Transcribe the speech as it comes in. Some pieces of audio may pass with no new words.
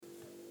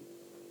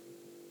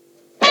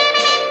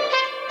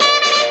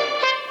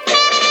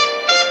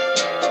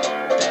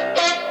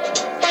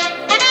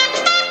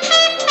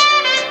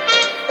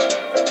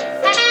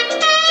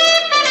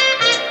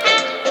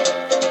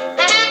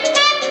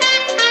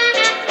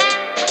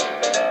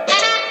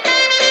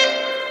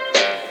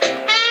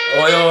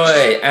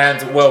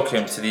and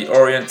welcome to the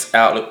Orient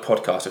Outlook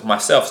Podcast with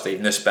myself, Steve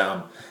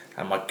Nussbaum,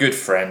 and my good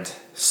friend,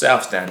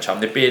 South Stand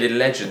chum, the bearded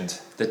legend,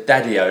 the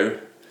daddy-o,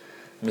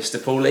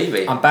 Mr. Paul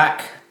Levy. I'm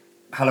back.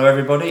 Hello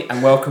everybody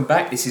and welcome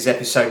back. This is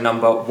episode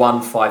number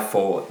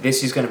 154.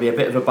 This is going to be a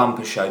bit of a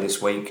bumper show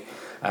this week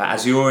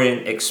as the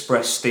Orient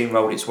Express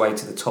steamrolled its way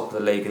to the top of the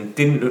league and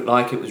didn't look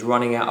like it was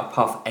running out of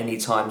puff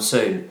anytime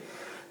soon.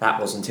 That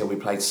was until we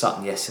played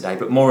Sutton yesterday,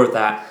 but more of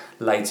that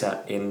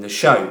later in the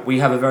show. We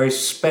have a very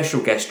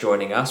special guest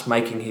joining us,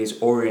 making his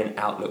Orient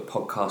Outlook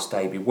Podcast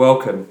debut.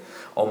 Welcome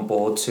on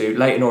board to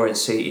Leyton Orient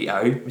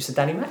CEO, Mr.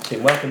 Danny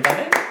Macklin. Welcome,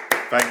 Danny.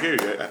 Thank you.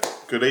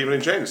 Good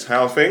evening, gents.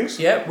 How are things?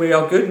 Yeah, we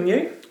are good, and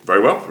you?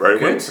 Very well, very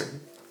good.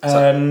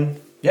 Well.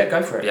 Yeah,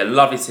 go for it. Yeah,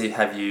 lovely to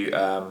have you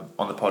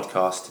on the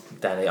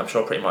podcast, Danny. I'm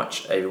sure pretty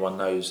much everyone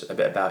knows a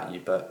bit about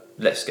you, but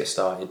let's get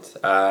started.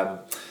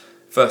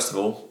 First of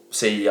all,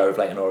 CEO of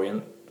Leyton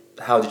Orient.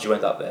 How did you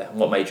end up there? And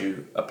what made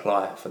you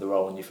apply for the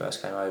role when you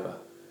first came over?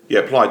 Yeah,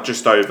 applied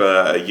just over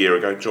a year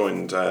ago.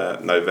 Joined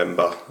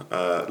November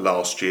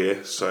last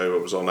year. So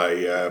I was on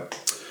a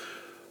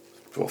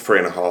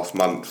 3.5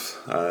 month.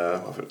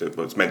 It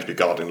was meant to be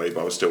gardening leave,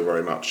 but I was still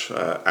very much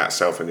at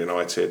Southend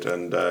United,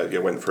 and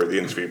went through the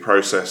interview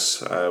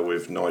process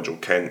with Nigel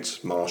Kent,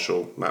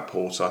 Marshall, Matt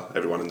Porter,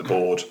 everyone in the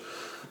board.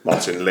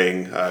 Martin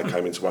Ling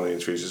came into one of the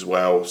interviews as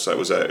well. So it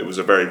was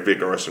a very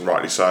vigorous and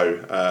rightly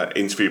so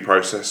interview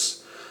process.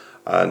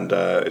 And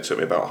it took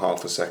me about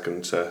half a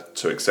second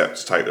to accept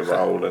to take the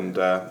role, and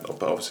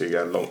but obviously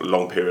a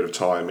long period of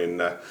time in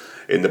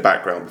the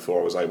background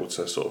before I was able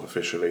to sort of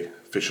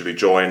officially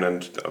join.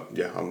 And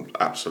I'm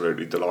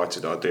absolutely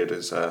delighted I did,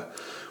 as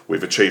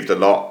we've achieved a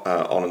lot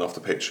on and off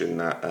the pitch in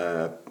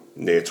that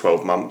near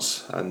 12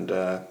 months, and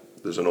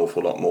there's an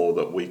awful lot more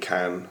that we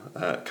can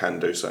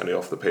do, certainly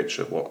off the pitch,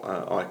 of what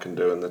I can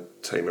do and the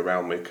team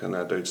around me can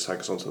do to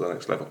take us on to the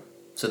next level.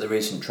 So the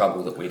recent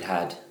trouble that we'd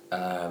had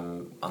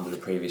under the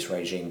previous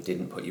regime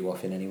didn't put you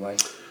off in any way?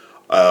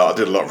 I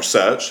did a lot of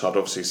research. I'd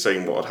obviously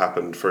seen what had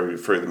happened through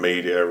the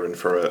media and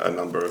for a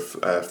number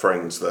of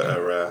friends that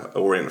are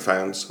Orient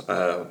fans.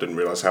 I didn't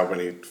realise how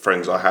many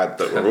friends I had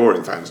that were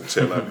Orient fans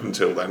until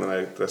then.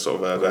 And they're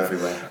sort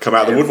of come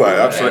out of the woodwork,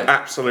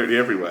 absolutely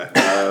everywhere.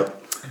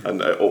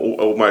 And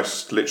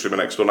almost literally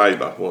my next door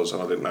neighbour was,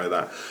 and I didn't know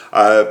that.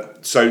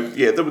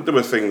 There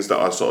were things that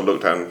I sort of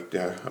looked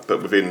at,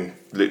 but within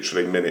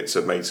literally minutes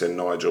of meeting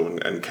Nigel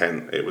and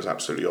Kent, it was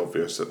absolutely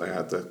obvious that they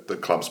had the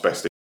club's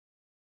best.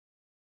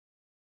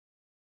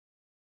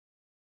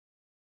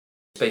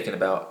 Speaking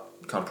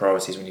about kind of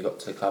priorities when you got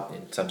to the club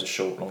in terms of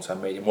short,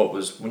 long-term, medium, what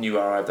was, when you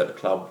arrived at the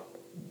club,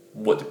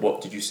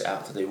 what did you set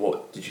out to do?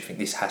 What did you think,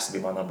 this has to be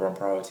my number one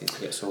priority to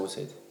get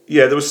sorted?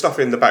 Yeah, there was stuff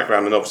in the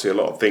background and obviously a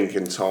lot of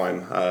thinking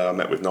time. I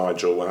met with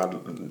Nigel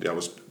and I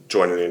was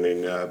joining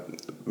in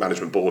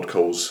management board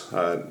calls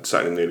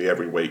certainly nearly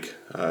every week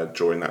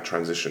during that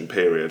transition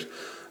period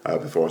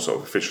before I sort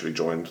of officially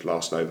joined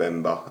last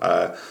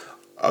November.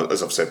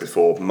 As I've said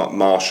before,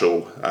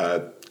 Marshall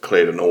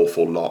cleared an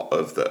awful lot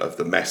of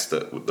the mess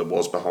that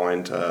was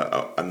behind,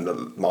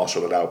 and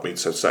Marshall allowed me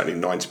to certainly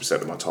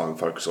 90% of my time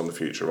focus on the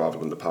future rather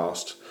than the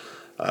past.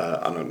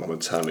 And I'm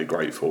eternally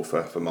grateful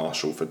for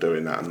Marshall for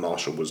doing that. And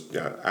Marshall was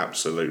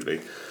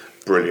absolutely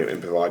brilliant in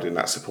providing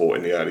that support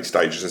in the early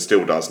stages, and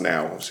still does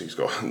now. Obviously, he's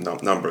got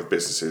a number of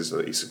businesses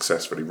that he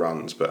successfully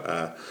runs,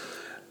 but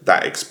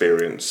that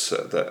experience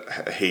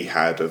that he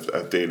had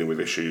of dealing with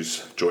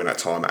issues during that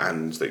time,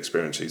 and the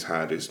experience he's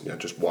had, is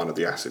just one of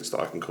the assets that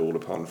I can call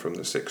upon from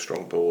the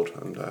 6-strong board.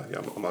 And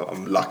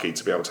I'm lucky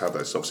to be able to have that.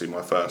 It's obviously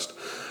my first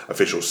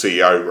official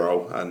CEO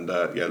role, and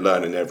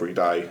learning every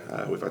day.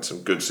 We've had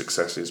some good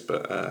successes,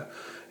 but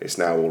it's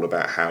now all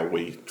about how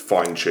we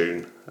fine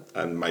tune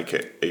and make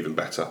it even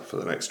better for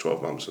the next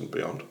 12 months and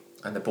beyond.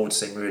 And the board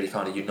seem really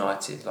kind of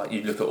united. Like,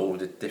 you look at all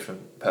the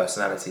different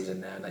personalities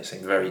in there, and they seem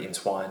very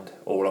entwined,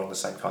 all along the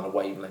same kind of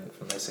wavelength,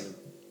 and they seem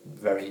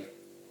very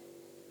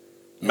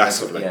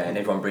massively. Yeah, and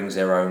everyone brings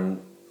their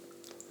own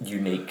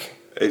unique.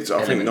 I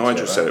think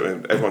Nigel said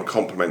it. Everyone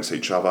complements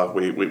each other.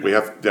 We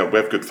have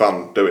good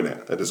fun doing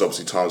it. There's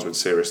obviously times when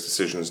serious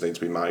decisions need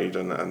to be made,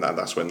 and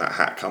that's when that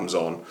hat comes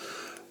on.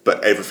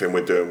 But everything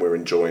we're doing, we're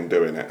enjoying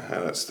doing it,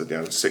 and that's the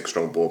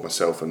 6-strong board,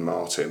 myself and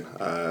Martin.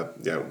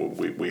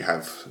 We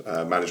have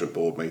management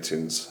board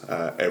meetings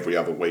every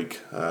other week,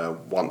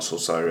 once or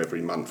so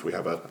every month. We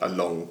have a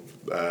long,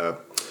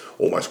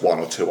 almost 1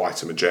 or 2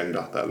 item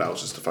agenda that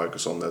allows us to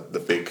focus on the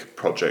big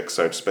projects,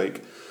 so to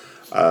speak.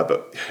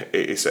 But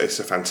it's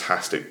a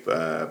fantastic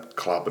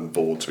club and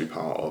board to be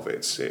part of.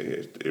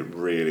 It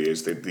really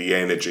is the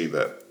energy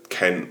that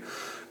Kent,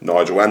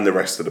 Nigel and the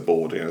rest of the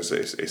board,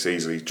 it's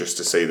easily just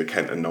to see the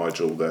Kent and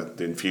Nigel,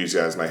 the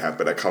enthusiasm they have,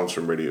 but that comes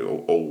from really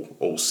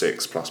all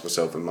 6 plus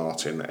myself and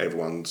Martin.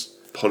 Everyone's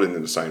pulling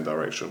in the same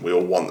direction. We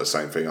all want the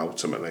same thing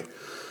ultimately,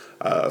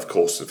 of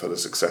course, for the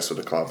success of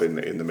the club in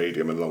the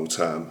medium and long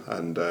term,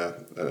 and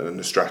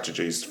the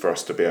strategies for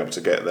us to be able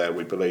to get there,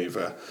 we believe,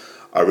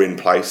 are in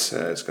place.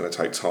 It's going to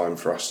take time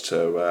for us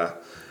to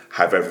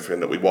have everything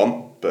that we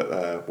want,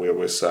 but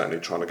we're certainly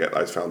trying to get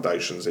those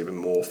foundations even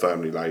more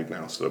firmly laid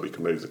now so that we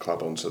can move the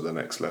club on to the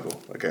next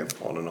level, again,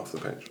 on and off the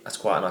pitch. That's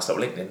quite a nice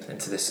little link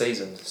into this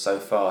season so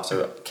far.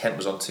 So Kent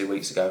was on 2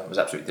 weeks ago. I was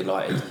absolutely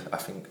delighted, I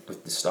think,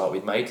 with the start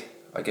we'd made.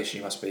 I guess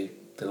you must be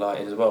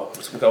delighted as well.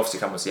 We could obviously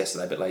come on to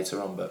yesterday a bit later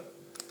on, but...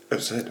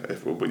 As I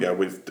said,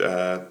 we've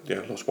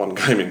lost one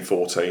game in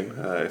 14.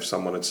 If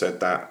someone had said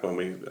that when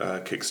we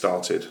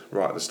kick-started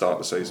right at the start of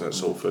the season at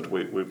Salford,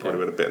 we probably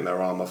would have bitten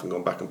their arm off and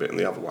gone back and bitten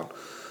the other one.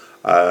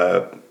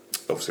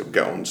 Obviously, we'll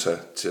get on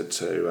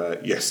to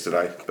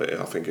yesterday, but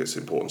I think it's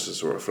important to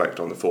sort of reflect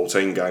on the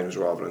 14 games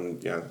rather than,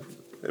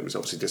 it was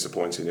obviously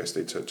disappointing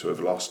yesterday to have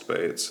lost,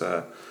 but it's,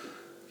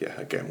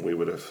 again, we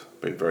would have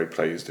been very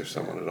pleased if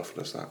someone had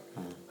offered us that.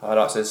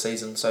 Highlights of the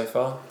season so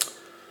far?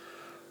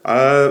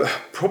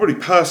 Probably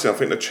personally, I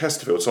think the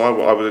Chesterfield.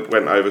 So I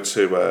went over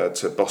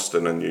to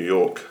Boston and New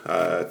York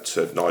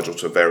to Nigel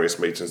to various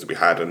meetings that we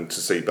had and to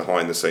see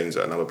behind the scenes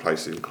at another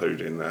places,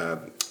 including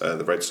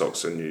the Red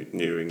Sox and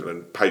New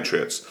England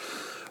Patriots.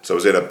 So I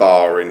was in a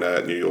bar in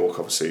New York,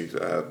 obviously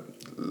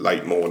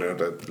late morning, had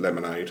a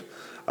lemonade,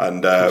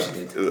 and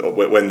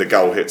when the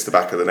goal hits the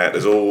back of the net,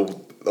 there's all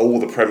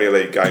the Premier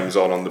League games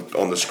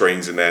on the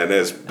screens in there, and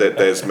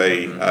there's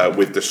me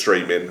with the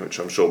streaming, which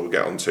I'm sure we'll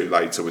get onto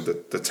later with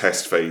the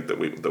test feed that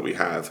we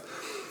have,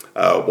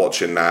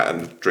 watching that,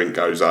 and drink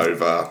goes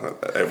over.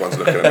 Everyone's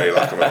looking at me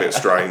like I'm a bit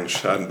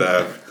strange, and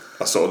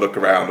I sort of look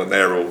around and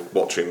they're all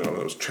watching.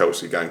 It was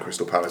Chelsea game,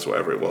 Crystal Palace,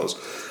 whatever it was,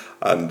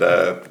 and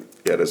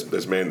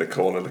there's me in the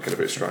corner looking a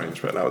bit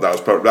strange. But that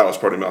was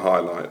probably my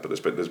highlight. But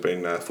there's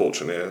been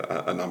fortunately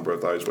a number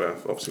of those where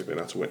I've obviously been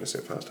able to witness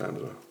it firsthand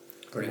as well.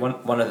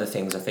 One of the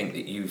things I think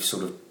that you've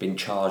sort of been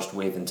charged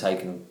with and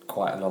taken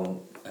quite a lot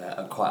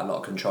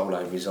of control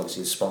over is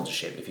obviously the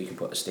sponsorship. If you can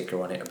put a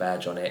sticker on it, a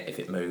badge on it, if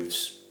it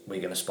moves,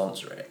 we're going to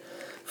sponsor it.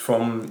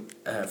 From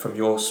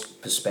your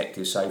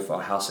perspective so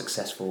far, how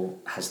successful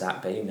has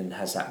that been, and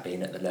has that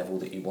been at the level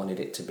that you wanted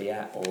it to be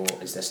at, or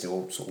is there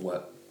still sort of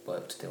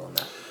work to do on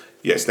that?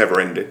 Yeah, it's never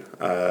ending.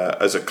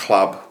 As a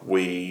club,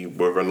 we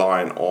were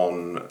relying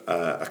on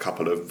a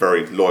couple of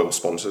very loyal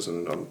sponsors,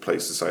 and I'm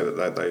pleased to say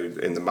that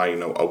they in the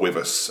main are with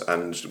us,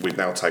 and we've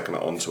now taken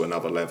it on to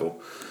another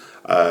level.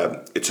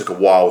 It took a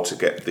while to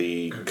get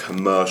the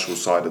commercial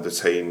side of the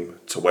team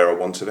to where I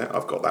wanted it.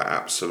 I've got that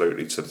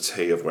absolutely to the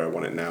T of where I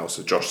want it now.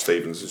 So Josh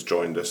Stevens has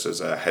joined us as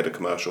a head of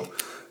commercial.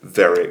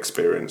 Very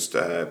experienced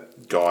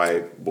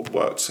guy,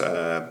 worked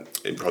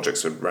in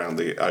projects around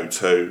the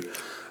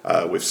O2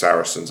 with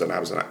Saracens, and that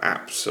was an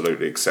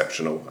absolutely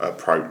exceptional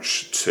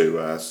approach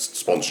to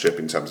sponsorship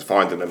in terms of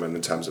finding them and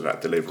in terms of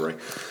that delivery.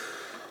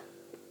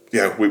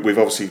 Yeah, we've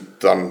obviously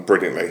done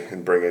brilliantly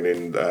in bringing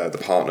in the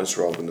partners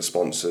rather than the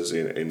sponsors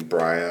in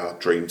Braille,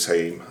 Dream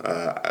Team,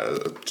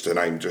 to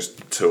name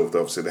just two of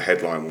obviously the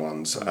headline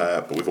ones.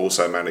 But we've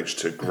also managed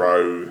to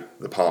grow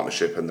the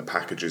partnership and the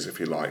packages, if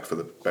you like, for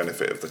the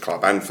benefit of the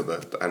club and for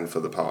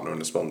the partner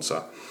and the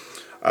sponsor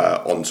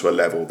onto a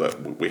level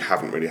that we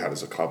haven't really had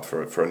as a club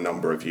for a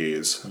number of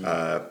years.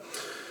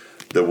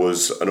 There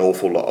was an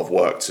awful lot of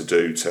work to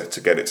do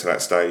to get it to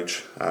that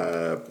stage.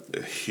 A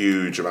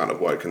huge amount of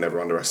work. Can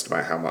never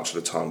underestimate how much of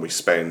the time we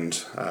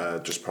spend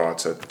just prior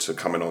to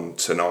coming on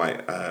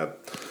tonight.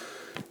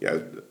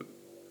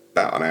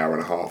 About an hour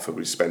and a half that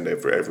we spend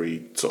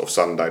every sort of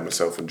Sunday,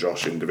 myself and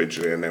Josh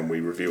individually, and then we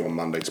review on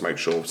Monday to make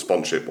sure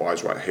sponsorship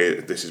wise, right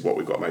here, this is what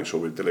we've got to make sure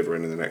we're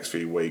delivering in the next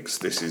few weeks.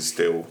 This is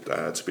still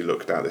to be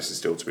looked at. This is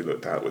still to be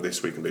looked at. With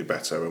this we can do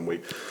better, and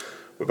we're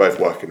both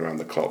working around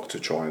the clock to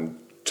try and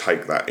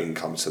take that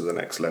income to the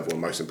next level, and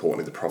most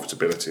importantly the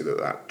profitability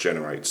that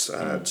generates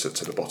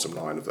to the bottom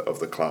line of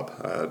the club.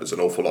 There's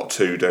an awful lot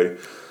to do,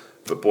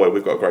 but boy,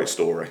 we've got a great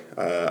story,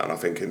 and I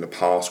think in the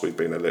past we've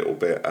been a little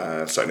bit,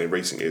 certainly in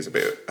recent years, a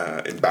bit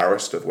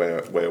embarrassed of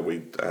where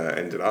we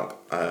ended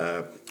up.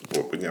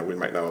 We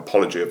make no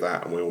apology of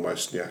that, and we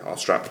almost, our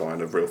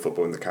strapline of Real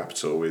Football in the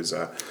Capital is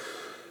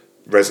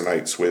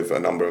resonates with a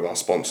number of our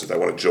sponsors. They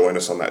want to join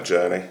us on that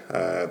journey.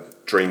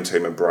 Dream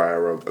Team and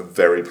Braille are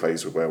very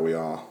pleased with where we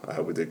are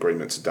with the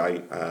agreement to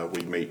date.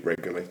 We meet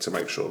regularly to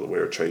make sure that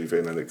we're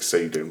achieving and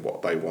exceeding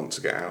what they want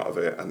to get out of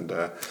it. And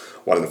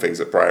one of the things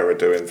that Braille are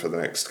doing for the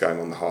next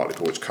game on the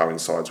Hartlepool, which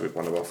coincides with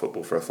one of our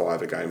Football for a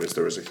Fiver game, is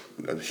there is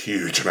a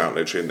huge amount,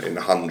 literally in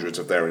the hundreds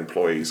of their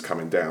employees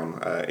coming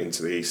down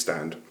into the East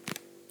Stand,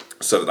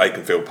 so that they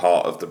can feel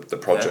part of the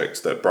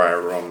project that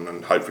Braille are on,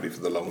 and hopefully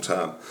for the long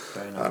term.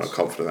 Very nice. And I'm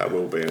confident that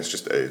will be. And it's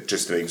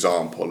just an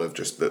example of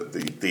just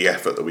the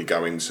effort that we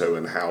go into,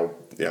 and how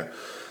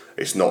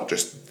it's not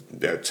just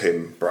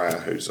Tim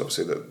Braille, who's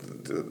obviously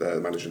the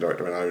managing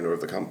director and owner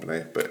of the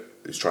company, but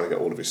he's trying to get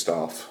all of his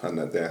staff, and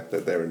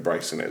that they're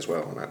embracing it as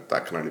well, and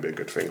that can only be a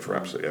good thing for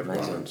absolutely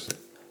everyone.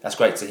 That's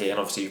great to hear. And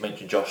obviously you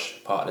mentioned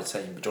Josh, part of the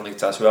team, but do you want to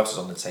tell us who else is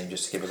on the team,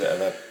 just to give a bit of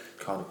a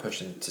kind of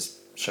push and to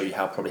show you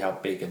how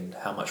big and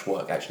how much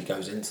work actually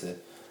goes into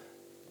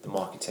the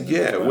marketing and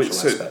the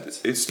commercial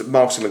aspect? It's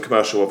marketing and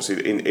commercial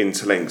obviously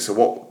interlinked. So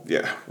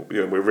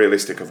we're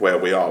realistic of where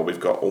we are. We've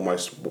got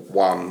almost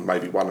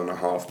maybe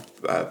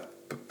 1.5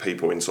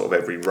 people in sort of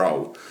every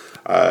role.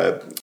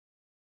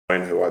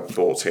 Who I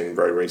brought in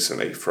very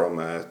recently from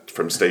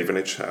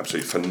Stevenage,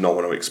 absolutely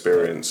phenomenal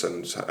experience,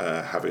 and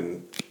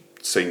having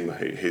seen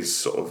his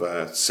sort of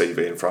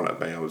CV in front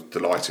of me, I was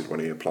delighted when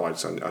he applied.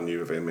 So I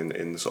knew of him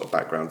in the sort of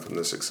background from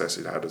the success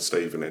he'd had at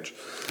Stevenage,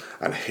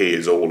 and he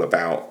is all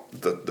about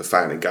the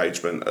fan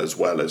engagement as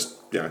well as,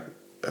 you know,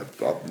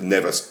 I've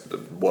never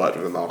worked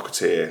with a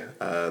marketeer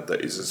that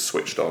is as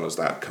switched on as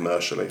that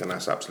commercially, and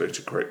that's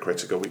absolutely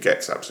critical. We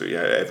get to absolutely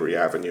every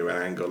avenue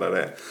and angle at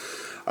it.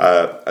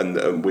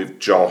 And with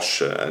Josh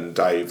and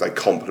Dave, they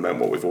complement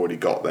what we've already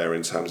got there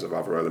in terms of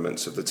other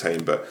elements of the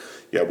team. But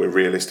yeah, we're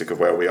realistic of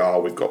where we are.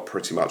 We've got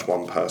pretty much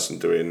one person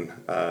doing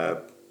 4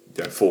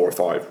 or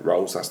 5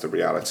 roles. That's the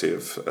reality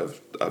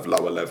of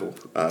lower level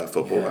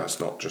football. Yeah. That's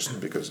not just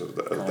because of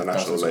the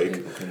National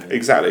League.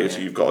 Exactly. So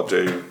you've got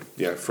to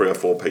do 3 or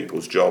 4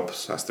 people's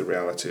jobs. That's the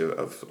reality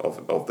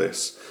of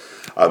this.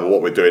 But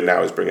what we're doing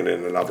now is bringing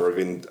in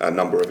a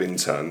number of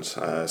interns.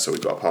 So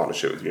we've got a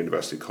partnership with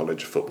University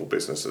College Football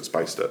Business that's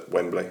based at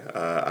Wembley,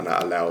 and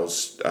that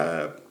allows.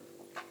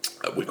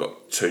 We've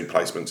got 2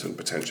 placements and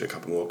potentially a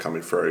couple more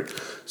coming through.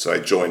 So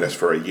they join us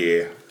for a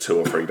year, 2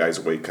 or 3 days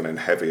a week, and then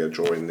heavier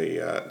during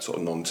the sort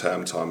of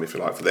non-term time, if you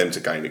like, for them to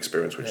gain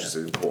experience, which is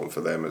as important for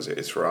them as it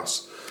is for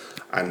us,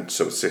 and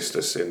to assist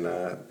us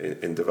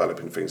in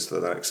developing things to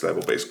the next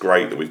level. But it's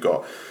great that we've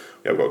got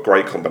a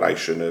great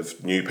combination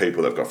of new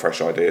people that have got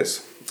fresh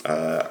ideas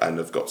and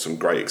have got some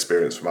great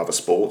experience from other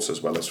sports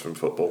as well as from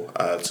football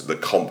that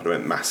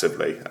complement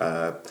massively.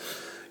 A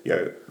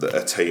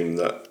team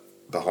that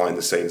behind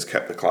the scenes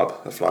kept the club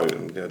afloat,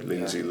 and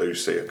Lindsay,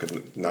 Lucy, I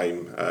could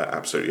name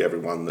absolutely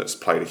everyone that's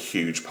played a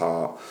huge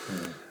part.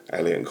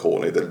 Elliot and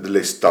Courtney, the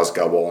list does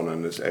go on,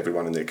 and there's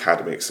everyone in the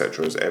academy,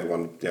 etc. As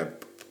everyone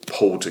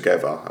pulled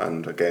together,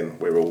 and again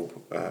we're all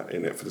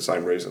in it for the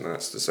same reason, and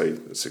that's to see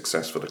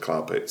success for the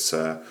club. It's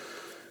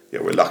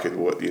we're lucky to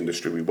work the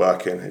industry we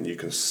work in, and you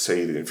can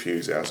see the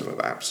enthusiasm of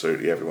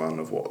absolutely everyone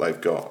of what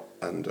they've got,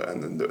 and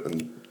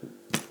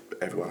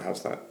everyone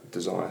has that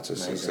desire to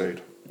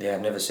succeed. Yeah,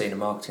 I've never seen a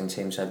marketing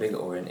team so big at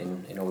Orient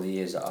in all the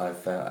years that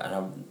I've and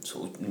I've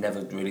sort of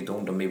never really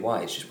dawned on me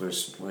why. It's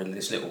just we're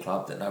this little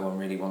club that no one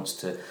really wants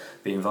to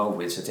be involved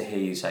with. So to hear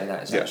you say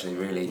that is actually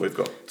really, we've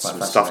got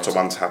some stuff to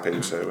untap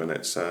into, and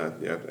it's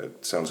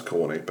it sounds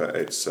corny, but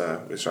it's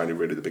only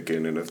really the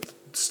beginning of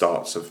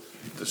starts of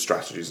the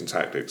strategies and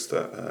tactics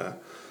that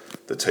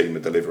the team are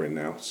delivering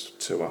now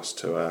to us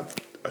to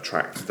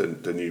attract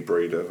the new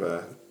breed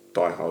of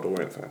die-hard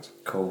Orient fans.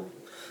 Cool.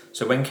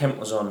 So when Kent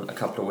was on a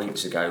couple of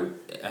weeks ago,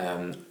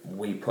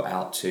 we put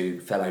out to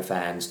fellow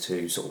fans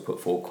to sort of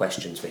put forward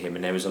questions for him,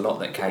 and there was a lot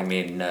that came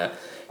in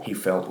he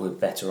felt were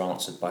better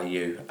answered by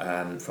you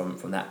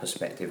from that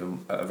perspective.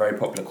 And a very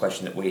popular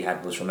question that we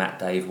had was from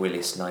 @Dave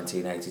Willis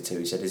 1982.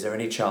 He said, "Is there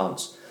any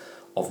chance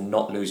of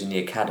not losing the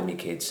academy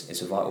kids?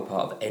 It's a vital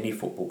part of any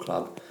football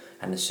club,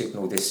 and the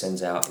signal this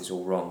sends out is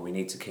all wrong. We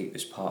need to keep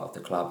this part of the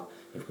club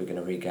if we're going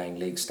to regain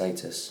league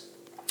status."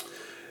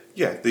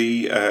 Yeah,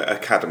 the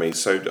academy,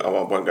 so I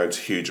won't go into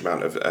a huge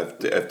amount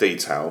of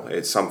detail.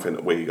 It's something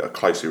that we are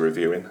closely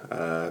reviewing,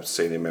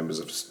 senior members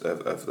of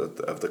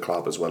the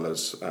club as well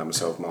as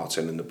myself,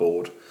 Martin, and the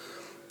board,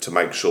 to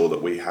make sure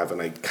that we have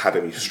an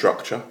academy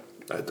structure,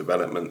 a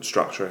development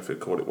structure, if you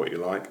call it what you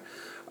like,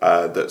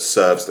 that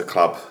serves the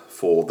club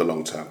for the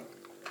long term.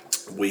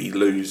 We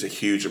lose a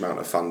huge amount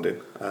of funding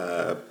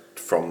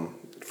from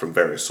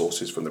various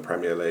sources, from the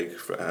Premier League,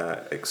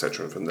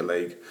 etc., from the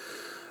league.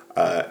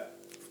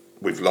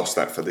 We've lost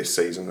that for this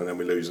season, and then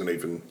we lose an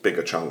even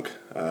bigger chunk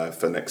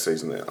for next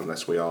season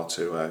unless we are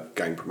to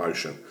gain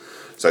promotion.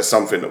 So it's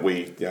something that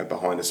we,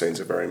 behind the scenes,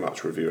 are very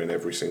much reviewing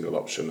every single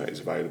option that is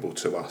available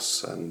to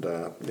us, and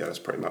that's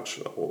pretty much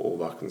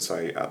all I can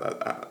say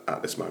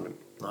at this moment.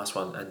 Nice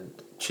one,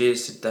 and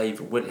cheers to Dave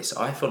Willis.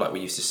 I feel like we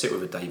used to sit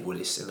with a Dave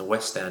Willis in the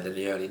West Stand in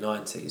the early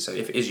 90s. So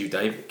if it is you,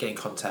 Dave, get in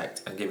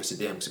contact and give us a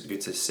DM, because it'd be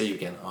good to see you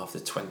again after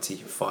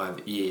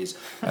 25 years.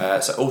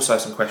 So also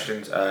some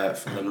questions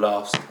from the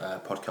last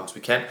podcast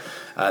we can.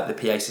 The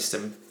PA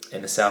system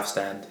in the South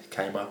Stand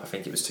came up. I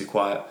think it was too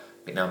quiet.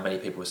 I think now many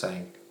people were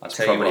saying it's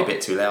probably a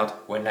bit too loud.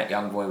 When that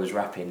young boy was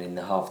rapping in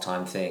the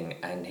halftime thing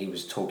and he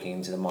was talking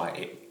into the mic,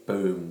 it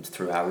boomed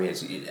through our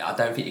ears. I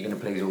don't think you're going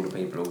to please all the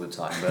people all the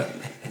time, but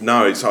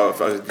no, it's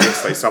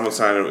yesterday someone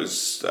saying it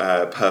was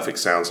perfect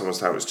sound, someone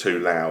saying it was too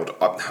loud.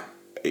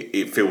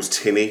 It feels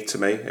tinny to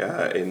me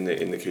in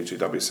the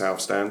Q2W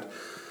South Stand,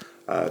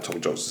 Tommy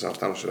Johnson South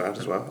Stand I should add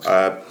as well,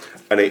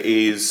 and it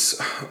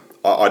is.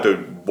 I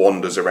do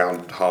wanders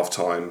around half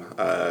time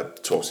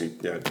to obviously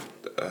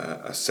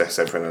assess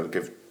everything and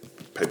give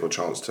people a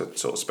chance to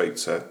sort of speak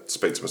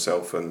to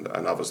myself and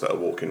others that are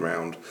walking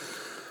around.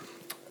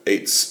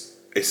 It's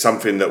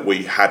something that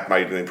we had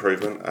made an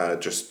improvement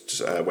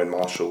when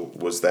Marshall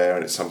was there,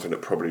 and it's something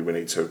that probably we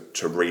need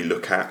to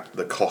re-look at.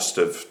 The cost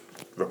of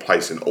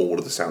replacing all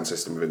of the sound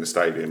system within the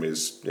stadium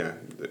is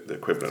the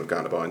equivalent of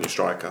going to buy a new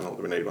striker. Not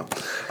that we need one,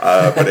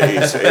 but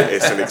it's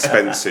an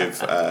expensive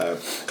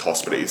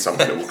cost, but it is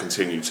something that we'll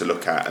continue to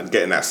look at, and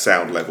getting that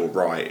sound level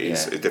right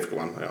is a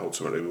difficult one.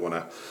 Ultimately, we want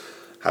to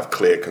have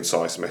clear,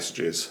 concise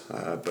messages,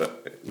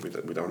 but we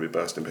don't want to be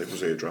bursting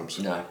people's eardrums.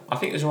 No, I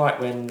think it was right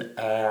when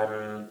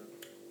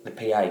the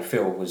PA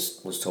Phil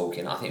was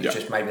talking. I think it was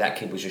just maybe that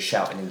kid was just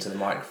shouting into the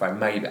microphone.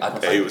 Maybe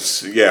it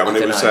was. Yeah, I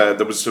mean,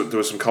 there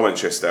was some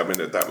comments yesterday. I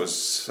mean, that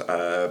was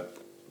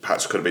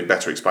perhaps could have been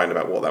better explained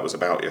about what that was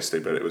about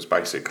yesterday, but it was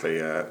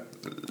basically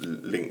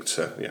linked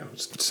to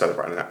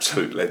celebrating an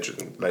absolute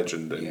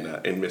legend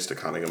in Mr.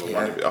 Cunningham.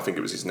 I think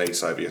it was his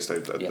niece over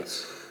yesterday.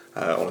 Yes.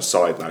 On a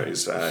side note,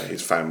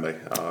 his family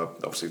are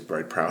obviously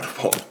very proud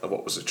of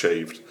what was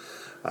achieved,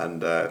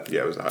 and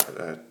it was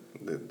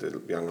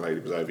the young lady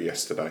was over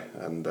yesterday,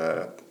 and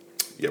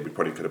we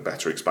probably could have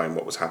better explained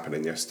what was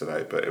happening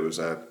yesterday, but it was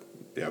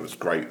it was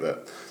great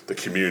that the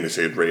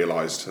community had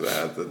realised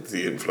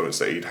the influence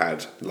that he'd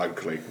had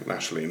locally,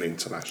 nationally, and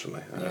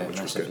internationally, which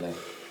massively, was good.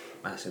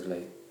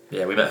 Massively.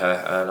 Yeah, we met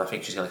her, and I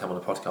think she's going to come on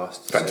the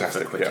podcast.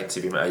 Fantastic. So for a quick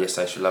interview, we met her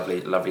yesterday. She's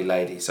a lovely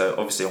lady. So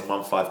obviously on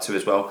 152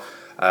 as well,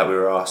 we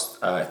were asked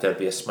if there'd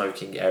be a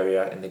smoking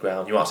area in the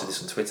ground. You answered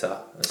this on Twitter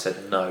and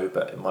said no,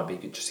 but it might be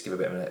good just to give a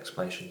bit of an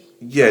explanation.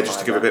 Yeah, just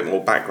to give a bit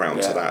more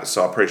background to that.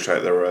 So I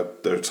appreciate there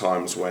are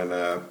times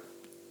when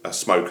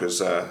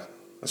smokers,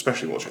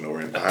 especially watching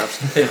Orient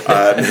perhaps,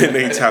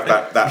 need to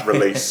have that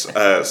release,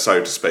 so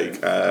to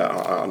speak.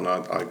 I'm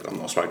not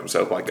a smoker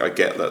myself, but I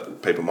get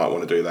that people might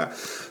want to do that.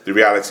 The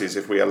reality is,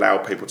 if we allow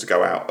people to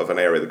go out of an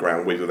area of the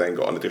ground, we've then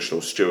got an additional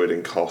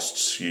stewarding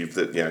costs. You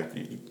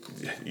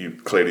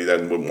clearly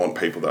then wouldn't want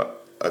people that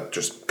are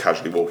just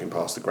casually walking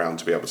past the ground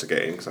to be able to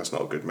get in, because that's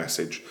not a good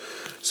message.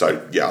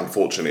 So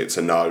unfortunately it's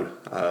a no.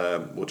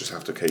 We'll just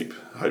have to keep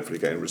hopefully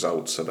getting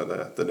results so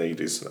that the need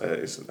is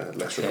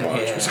less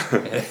required.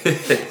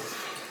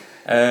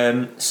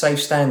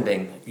 Safe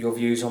standing, your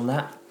views on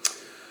that?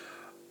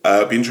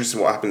 It'll be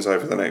interesting what happens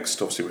over the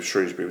next, obviously with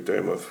Shrewsbury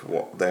doing with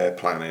what they're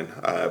planning.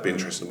 It'll be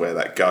interesting where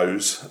that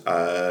goes.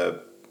 I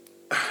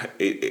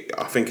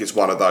think it's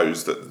one of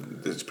those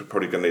that there's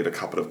probably going to need a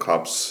couple of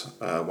clubs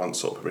once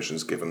sort of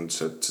permission's given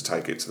to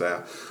take it to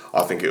there.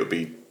 I think it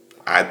would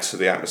add to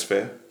the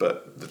atmosphere,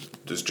 but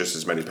there's just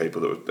as many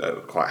people that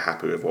are quite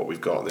happy with what we've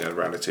got. The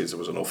reality is there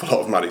was an awful lot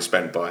of money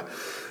spent by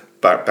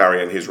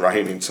Barry and his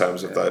reign in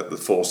terms of the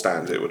four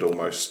stands. It would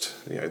almost,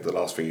 the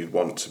last thing you'd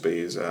want to be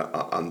is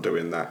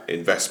undoing that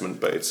investment,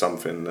 but it's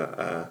something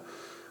that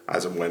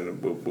as and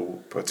when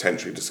we'll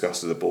potentially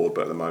discuss as a board,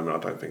 but at the moment I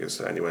don't think it's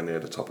anywhere near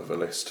the top of the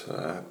list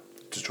to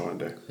try and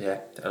do.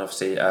 Yeah, and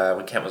obviously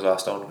when Kent was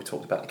last on, we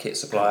talked about the kit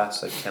supplier,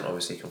 so Kent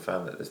obviously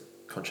confirmed that the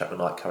contract with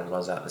Nike currently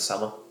runs out in the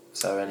summer.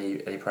 So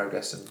any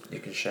progress and you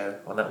can share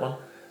on that one?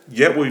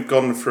 Yeah, we've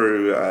gone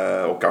through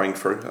or going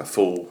through a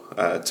full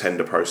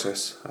tender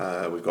process.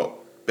 We've got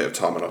a bit of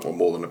time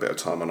more than a bit of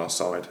time on our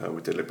side.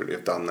 We deliberately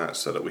have done that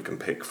so that we can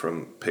pick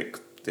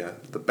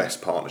the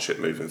best partnership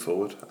moving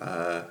forward.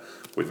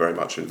 We're very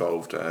much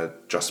involved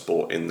Just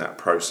Sport in that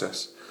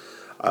process,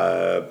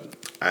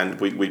 and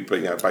we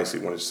basically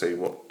wanted to see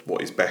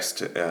what is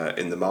best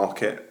in the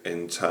market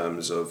in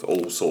terms of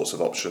all sorts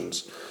of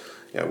options.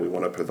 We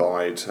want to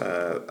provide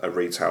a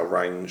retail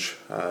range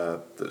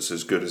that's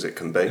as good as it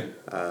can be,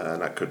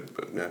 and that could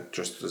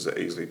just as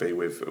easily be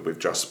with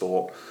Just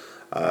Sport.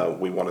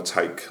 We want to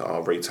take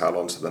our retail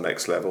onto the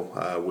next level.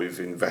 We've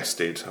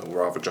invested,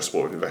 or rather Just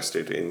Sport have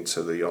invested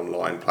into the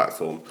online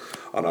platform,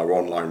 and our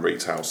online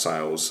retail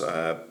sales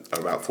are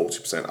about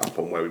 40% up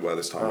on where we were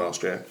this time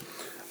last year.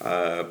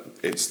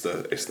 It's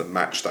the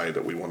match day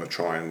that we want to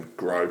try and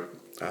grow.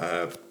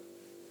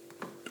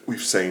 We've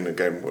seen,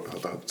 again,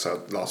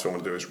 so last thing I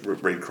want to do is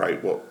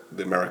recreate what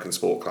the American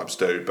sport clubs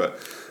do, but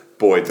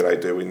boy, do they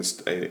do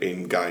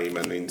in game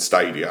and in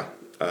stadia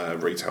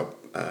retail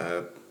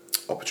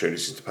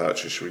opportunities to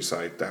purchase, should we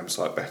say, damn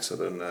sight better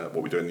than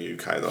what we do in the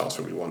UK. The last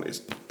thing we want is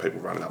people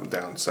running up and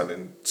down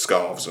selling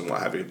scarves and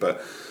what have you,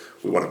 but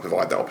we want to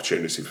provide that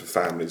opportunity for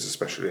families,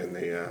 especially in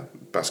the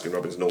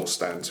Baskin-Robbins North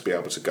stand, to be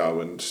able to go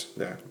and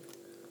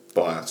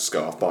buy a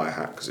scarf, buy a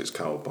hat because it's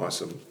cold, buy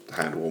some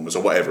hand warmers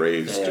or whatever it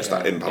is,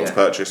 that impulse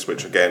purchase,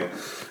 which again,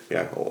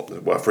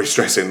 worth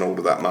re-stressing, all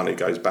of that money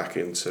goes back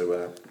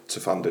into to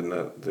funding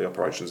the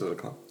operations of the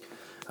club.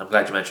 I'm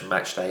glad you mentioned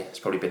match day. It's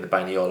probably been the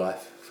bane of your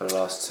life for the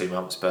last 2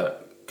 months,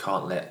 but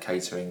can't let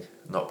catering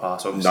not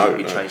pass. Obviously,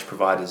 we changed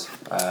providers.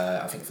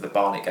 I think for the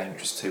Barnet game,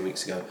 which was 2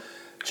 weeks ago,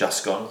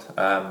 just gone.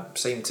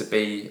 Seemed to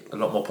be a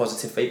lot more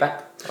positive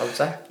feedback, I would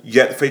say.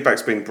 Yeah, the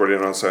feedback's been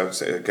brilliant. So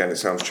again, it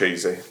sounds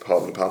cheesy.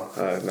 Pardon the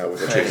pun. No, we've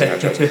got cheesy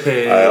nachos.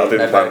 I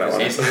didn't plan that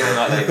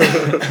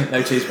one.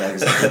 No cheese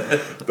bags.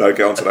 No,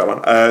 get on to that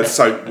one.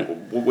 So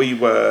we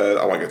were.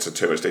 I won't get to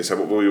too much detail,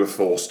 but we were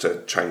forced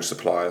to change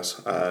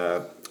suppliers.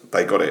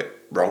 They got it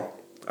wrong.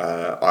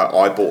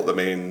 I bought them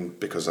in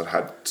because I'd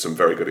had some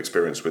very good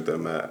experience with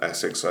them at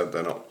Essex. So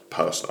they're not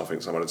personal. I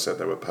think someone had said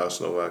they were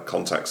personal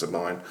contacts of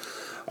mine.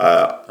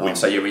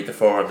 So you read the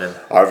forum then?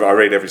 I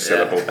read every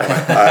syllable.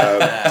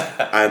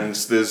 And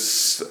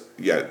there's,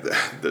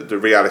 the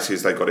reality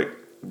is they got it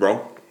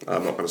wrong.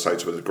 I'm not going to say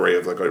to a degree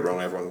of they got it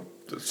wrong. Everyone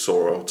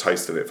saw or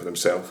tasted it for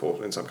themselves,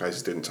 or in some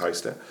cases didn't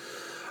taste it.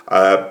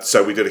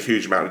 So we did a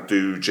huge amount of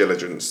due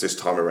diligence this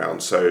time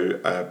around.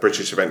 So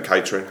British Event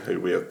Catering, who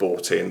we have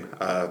bought in,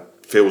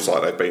 feels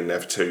like they've been there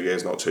for 2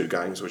 years, not 2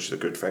 games, which is a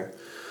good thing.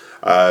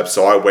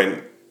 So I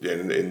went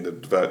in the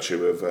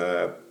virtue of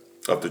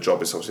the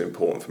job. It's obviously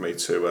important for me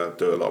to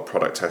do a lot of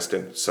product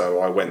testing. So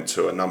I went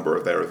to a number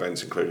of their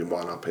events, including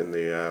one up in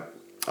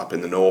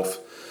the north.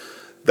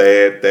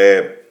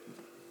 They're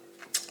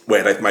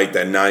where they've made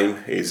their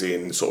name is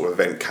in sort of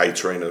event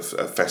catering of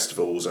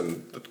festivals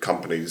and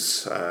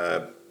companies.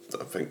 I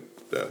think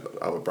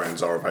other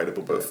brands are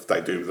available, but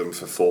they do them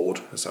for Ford,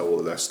 so all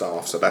of their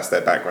staff. So that's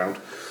their background.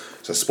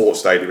 So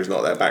sports stadium is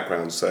not their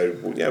background. So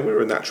we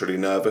were naturally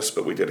nervous,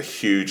 but we did a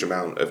huge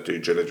amount of due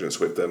diligence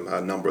with them. A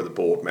number of the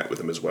board met with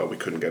them as well. We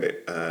couldn't get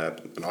it,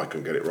 and I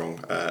couldn't get it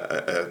wrong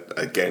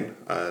again.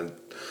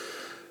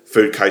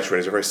 Food catering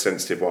is a very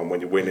sensitive one.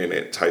 When you're winning,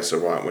 it tastes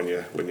alright. When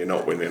you're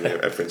not winning,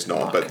 everything's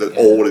not. But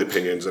all the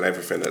opinions and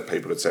everything that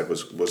people had said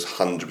was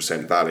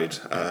 100% valid,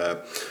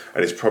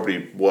 and it's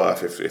probably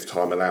worth, if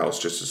time allows,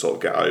 just to sort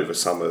of get over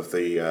some of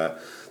the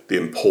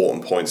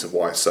important points of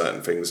why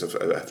certain things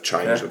have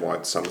changed and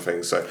why some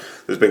things. So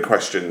there's been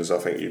questions, I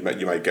think you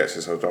may get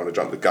to, so I don't want to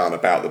jump the gun,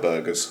 about the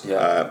burgers.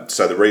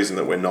 So the reason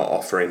that we're not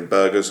offering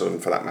burgers, and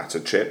for that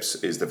matter chips,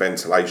 is the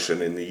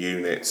ventilation in the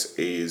units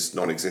is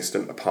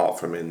non-existent, apart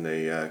from in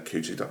the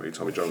QTW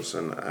Tommy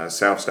Johnson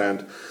South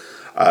Stand.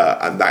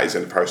 And that is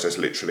in the process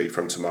literally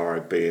from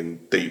tomorrow being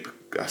deep.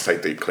 I say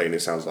deep clean,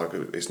 it sounds like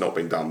it's not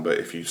been done, but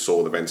if you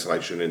saw the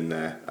ventilation in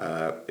there,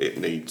 it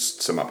needs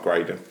some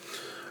upgrading.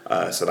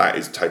 So that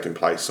is taking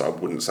place. So I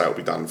wouldn't say it'll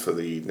be done for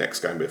the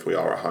next game, but if we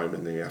are at home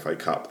in the FA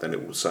Cup, then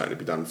it will certainly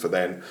be done for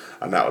then,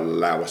 and that will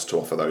allow us to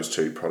offer those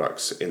 2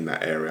 products in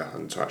that area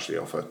and to actually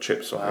offer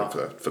chips. I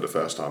think for the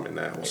first time in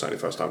there, or certainly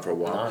first time for a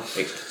while.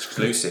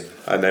 Exclusive.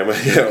 And then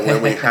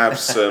when we have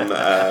some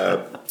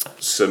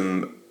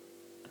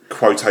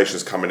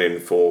quotations coming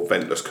in for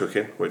ventless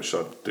cooking, which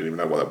I didn't even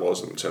know what that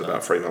was until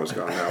about 3 months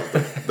ago. Now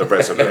the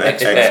resident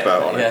expert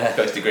on it.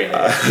 Got his degree in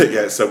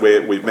it. So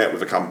we've met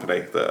with a company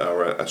that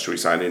are, shall we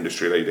say, an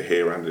industry leader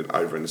here and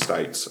over in the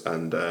States,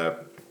 and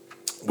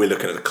we're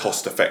looking at the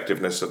cost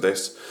effectiveness of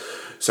this.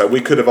 So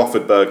we could have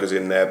offered burgers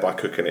in there by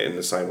cooking it in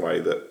the same way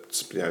that,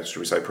 should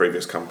we say,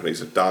 previous companies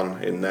have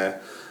done in there.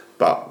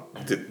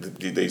 But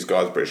these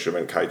guys, British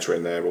Event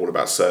Catering, they're all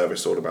about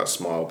service, all about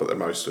smile, but they're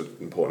most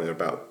importantly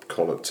about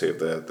quality of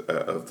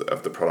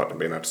the product and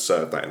being able to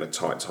serve that in a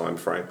tight time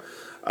frame.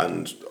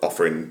 And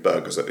offering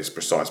burgers at this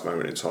precise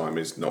moment in time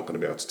is not going to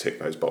be able to tick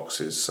those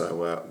boxes.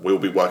 So we'll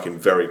be working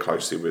very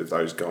closely with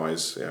those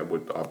guys.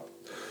 I've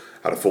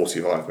had a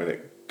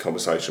 45-minute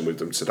conversation with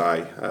them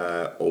today,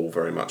 all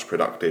very much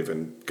productive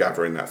and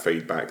gathering that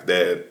feedback.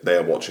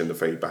 They're watching the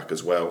feedback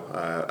as well,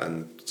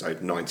 and say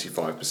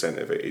 95%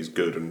 of it is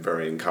good and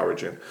very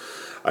encouraging.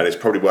 And it's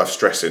probably worth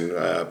stressing,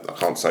 I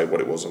can't say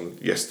what it was on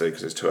yesterday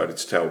because it's too early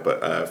to tell,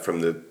 but from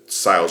the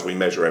sales, we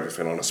measure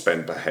everything on a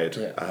spend per head,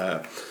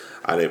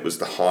 and it was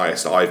the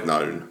highest I've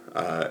known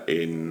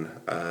in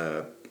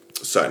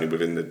certainly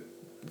within the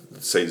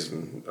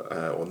season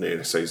or near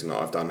the season that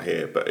I've done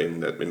here, but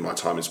in my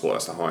time in sport,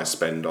 that's the highest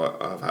spend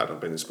I've had. I've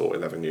been in sport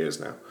 11 years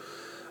now.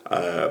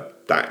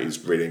 That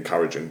is really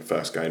encouraging.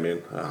 First game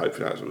in,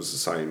 hopefully that was the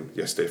same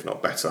yesterday, if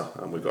not better,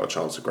 and we've got a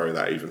chance to grow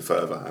that even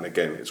further. And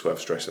again, it's worth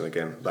stressing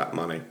again, that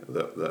money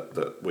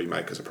that we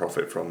make as a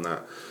profit from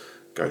that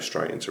goes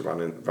straight into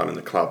running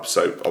the club.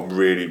 So I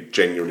really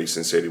genuinely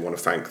sincerely want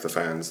to thank the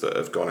fans that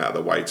have gone out of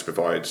their way to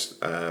provide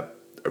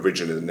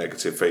originally the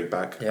negative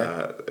feedback,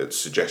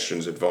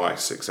 suggestions,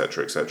 advice,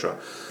 etc.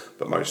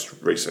 But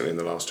most recently in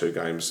the last 2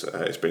 games,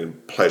 it's been a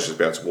pleasure to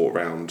be able to walk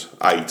around,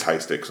 A,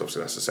 taste it, because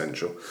obviously that's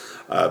essential,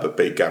 but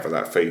B, gather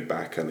that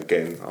feedback and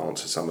again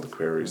answer some of the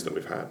queries that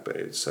we've had. But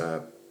it's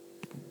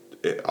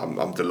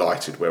I'm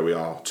delighted where we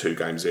are 2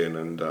 games in,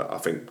 and I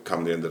think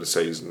come the end of the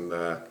season,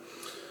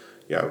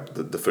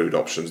 the food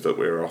options that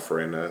we're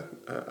offering are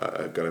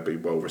going to be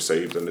well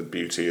received, and the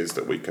beauty is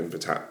that we can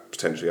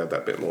potentially add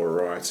that bit more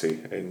variety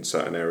in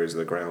certain areas of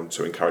the ground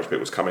to encourage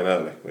people to come in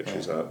early, which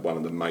is one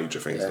of the major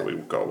things that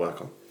we've got to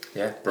work on.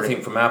 Yeah, I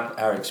think from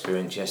our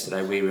experience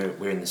yesterday, we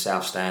were in the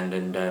South Stand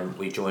and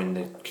we joined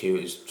the queue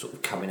as sort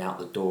of coming out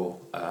the door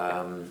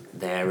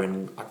there,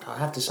 and I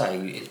have to say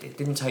it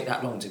didn't take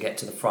that long to get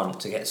to the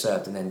front, to get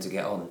served and then to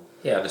get on.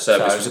 Yeah, the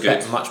service was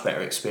good. Much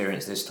better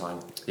experience this time.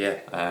 Yeah.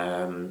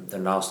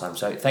 Than last time.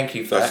 So thank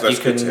you for that.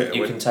 That's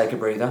You can take a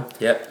breather.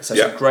 Yep. So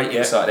some great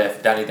insight there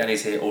for Danny.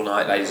 Danny's here all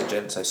night, ladies and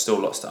gents. So still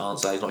lots to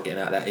answer. He's not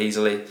getting out that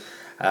easily.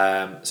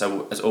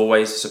 So as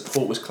always,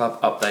 Supporters Club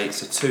updates.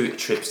 So 2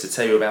 trips to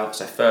tell you about.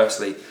 So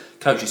firstly,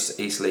 coaches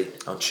to Eastleigh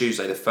on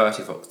Tuesday the 30th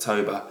of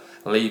October.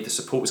 Leave the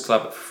Supporters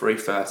Club at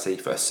 3:30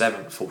 for a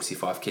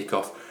 7:45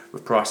 kickoff.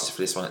 with prices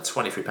for this one at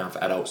 £23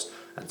 for adults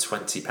and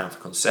 £20 for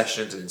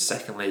concessions. And then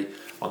secondly,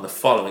 on the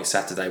following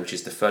Saturday, which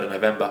is the 3rd of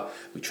November,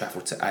 we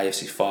travel to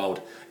AFC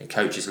Fylde and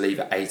coaches leave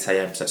at 8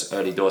 a.m, so that's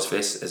early doors for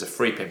this. There's a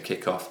 3 p.m.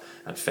 kickoff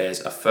and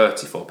fares are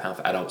 £34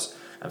 for adults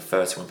and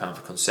 £31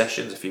 for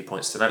concessions. A few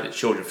points to note that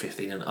children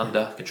 15 and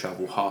under can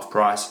travel half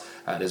price.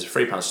 There's a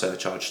 £3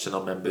 surcharge to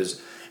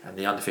non-members, and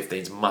the under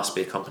 15s must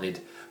be accompanied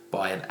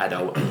by an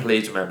adult. And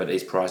please remember that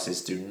these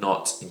prices do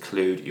not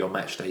include your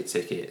match day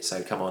ticket.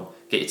 So come on,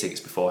 get your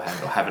tickets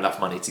beforehand or have enough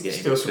money to get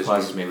in. Still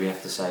surprises me we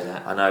have to say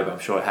that. I know, but I'm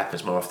sure it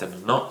happens more often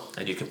than not.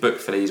 And you can book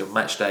for these on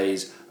match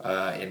days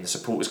in the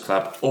Supporters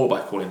Club or by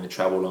calling the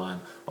travel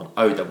line on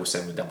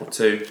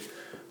 07722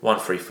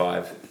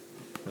 135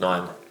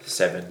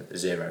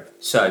 970.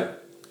 So,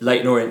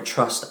 Leyton Orient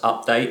Trust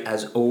update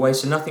as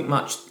always. So nothing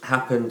much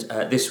happened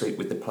this week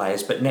with the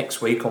players, but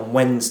next week on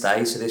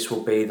Wednesday, so this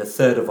will be the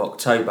 3rd of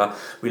October,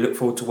 we look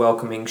forward to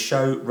welcoming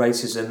Show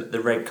Racism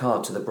the Red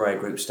Card to the Bray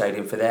Group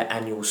Stadium for their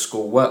annual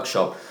school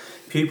workshop.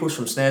 Pupils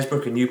from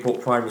Snaresbrook and Newport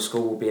Primary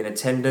School will be in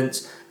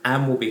attendance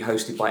and will be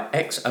hosted by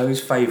XO's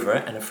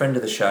favourite and a friend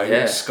of the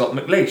show, Scott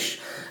McLeish,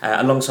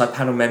 alongside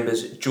panel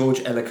members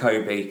George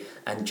Elacobi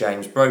and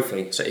James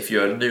Brophy. So if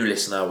you're a new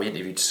listener, we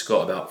interviewed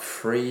Scott about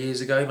 3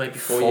 years ago, maybe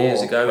 4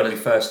 years ago. When he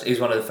was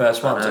one of the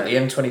first ones at the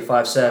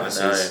M25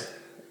 services.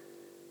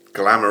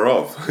 Glamour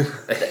of.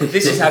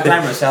 This is how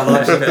glamorous our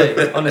lives have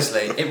been.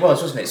 Honestly, it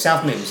was, wasn't it?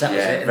 South Mims, that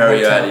was it.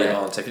 Very early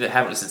on. So if you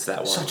haven't listened to that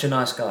one, such a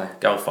nice guy.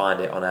 Go and find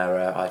it on our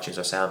iTunes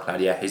or SoundCloud.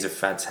 Yeah, he's a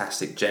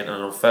fantastic gent.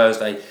 And on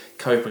Thursday,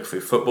 Coping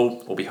Through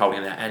Football will be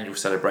holding their annual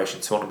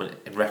celebration tournament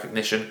in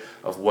recognition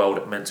of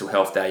World Mental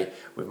Health Day,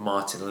 with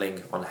Martin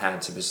Ling on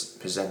hand to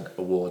present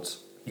awards.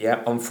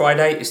 Yeah, on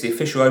Friday is the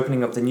official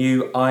opening of the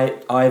new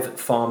Ive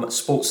Farm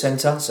Sports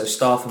Centre. So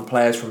staff and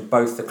players from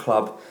both the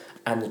club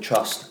and the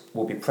trust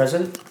will be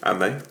present.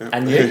 And they. Yeah.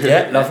 And you,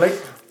 yeah, lovely.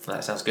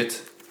 That sounds good.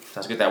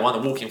 That one.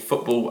 The Walking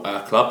Football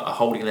Club are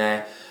holding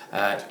their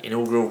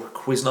inaugural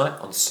quiz night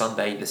on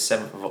Sunday the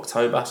 7th of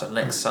October, so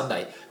next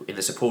Sunday, in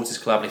the Supporters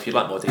Club. And if you'd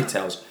like more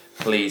details,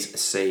 please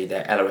see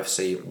their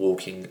LOFC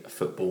Walking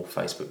Football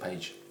Facebook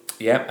page.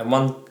 Yeah, and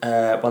one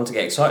to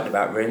get excited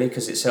about really,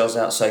 because it sells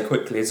out so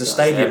quickly, is the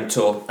stadium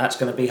tour. That's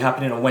going to be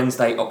happening on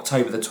Wednesday,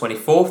 October the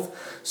 24th,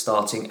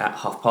 starting at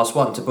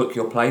 1:30. To book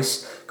your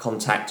place,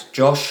 contact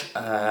Josh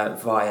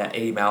via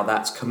email.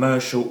 That's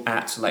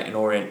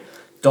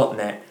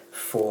commercial@leytonorient.net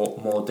for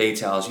more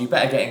details. You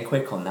better get in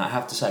quick on that, I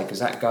have to say,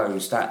 because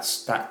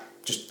that's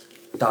just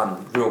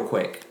done real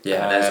quick.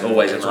 Yeah, there's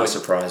always a nice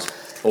surprise.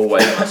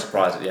 Always a nice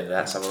surprise at the end of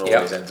that. Someone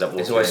always ends up walking.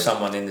 There's always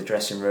someone in the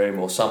dressing room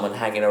or someone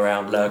hanging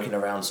around, lurking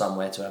around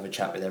somewhere to have a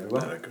chat with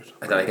everyone. Very good.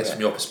 And I guess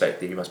from your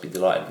perspective, you must be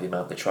delighted with the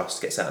amount the trust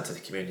gets out into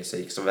the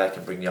community, because they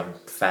can bring young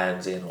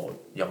fans in or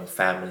young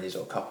families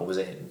or couples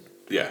in.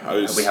 Yeah,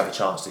 and we have a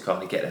chance to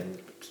kind of get them to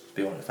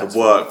be on the fans. The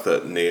work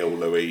that Neil,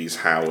 Louise,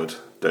 Howard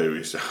do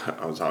is,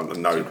 I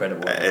know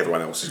incredible.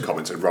 Everyone else has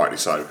commented, rightly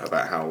so,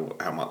 about how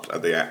much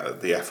of the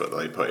effort that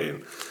they put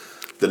in.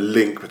 The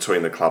link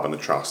between the club and the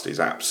trust is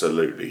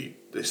absolutely,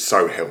 it's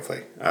so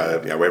healthy.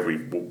 Every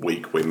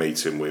week we're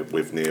meeting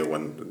with Neil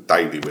and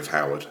daily with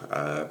Howard,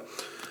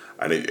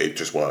 and it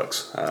just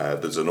works.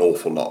 There's an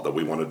awful lot that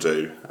we want to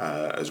do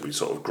as we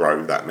sort of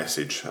grow that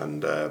message,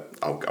 and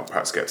I'll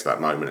perhaps get to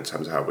that moment in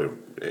terms of how we're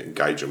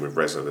engaging with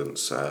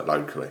residents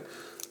locally.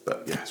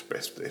 But yeah,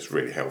 it's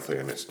really healthy,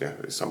 and it's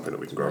something that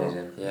we can grow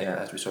on. Yeah,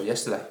 as we saw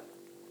yesterday.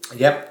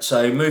 Yep.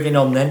 So moving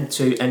on then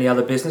to any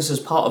other business, as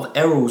part of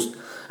Errol's.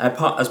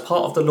 As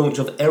part of the launch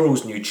of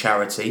Errol's new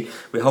charity,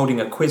 we're holding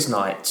a quiz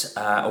night,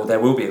 or there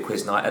will be a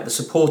quiz night, at the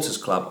Supporters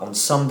Club on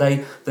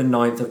Sunday the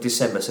 9th of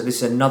December. So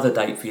this is another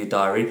date for your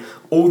diary.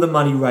 All the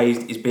money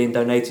raised is being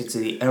donated to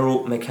the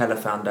Errol McKellar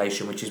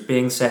Foundation, which is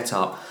being set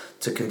up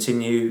to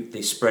continue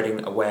the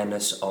spreading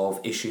awareness of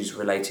issues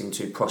relating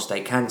to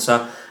prostate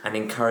cancer and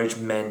encourage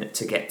men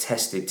to get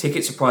tested.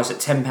 Tickets are priced at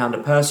 £10 a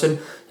person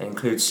and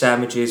include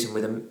sandwiches, and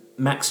with a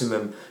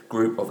maximum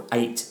group of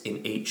 8 in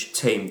each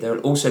team. There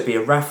will also be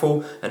a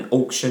raffle, an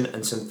auction,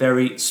 and some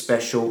very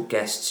special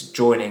guests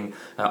joining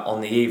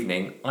on the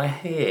evening. I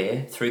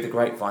hear through the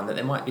grapevine that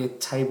there might be a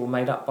table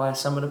made up by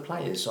some of the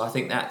players, so I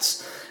think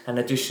that's an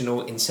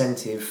additional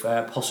incentive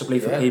possibly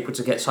for people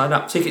to get signed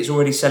up. Tickets are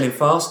already selling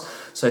fast,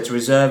 so to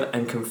reserve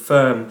and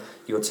confirm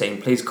your team,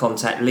 please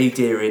contact Lee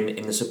Deering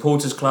in the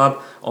Supporters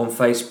Club on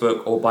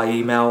Facebook or by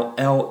email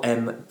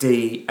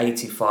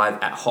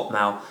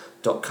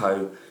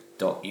lmd85@hotmail.co.uk.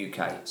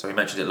 So we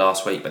mentioned it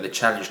last week, but the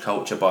challenge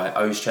culture by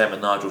O's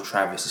chairman Nigel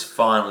Travis is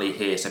finally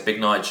here. So Big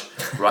Nige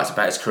writes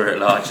about his career at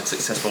large and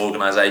successful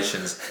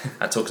organisations,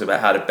 and talks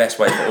about how the best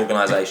way for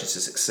organisations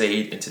to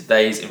succeed in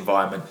today's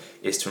environment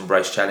is to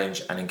embrace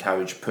challenge and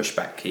encourage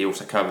pushback. He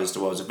also covers the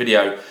worlds of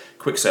video,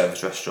 quick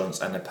service restaurants,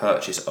 and the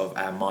purchase of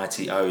our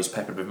mighty O's,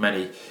 peppered with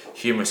many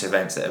humorous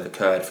events that have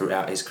occurred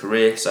throughout his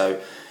career.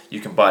 So you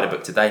can buy the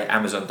book today at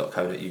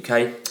amazon.co.uk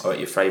or at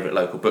your favourite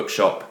local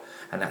bookshop.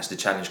 and that's The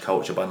Challenge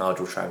Culture by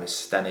Nigel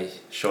Travis. Danny,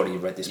 surely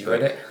you've read this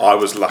book. Read it? I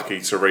was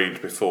lucky to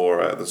read before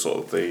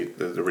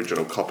the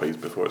original copies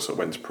before it sort of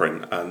went to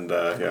print, and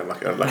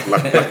lucky me.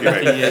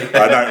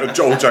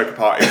 All joke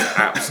apart,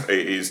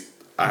 it is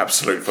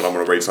absolute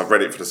phenomenal read. So I've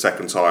read it for the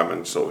second time,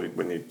 and sort of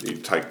when you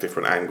take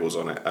different angles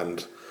on it,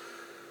 and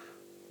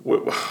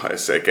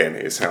again,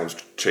 it sounds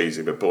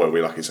cheesy, but boy,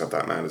 we're lucky to have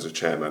that man as a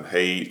chairman.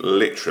 He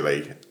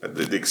literally,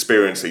 the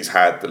experience he's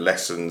had, the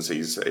lessons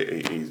he's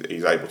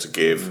able to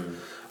give,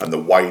 and the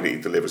way that he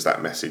delivers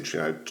that message,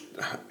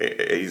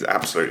 he's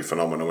absolutely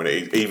phenomenal. And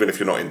even if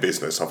you're not in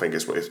business, I think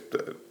I'm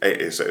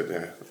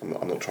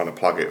not trying to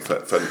plug it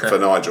for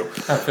Nigel.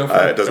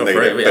 It doesn't need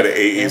it, but it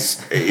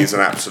is an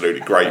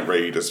absolutely great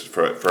read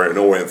for an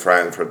Orient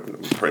fan, for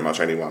pretty much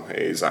anyone. It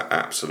is an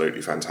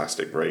absolutely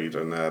fantastic read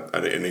and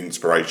an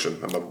inspiration.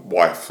 And my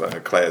wife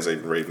Claire's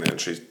even reading it, and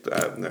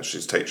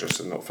she's a teacher,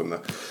 so not from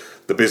the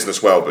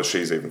business world, but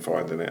she's even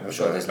finding it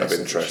of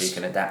interest. She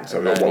can adapt. So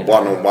we've got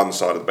one on one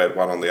side of the bed,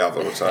 one on the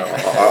other. So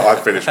I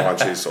finished mine.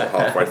 She's sort of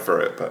halfway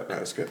through it, but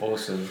it's good.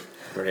 Awesome.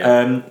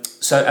 Brilliant.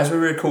 So as we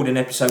were recording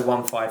episode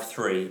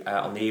 153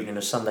 on the evening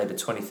of Sunday the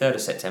 23rd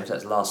of September, so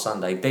that's last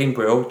Sunday, Dean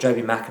Brill,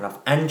 Joby McAnuff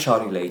and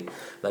Charlie Lee,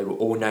 they were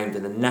all named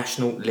in the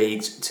National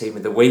League's Team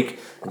of the Week,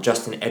 and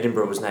Justin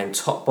Edinburgh was named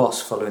top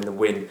boss following the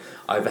win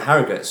over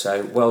Harrogate.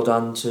 So well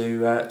done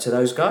to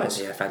those guys.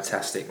 Yeah,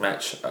 fantastic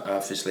match.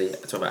 Obviously,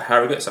 talking about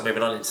Harrogate, so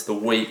moving on into the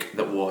week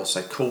that was.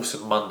 So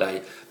Coulson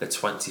Monday the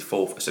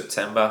 24th of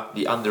September,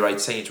 the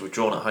under-18s were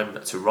drawn at home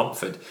to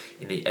Romford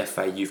in the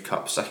FA Youth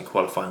Cup second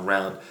qualifying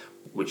round,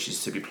 which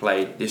is to be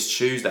played this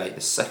Tuesday,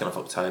 the 2nd of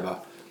October,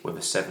 with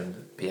a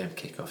 7 p.m.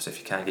 kickoff. So if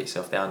you can get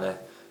yourself down there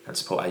and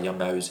support our young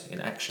nose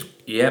in action.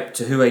 Yep,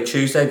 Tahué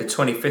Tuesday, the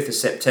 25th of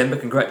September.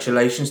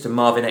 Congratulations to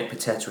Marvin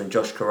Ekpateta and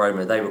Josh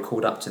Koroma. They were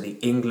called up to the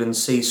England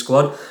C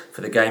squad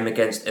for the game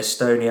against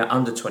Estonia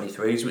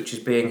under-23s, which is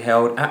being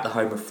held at the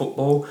home of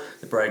football,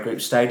 the Braintree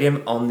Group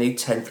Stadium, on the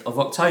 10th of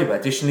October.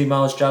 Additionally,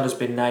 Miles Judd has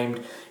been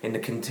named in the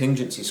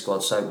contingency squad,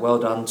 so well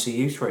done to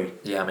you three.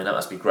 Yeah, I mean, that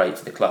must be great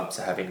for the club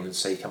to have England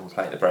C come and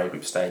play at the Braintree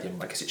Group Stadium.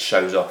 I guess it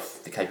shows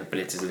off the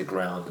capabilities of the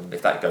ground, and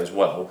if that goes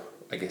well,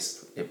 I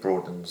guess it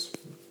broadens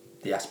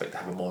the aspect of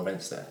having more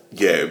events there.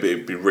 Yeah,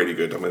 it'd be really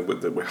good. I mean,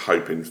 we're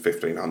hoping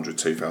 1,500,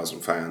 2,000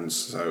 fans.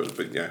 So,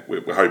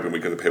 we're hoping we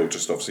can appeal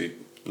obviously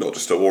not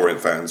just to Orient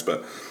fans,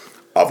 but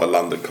other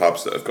London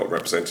clubs that have got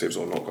representatives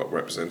or not got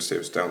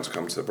representatives down to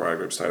come to the Braintree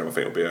Group Stadium. I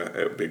think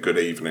it'll be a good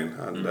evening,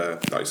 and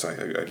like you say,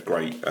 a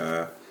great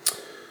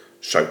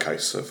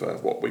showcase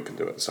of what we can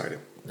do at the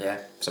stadium. Yeah,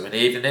 so in the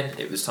evening,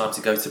 it was time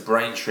to go to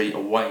Braintree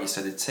away.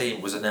 So the team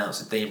was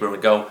announced: Dean Brill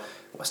in goal.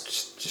 Well,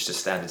 it's just a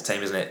standard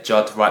team, isn't it?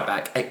 Judd right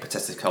back,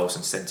 Ekpateta,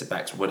 Coulson centre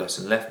backs,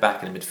 Woodhurst left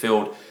back in the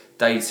midfield,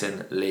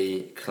 Dayton,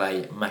 Lee,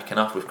 Clay,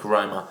 McAnuff with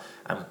Koroma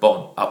and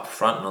Bond up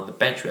front, and on the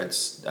bench we had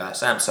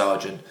Sam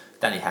Sargent,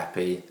 Danny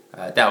Happy,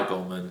 Dal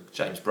Gorman,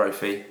 James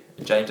Brophy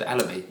and James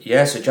Allaby.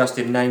 Yeah, so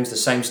Justin names the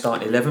same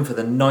starting 11 for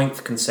the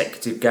 9th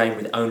consecutive game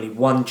with only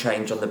one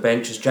change on the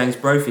bench as James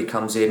Brophy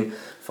comes in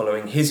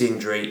following his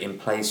injury in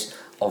place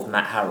of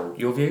Matt Harrold.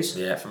 Your views?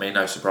 Yeah, for me,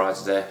 no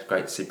surprises there.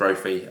 Great to see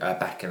Brophy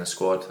back in the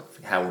squad. I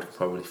think Harrold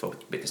probably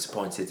felt a bit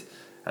disappointed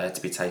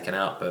to be taken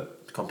out, but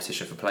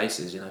competition for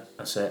places,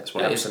 That's it. That's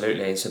what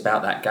Absolutely. It's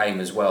about that game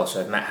as well.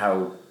 So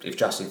if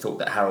Justin thought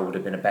that Harrold would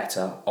have been a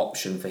better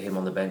option for him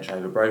on the bench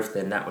over Brophy,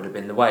 then that would have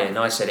been the way. And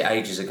I said it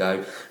ages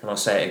ago, and I'll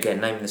say it again,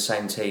 naming the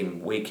same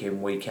team week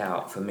in, week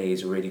out, for me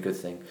is a really good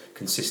thing.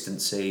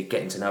 Consistency,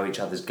 getting to know each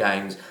other's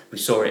games. We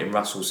saw it in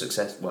Russell's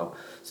success,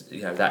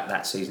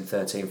 that season,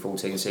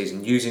 13-14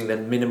 season, using the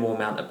minimal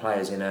amount of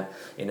players in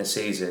a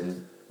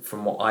season,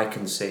 from what I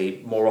can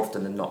see, more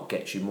often than not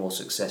gets you more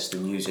success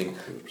than using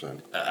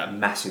 100%. a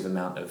massive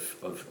amount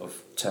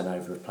of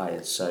turnover of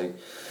players. So,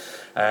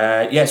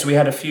 so we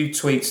had a few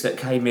tweets that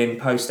came in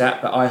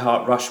post-that, but I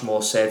Heart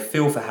Rushmore said,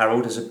 feel for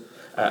Harrold as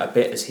a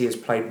bit as he has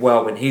played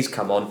well when he's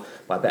come on,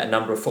 but I bet a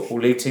number of Football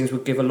League teams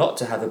would give a lot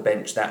to have a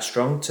bench that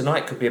strong.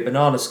 Tonight could be a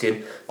banana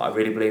skin, but I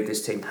really believe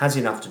this team has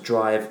enough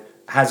drive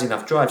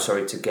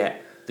to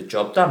get the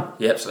job done.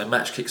 Yep, so the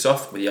match kicks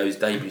off with the O's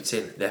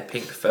debuting their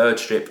pink third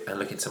strip and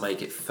looking to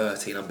make it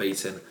 13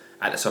 unbeaten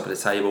at the top of the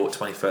table at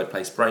 23rd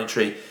place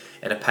Braintree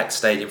in a packed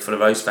stadium full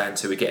of O's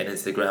fans who were getting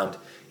into the ground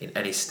in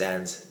any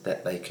stands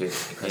that they could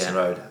in Crescent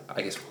Road.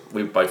 I guess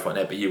we both weren't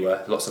there, but you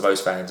were. Lots of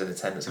O's fans in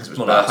attendance. It was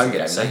a home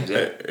game.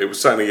 It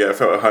was certainly, it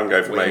felt a home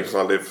game for me because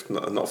I live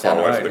not far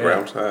away from the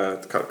ground,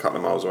 a couple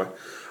of miles away.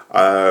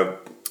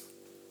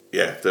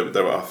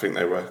 I think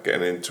they were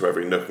getting into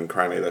every nook and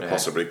cranny they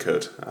possibly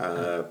could.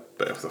 But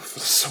the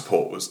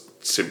support was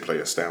simply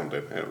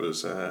astounding. It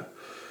was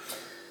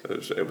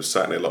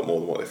certainly a lot more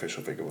than what the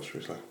official figure was,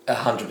 should we say.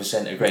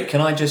 100% agree.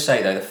 Can I just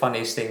say, though, the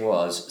funniest thing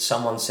was,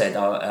 someone said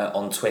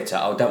on Twitter,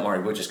 don't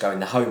worry, we'll just go in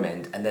the home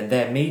end. And then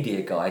their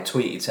media guy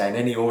tweeted saying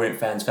any Orient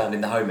fans found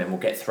in the home end will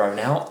get thrown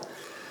out.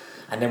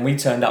 And then we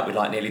turned up with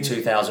like nearly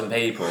 2,000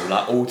 people,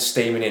 like all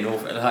steaming in.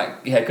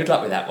 Good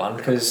luck with that one,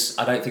 because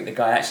I don't think the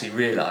guy actually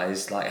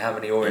realised like how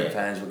many Orient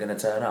fans were going to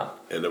turn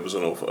up. Yeah, there was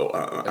an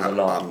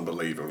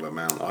unbelievable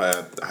amount.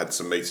 I had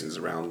some meetings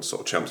around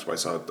sort of Chelmsford,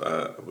 so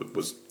I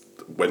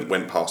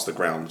went past the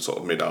ground sort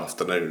of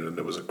mid-afternoon, and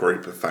there was a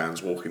group of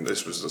fans walking.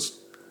 This was just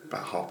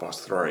about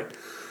 3:30.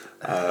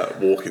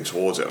 Walking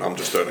towards it, and I'm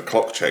just doing a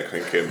clock check,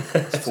 thinking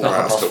it's 4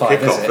 hours till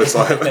kick-off. It's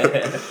like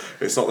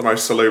it's not the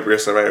most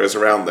salubrious of areas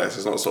around there. So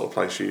it's not the sort of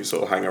place you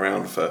sort of hang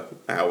around for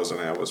hours and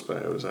hours.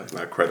 But it was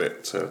no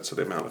credit to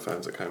the amount of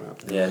fans that came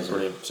out. Yeah,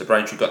 brilliant. So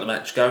Braintree got the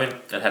match going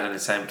and had an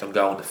attempt on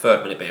goal in the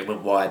 3rd minute, but it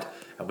went wide,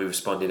 and we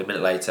responded a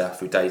minute later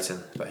through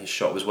Dayton, but his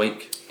shot was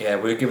weak. Yeah,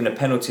 we were given a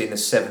penalty in the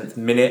 7th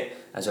minute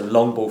as a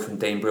long ball from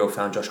Dean Brill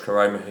found Josh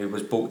Karoma, who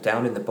was brought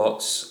down in the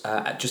box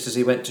just as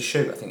he went to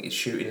shoot. I think his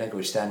shooting leg or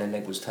his standing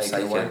leg was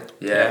taken away.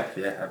 Yeah,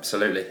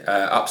 absolutely.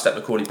 Up stepped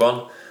Macaulay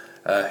Bonn,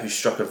 who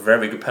struck a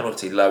very good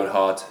penalty, low and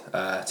hard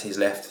to his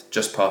left,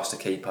 just past the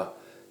keeper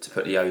to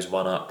put the O's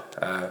 1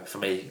 up. For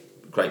me,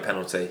 great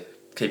penalty.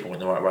 Keeper went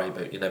the right way,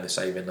 but you're never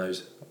saving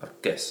those. I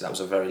guess that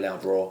was a very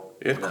loud roar.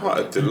 Yeah, quite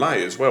a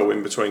delay as well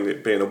in between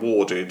it being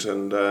awarded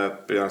and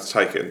being able to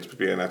take it and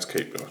being able to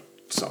keep it.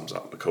 Sums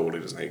up Macaulay,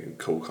 doesn't he?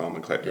 Cool, calm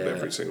and collected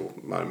every single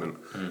moment.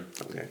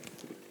 Yeah,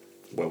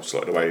 well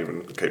slotted away,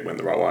 even keep went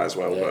the right way as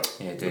well, but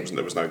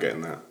there was no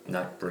getting that.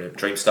 No, brilliant.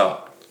 Dream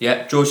start.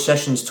 Yeah, George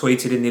Sessions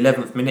tweeted in the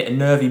 11th minute, a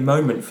nervy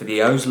moment for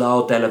the O's.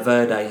 Lyle Della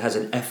Verde has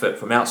an effort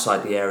from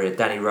outside the area.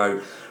 Danny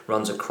Rowe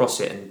runs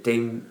across it, and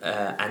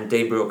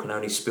Dean Brill can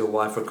only spill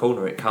wide for a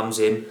corner. It comes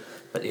in,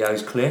 but the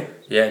O's clear.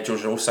 Yeah,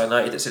 George also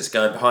noted that since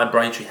going behind,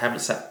 Braintree haven't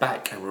sat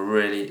back, and we're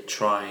really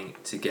trying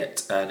to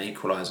get an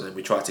equaliser. And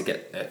we tried to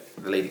get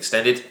the lead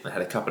extended and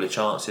had a couple of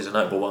chances. A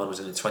notable one was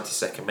in the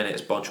 22nd minute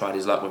as Bond tried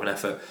his luck with an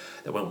effort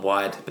that went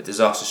wide, but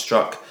disaster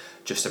struck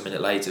just a minute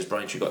later as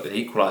Braintree got the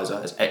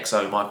equaliser as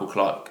XO Michael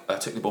Clark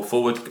took the ball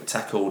forward, got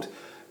tackled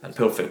and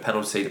appealed for the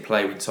penalty. The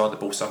play went on. The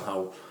ball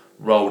somehow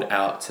rolled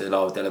out to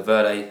Lyle Della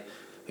Verde,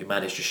 who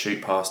managed to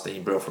shoot past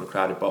Dean Brill from the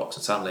crowded box,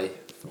 and suddenly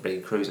from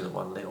being cruising at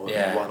 1-0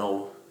 and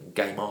 1-all,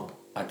 game on.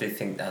 I do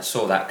think I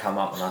saw that come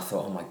up and I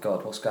thought, oh my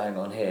God, what's going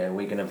on here? Are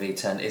we going to be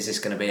is this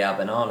going to be our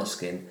banana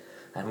skin?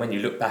 And when you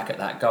look back at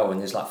that goal,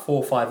 and there's like 4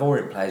 or 5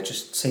 Orient players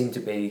just seem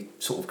to be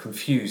sort of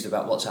confused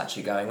about what's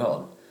actually going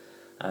on,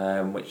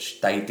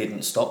 which they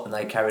didn't stop and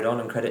they carried on,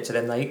 and credit to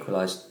them, they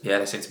equalised. Yeah,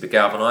 they seemed to be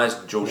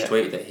galvanised. George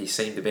tweeted that he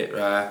seemed a bit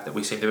that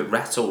we seemed a bit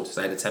rattled.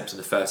 They had attempts in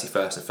the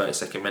 31st and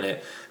 32nd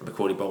minute, and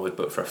Macaulay Bonn was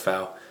booked for a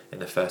foul in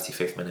the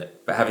 35th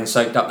minute. But having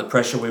soaked up the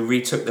pressure, we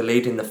retook the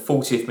lead in the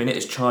 40th minute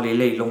as Charlie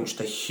Lee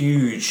launched a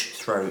huge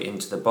throw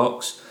into the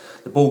box.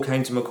 The ball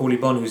came to Macaulay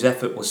Bonn, whose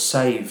effort was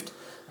saved,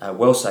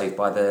 well saved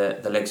by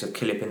the legs of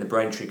Killip in the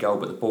Braintree goal,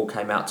 but the ball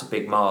came out to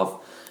Big Marv,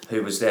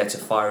 who was there to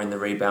fire in the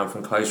rebound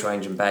from close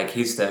range and bag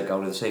his 3rd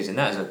goal of the season.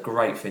 That is a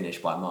great finish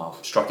by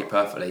Marv. Struck it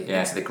perfectly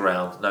into the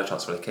ground. No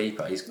chance for the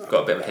keeper. He's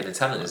got a bit of a hidden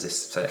talent as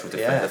this central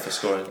defender for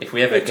scoring. If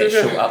we ever get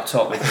short up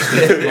top, we can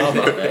split Marv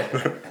up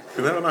there.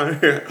 You never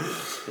know.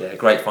 Yeah,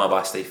 great find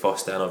by Steve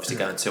Foster, and obviously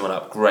going 2-1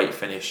 up. Great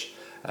finish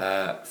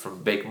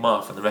from Big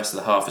Marv, and the rest of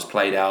the half was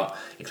played out,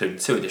 including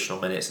 2 additional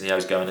minutes, and the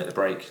O's going at the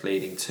break,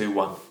 leading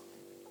 2-1.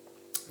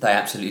 They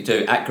absolutely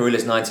do. At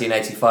Gorillas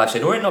 1985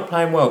 said, Orient not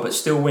playing well but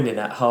still winning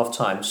at half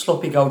time.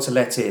 Sloppy goal to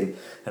let in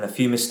and a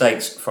few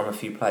mistakes from a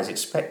few players.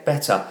 Expect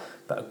better,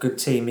 but a good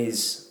team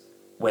is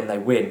when they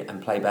win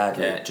and play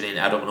badly. Yeah, Janine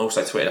Adelman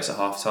also tweeted us at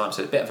half time,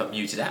 so a bit of a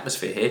muted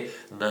atmosphere here.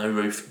 No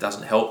roof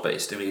doesn't help, but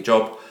it's doing a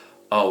job.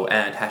 Oh,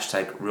 and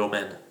hashtag real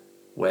men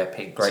wear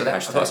pink. Great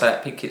hashtag. I've got to say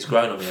that pink kit's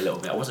grown on me a little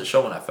bit. I wasn't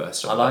sure when I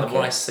first saw it. I like it.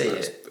 When I see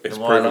it, it's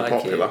proven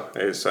popular.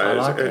 It. It's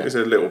a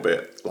little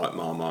bit like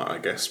Marmite, I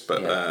guess,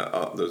 but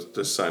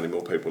there's certainly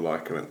more people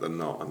liking it than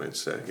not, and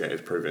it's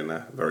proving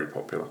very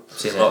popular. I've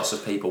seen lots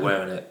of people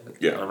wearing it.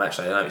 Yeah, and I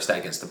noticed that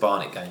against the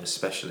Barnet game,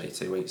 especially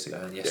 2 weeks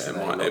ago, and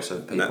yesterday. Lots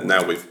of people.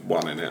 Now we've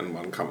won in it and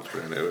won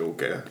comfortably in it.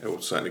 It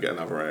will certainly get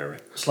another area.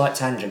 Slight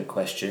tangent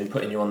question,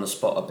 putting you on the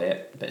spot a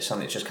bit, but it's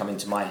something that's just come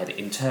into my head.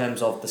 In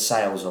terms of the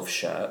sales of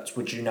shirts,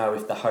 would you know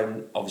if the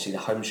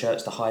home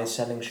shirt's the highest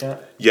selling shirt?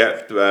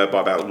 Yeah,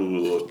 by about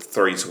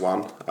 3 to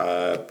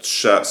 1.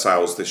 Shirt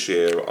sales this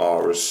year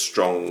are as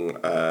strong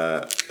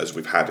as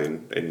we've had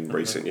in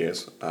recent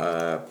years.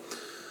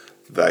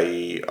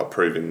 They are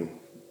proving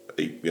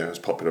as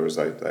popular as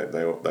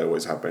they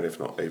always have been, if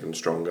not even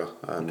stronger.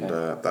 And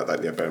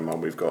bear in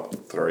mind we've got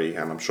 3,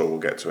 and I'm sure we'll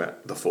get to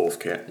it. The 4th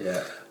kit,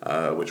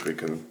 which we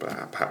can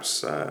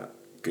perhaps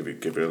give you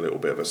a little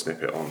bit of a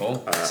snippet on.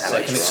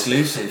 Like an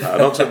exclusive.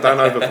 Don't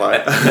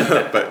overplay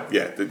it. But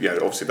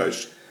obviously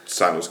those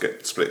sales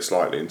get split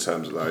slightly in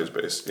terms of those,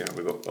 but it's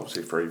we've got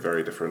obviously 3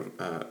 very different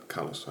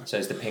colours. So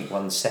is the pink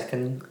one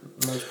second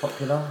most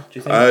popular, do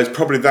you think? It's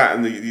probably that,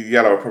 and the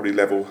yellow are probably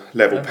level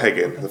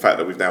pegging. The fact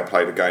that we've now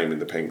played a game in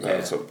the pink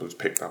that sort of was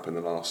picked up in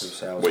the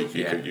last week.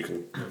 You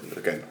can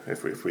again,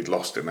 if we'd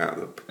lost in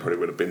that probably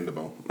would have binned them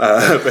all.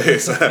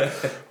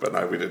 But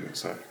no, we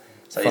didn't.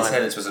 So the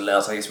attendance was allowed,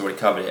 so I guess we already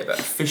covered it, but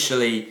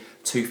officially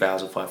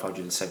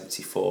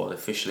 2,574 and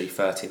officially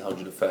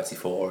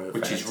 1,334.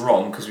 Which is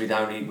wrong because we'd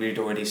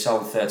already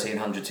sold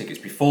 1,300 tickets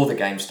before the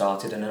game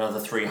started, and another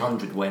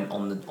 300 went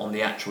on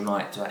the actual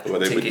night to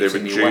actual tickets they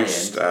in the away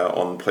reduced end.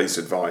 on police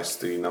advice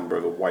the number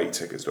of away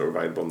tickets that were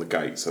available on the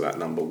gate, so that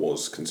number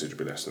was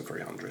considerably less than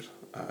 300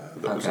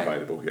 that was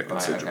available. Yeah,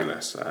 considerably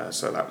less.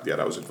 So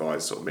that was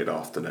advised sort of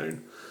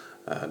mid-afternoon,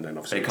 and then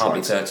obviously But it can't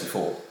be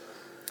 34.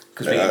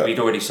 Because we'd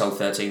already sold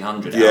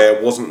 1,300 Yeah,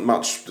 it wasn't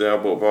much,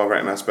 but I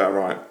reckon that's about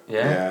right.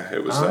 Yeah?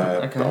 It was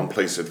on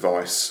police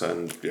advice,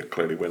 and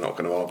clearly we're not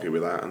going to argue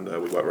with that, and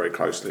we work very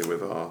closely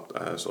with our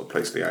sort of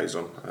police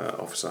liaison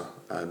officer,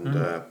 and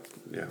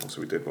also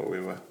we did what we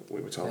were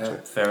told to.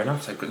 Fair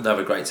enough. So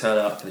another great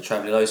turnout for the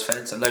Travelling O's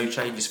fans, and no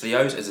changes for the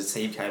O's as the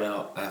team came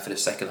out for the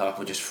second half.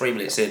 We're just 3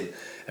 minutes in,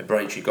 and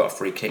Braintree got a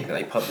free kick that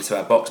they pumped into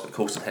our box, but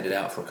Coulson headed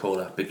out for a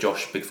corner. Big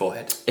Josh, big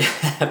forehead.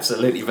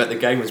 Absolutely, but the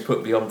game was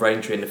put beyond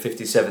Braintree in the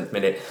 57th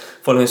minute,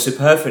 following a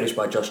superb finish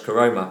by Josh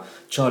Karoma.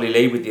 Charlie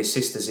Lee with the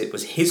assist, as it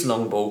was his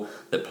long ball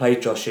that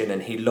played Josh in,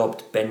 and he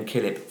lobbed Ben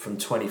Killip from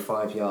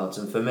 25 yards.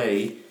 And for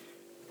me,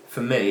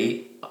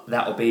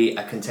 that'll be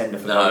a contender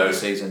for goal of the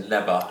season.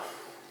 Never.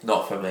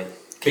 Not for me.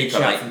 Keep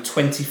shot from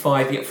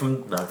 25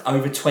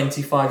 over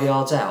 25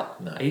 yards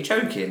out. No. Are you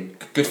joking?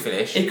 Good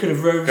finish. He could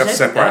have rose. You have to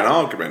separate an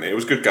argument. It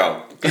was a good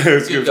goal.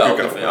 Good goal.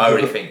 I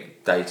already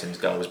think Dayton's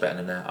goal was better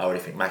than that. I already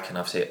think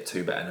Macklin's hit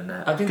 2 better than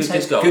that. I didn't say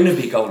it's going to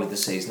be goal of the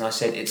season. I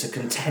said it's a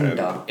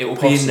contender. It will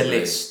be in the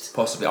list.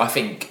 Possibly. I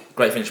think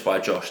great finish by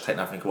Josh. Take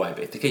nothing away.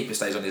 But if the keeper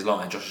stays on his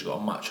line, Josh has got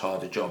a much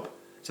harder job.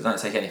 So don't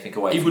take anything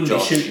away from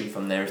Josh. He wouldn't be shooting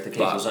from there if the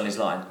keeper was on his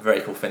line.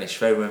 Very cool finish.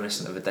 Very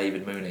reminiscent of a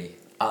David Mooney.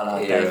 I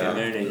like David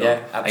Mooney,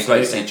 yeah, absolutely. And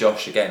great to see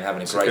Josh again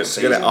having a great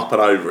season. To get it up and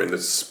over in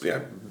this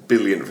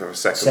billionth of a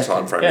second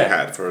time frame we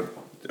had for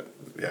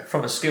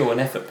From a skill and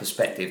effort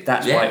perspective,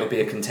 that's why it would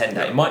be a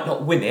contender. It might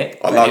not win it.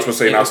 I'd like to have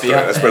seen us do it.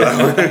 Let's put it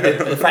that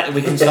way. The fact that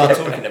we can start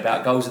talking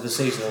about goals of the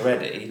season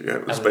already,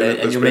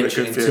 and you're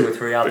mentioning 2 or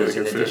 3 others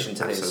in addition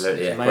to this.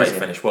 Absolutely, yeah. Great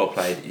finish, well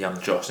played, young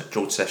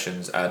George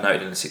Sessions,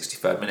 noted in the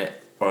 63rd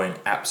minute. Orient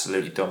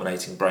absolutely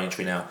dominating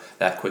Braintree now.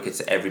 They're quicker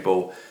to every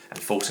ball and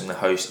forcing the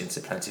host into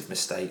plenty of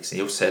mistakes. He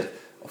also said,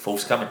 a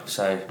false coming.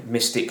 So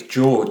Mystic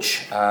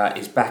George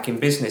is back in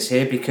business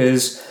here,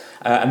 because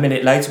a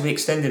minute later we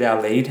extended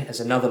our lead as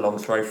another long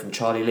throw from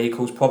Charlie Lee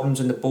caused problems,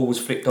 and the ball was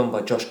flicked on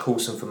by Josh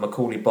Coulson from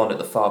Macaulay Bond at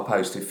the far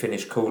post, who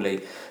finished coolly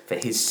for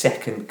his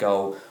second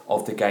goal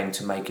of the game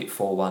to make it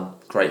 4-1.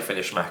 Great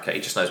finish, Macca. He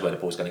just knows where the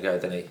ball's going to go,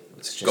 doesn't he?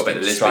 It's just got a bit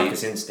of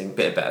striker's instinct.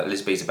 Bit about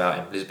Lisby's about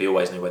him. Lisby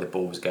always knew where the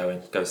ball was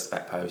going. Goes to the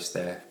back post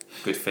there.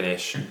 Good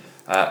finish.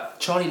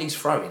 Charlie Lee's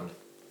throwing.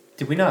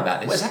 Did we know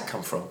about this? Where's that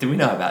come from? Did we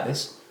know about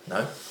this?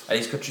 No. And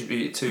he's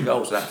contributed 2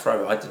 goals to that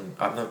throw.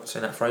 I've never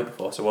seen that throw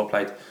before, so well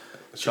played.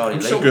 Charlie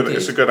Lee.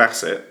 It's a good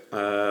asset.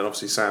 And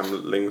obviously Sam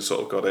Ling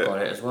sort of got it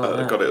as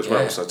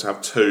well. So to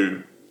have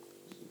 2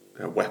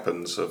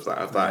 weapons of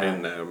that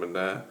in there,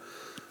 and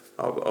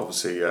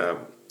obviously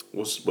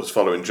was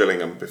following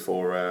Gillingham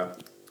before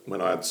when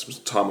I had some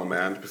time on my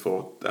hands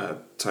before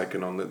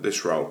taking on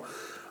this role,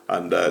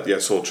 and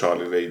saw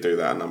Charlie Lee do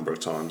that a number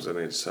of times, and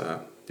it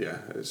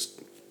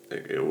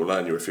will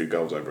earn you a few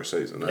goals over a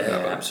season.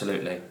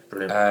 Absolutely.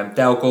 Brilliant.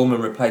 Dale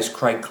Gorman replaced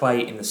Craig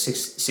Clay in the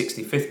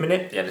 65th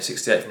minute. Yeah, in the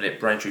 68th minute,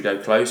 Braintree go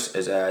close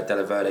as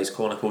Della Verde's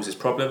corner causes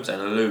problems,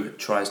 and Lou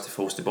tries to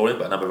force the ball in,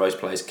 but a number of those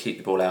players keep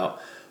the ball out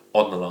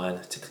on the line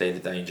to clear the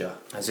danger.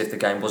 As if the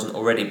game wasn't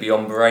already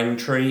beyond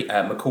Braintree,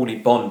 Macaulay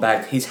Bond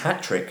bagged his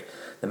hat-trick,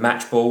 the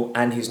match ball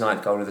and his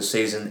 9th goal of the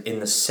season, in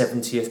the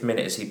 70th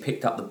minute as he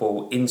picked up the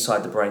ball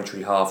inside the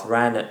Braintree half,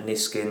 ran at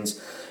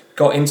Niskins,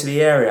 got into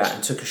the area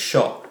and took a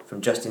shot from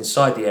just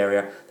inside the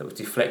area that was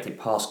deflected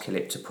past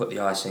Killip to put the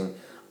icing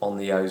on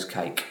the O's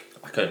cake.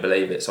 I couldn't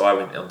believe it, so I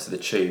went onto the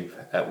tube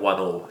at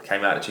 1-1,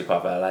 came out of the tube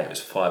half hour late, it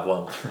was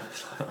 5-1.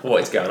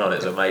 What is going on?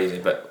 It's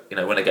amazing, but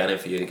when they're going in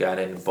for you, they're going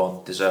in, and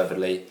Bond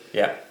deservedly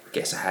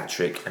gets a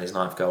hat-trick and his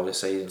 9th goal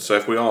this season. So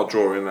if we are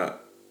drawing at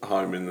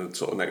home in the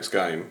sort of next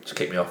game, just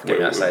kick me off, get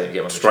me outside and get me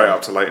on the straight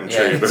up to Leyton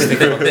Tube. In the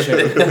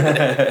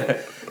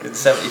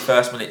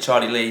 71st minute,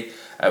 Charlie Lee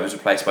was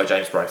replaced by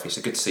James Brophy.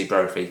 So good to see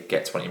Brophy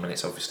get 20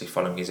 minutes, obviously,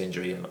 following his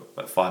injury, and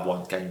at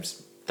 5-1,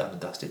 game's done and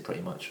dusted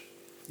pretty much.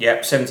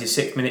 Yep,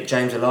 76th minute,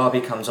 James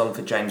Alabi comes on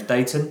for James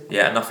Dayton.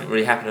 Yeah, and nothing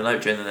really happened to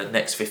note during the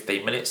next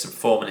 15 minutes, and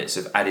 4 minutes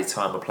of added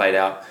time were played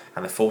out,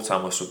 and the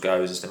full-time whistle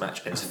goes as the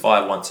match ends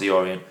 5-1 to the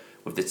Orient,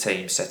 with the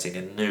team setting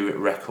a new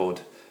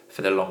record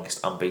for the longest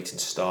unbeaten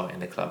start in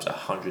the club's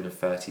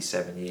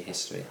 137-year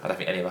history. I don't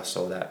think any of us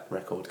saw that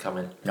record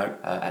coming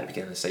at the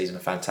beginning of the season. A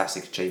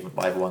fantastic achievement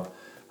by everyone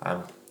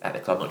at the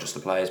club, not just the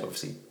players, but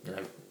obviously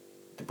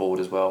the board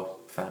as well,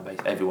 fan base,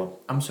 everyone.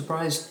 I'm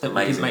surprised that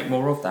we didn't make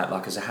more of that,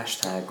 like as a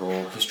hashtag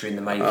or history in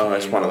the making. Oh,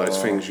 it's one of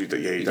those things you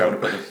don't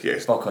put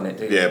a bock on it,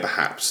 do you? Yeah,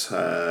 perhaps.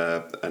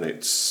 And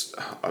it's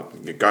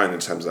going in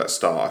terms of that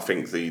start. I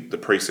think the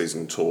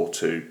pre-season tour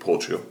to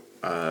Portugal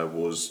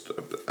was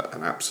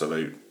an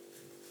absolute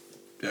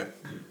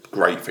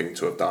great thing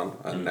to have done,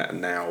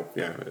 and now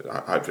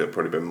hopefully it'll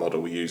probably be a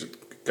model we use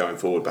going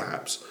forward,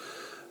 perhaps.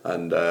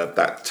 And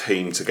that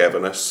team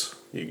togetherness,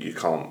 you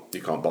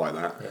can't buy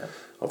that. Yeah.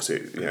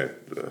 Obviously,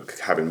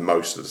 having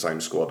most of the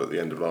same squad at the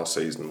end of last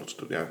season,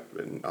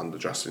 under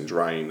Justin's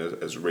reign,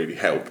 has really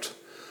helped.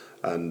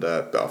 And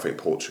but I think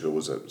Portugal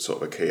was a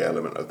sort of a key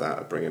element of that,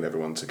 of bringing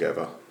everyone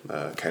together.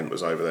 Kent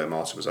was over there,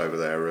 Martin was over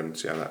there, and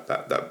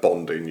that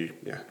bonding,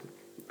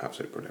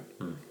 absolutely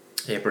brilliant.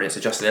 Yeah, brilliant. So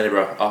Justin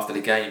Edinburgh, after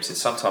the game, said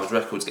sometimes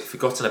records get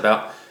forgotten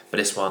about, but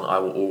this one I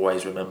will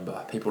always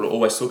remember. People will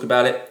always talk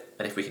about it,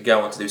 and if we can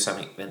go on to do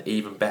something then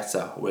even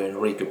better, we're in a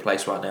really good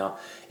place right now.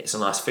 It's a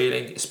nice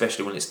feeling,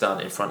 especially when it's done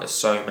in front of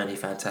so many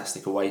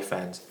fantastic away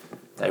fans.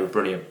 They were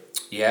brilliant.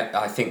 Yeah,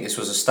 I think this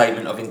was a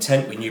statement of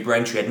intent. We knew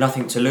Braintree had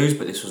nothing to lose,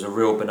 but this was a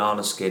real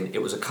banana skin.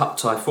 It was a cup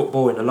tie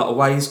football in a lot of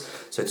ways,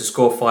 so to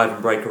score 5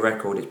 and break a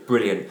record, it's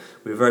brilliant.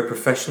 We were very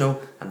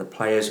professional, and the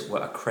players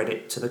were a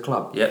credit to the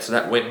club. Yeah, so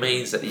that win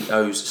means that the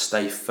O's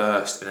stay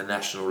first in the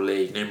National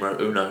League, numero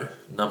uno,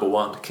 number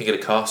 1, king of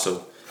the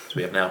castle. So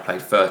we have now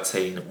played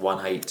 13,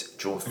 won 8,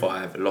 drawn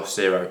 5, lost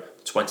 0,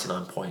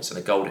 29 points, and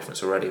a goal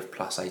difference already of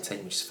plus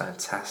 18, which is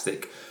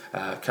fantastic.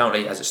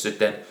 Currently, as it stood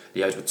then,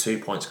 the O's were 2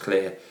 points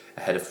clear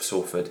ahead of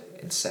Salford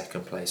in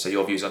second place. So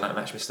your views on that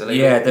match, Mr.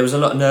 Lee? Yeah, there was a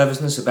lot of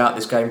nervousness about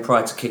this game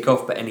prior to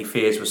kick-off, but any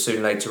fears were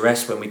soon laid to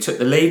rest when we took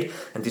the lead,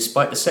 and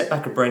despite the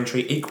setback of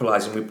Braintree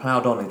equalising, we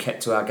ploughed on and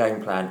kept to our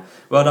game plan.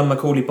 Well done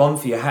Macaulay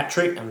Bond for your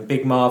hat-trick, and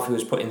Big Marv, who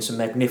has put in some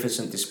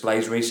magnificent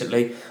displays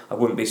recently. I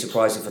wouldn't be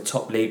surprised if a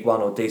top League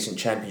One or decent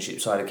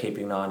Championship side are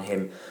keeping an eye on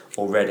him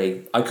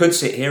already. I could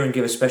sit here and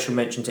give a special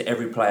mention to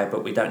every player,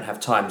 but we don't have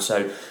time,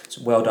 so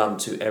well done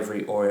to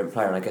every Orient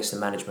player, and I guess the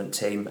management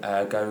team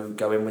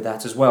go in with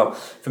that as well.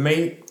 For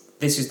me,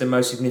 this is the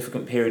most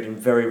significant period in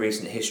very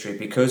recent history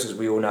because, as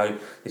we all know,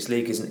 this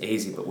league isn't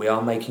easy, but we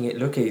are making it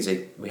look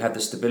easy. We have the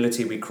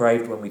stability we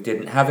craved when we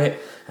didn't have it,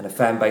 and a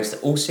fan base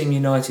that all seem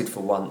united for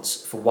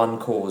once, for one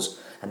cause,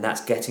 and that's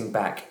getting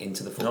back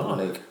into the Football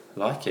League.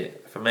 Like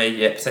it. For me,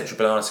 yeah, potential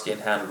banana skin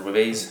handled with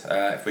ease.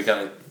 If we're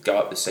going to go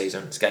up this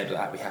season, it's games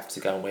like that we have to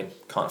go and win.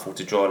 Can't afford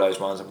to draw those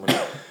ones, and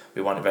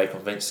we won it very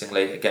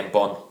convincingly. Again,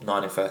 Bond,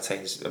 9 and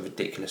 13 is a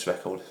ridiculous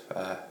record.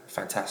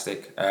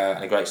 Fantastic.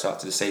 And a great start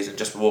to the season.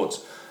 Just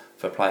rewards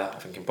for a player, I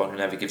think, in Bond who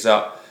never gives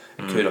up.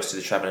 And kudos to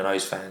the travelling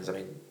O's fans. I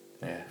mean,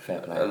 fair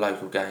play. A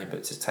local game,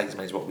 but to take as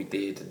many as what we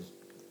did, and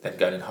then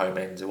going in home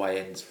ends, away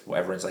ends,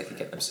 whatever ends they could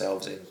get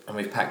themselves in. And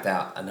we've packed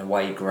out an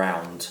away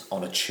ground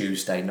on a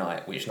Tuesday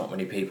night, which not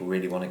many people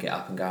really want to get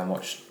up and go and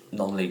watch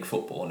non-league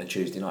football on a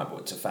Tuesday night,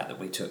 but it's a fact that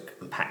we took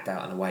and packed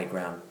out an away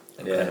ground.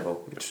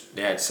 Incredible.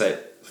 So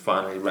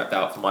finally wrapped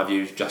out for my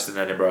views. Justin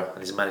Edinburgh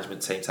and his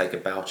management team take a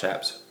bow,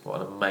 chaps.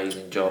 What an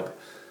amazing job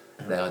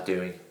they are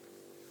doing.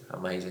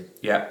 Amazing.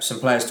 Yeah,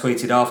 some players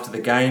tweeted after the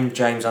game.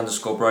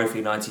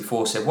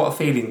 James_Brophy94 said, "What a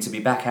feeling to be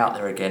back out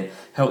there again.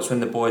 Helps when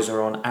the boys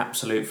are on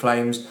absolute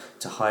flames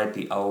to hide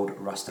the old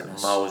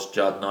rustiness." Miles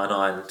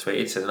Judd99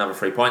 tweeted, said another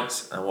 3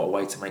 points, and what a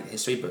way to make the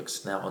history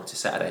books. Now on to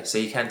Saturday. So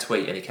you can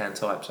tweet and you can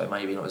type, so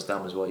maybe not as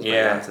dumb as what he's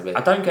made out to be. I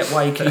don't get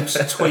why he keeps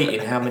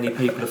tweeting how many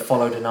people have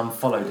followed and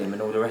unfollowed him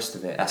and all the rest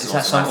of it. Is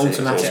that some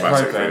automatic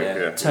program?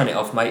 Yeah. Turn it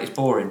off, mate, it's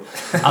boring.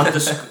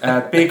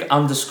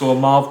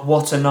 Big_Marv,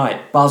 what a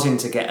night. Buzzing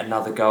to get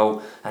another goal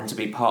and to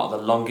be part of the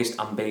longest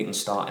unbeaten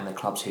start in the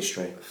club's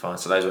history. Fine,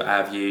 so those were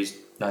our views.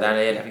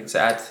 Danny, anything to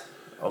add?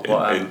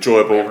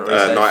 Enjoyable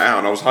night out,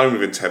 and I was home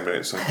within 10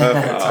 minutes. So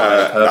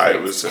perfect.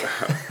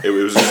 It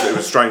was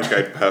a strange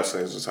game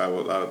personally. As I say,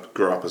 I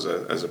grew up as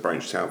a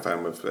Braintree Town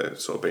fan with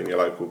sort of being your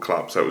local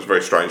club, so it was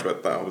very strange.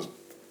 But I was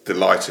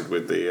delighted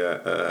with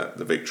the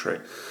victory.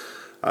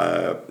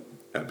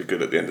 It'd be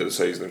good at the end of the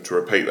season to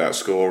repeat that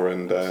score,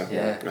 and that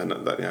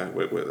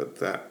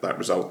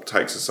result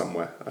takes us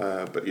somewhere.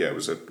 But yeah, it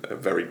was a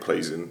very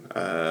pleasing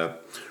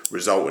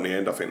result in the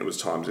end. I think there was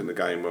times in the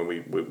game when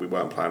we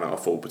weren't playing at our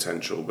full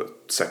potential,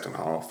 but second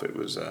half it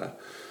was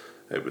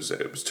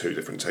two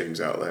different teams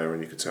out there,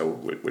 and you could tell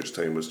which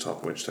team was top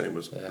and which team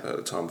was at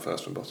the time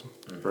first and bottom.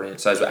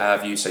 Brilliant. So those were our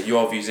views. So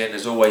your views in.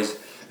 There's always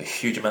a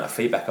huge amount of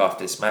feedback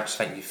after this match.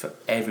 Thank you for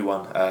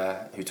everyone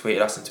who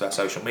tweeted us into our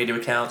social media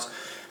accounts.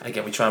 And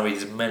again, we try and read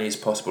as many as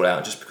possible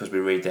out. Just because we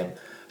read them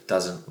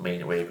doesn't mean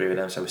that we agree with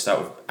them. So we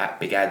start with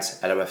 @BigAds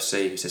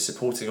LOFC, who says,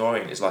 "Supporting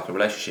Orient is like a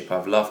relationship.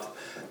 I've loved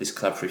this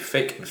club through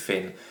thick and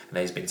thin, and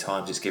there's been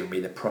times it's given me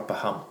the proper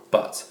hump,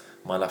 but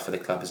my love for the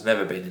club has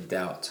never been in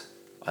doubt.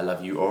 I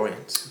love you,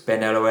 Orient." Ben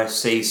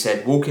LOFC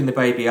said, "Walking the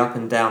baby up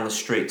and down the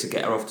street to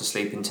get her off to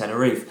sleep in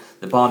Tenerife.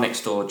 The bar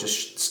next door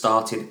just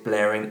started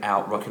blaring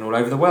out Rocking All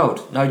Over the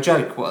World. No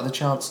joke, what are the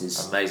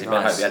chances?" Amazing.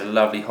 Nice. I hope you had a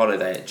lovely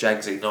holiday at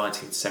Jagsy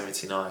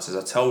 1979. As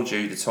I told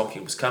you, the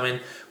Tonkin was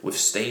coming. We've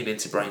steamed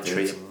into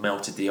Braintree and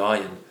melted the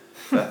iron.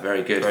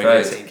 Very good.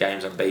 13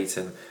 games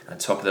unbeaten and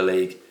top of the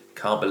league.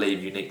 Can't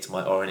believe you nicked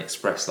my Orient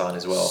Express line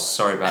as well.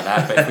 Sorry about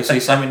that, but if we see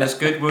something that's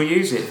good, we'll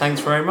use it. Thanks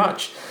very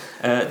much.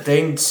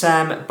 Dean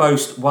Sam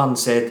Boast 1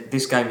 said,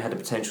 "This game had the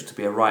potential to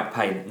be a right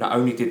pain. Not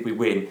only did we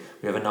win,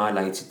 we have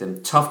annihilated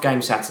them. Tough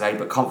game Saturday,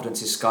 but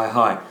confidence is sky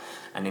high.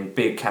 and in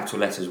big capital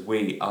letters,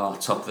 we are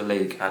top of the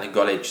league. And in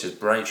Gollage says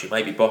Braintree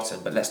may be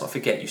bottom, but let's not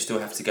forget you still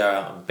have to go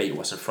out and beat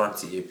what's in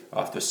front of you.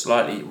 After a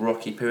slightly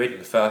rocky period in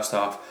the first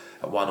half,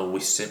 at 1-1 we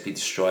simply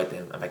destroyed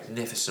them. A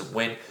magnificent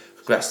win.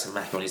 Congrats to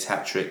Macklin on his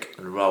hat-trick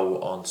and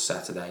roll on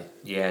Saturday.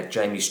 Yeah,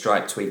 Jamie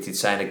Stripe tweeted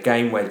saying, a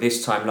game where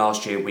this time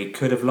last year we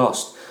could have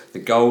lost. The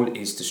goal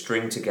is to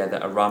string together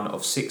a run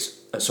of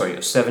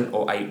 7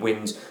 or 8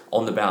 wins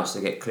on the bounce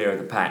to get clear of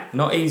the pack.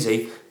 Not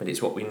easy, but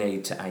it's what we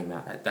need to aim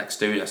at. Dax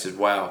Studio says,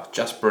 wow,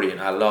 just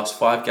brilliant. Our last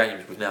 5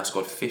 games we've now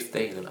scored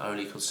 15 and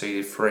only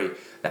conceded 3.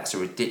 That's a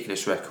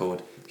ridiculous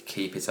record.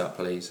 Keep it up,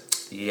 please.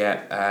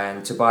 Yeah,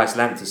 and Tobias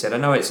Lamptey said, I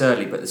know it's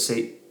early in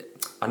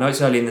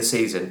the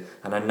season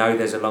and I know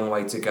there's a long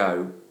way to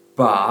go,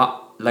 but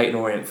Leyton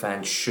Orient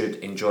fans should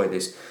enjoy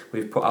this.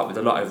 We've put up with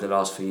a lot over the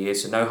last few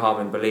years, so no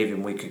harm in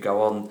believing we could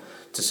go on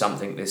to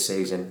something this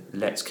season.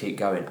 Let's keep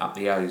going, up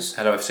the O's.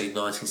 Hello FC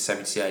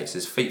 1978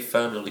 says, feet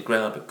firmly on the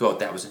ground, but God,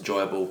 that was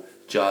enjoyable.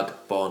 Judd,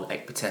 Bon,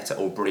 Ekpateta,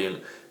 all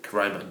brilliant.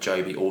 Karoma and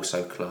Joby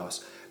also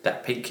class.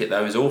 That pink kit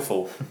though is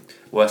awful.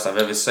 Worst I've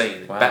ever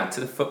seen. Wow. Back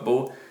to the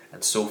football,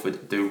 and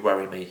Salford do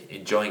worry me.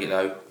 Enjoying it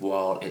though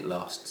while it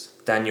lasts.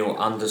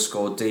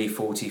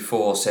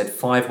 Daniel_D44 said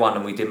 5-1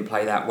 and we didn't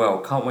play that well.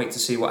 Can't wait to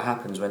see what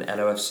happens when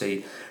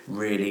LOFC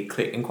really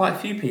click. And quite a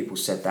few people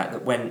said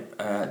that went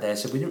there,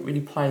 said we didn't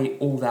really play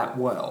all that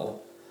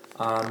well,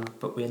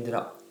 but we ended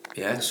up,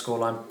 the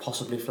scoreline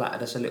possibly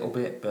flattered us a little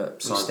bit,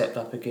 but we stepped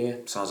up a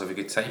gear. Sounds like a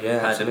good team. Yeah,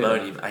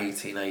 Pandemonium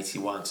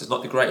 1881. So it's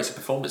not the greatest of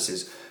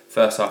performances.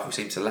 First half we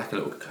seemed to lack a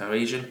little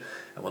cohesion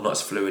and were not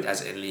as fluid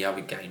as in the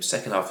other games.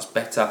 Second half was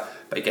better,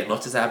 but again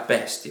not at our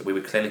best, yet we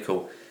were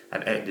clinical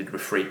and ended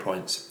with 3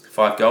 points.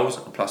 5 goals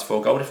and plus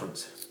 4 goal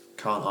difference.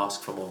 Can't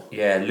ask for more.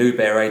 Yeah,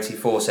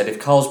 LouBear84 said if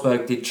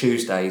Carlsberg did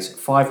Tuesdays,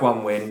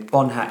 5-1 win,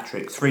 Bon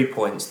hat-trick, 3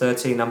 points,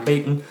 13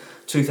 unbeaten,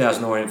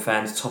 2,000 Orient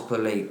fans, top of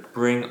the league.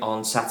 Bring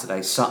on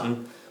Saturday.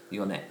 Sutton,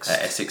 you're next.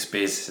 Essex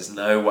Biz says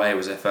no way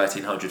was there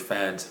 1,300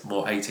 fans,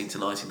 more 18 to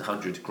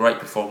 1,900. Great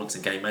performance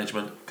and game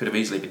management. Could have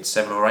easily been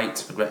 7 or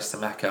 8. Congrats to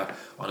Macca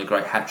on a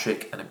great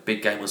hat-trick and a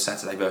big game on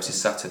Saturday versus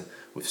Sutton,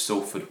 with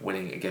Salford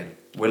winning again.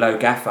 Willow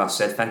Gaffer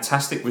said,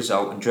 fantastic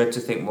result and dread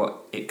to think what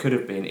it could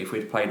have been if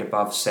we'd played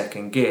above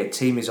second gear.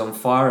 Team is on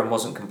fire and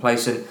wasn't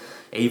complacent,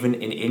 even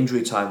in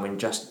injury time when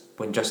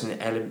Justin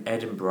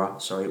Edinburgh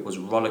was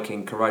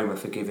rollicking Karoma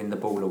for giving the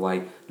ball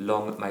away.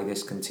 Long may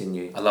this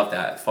continue. I love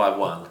that,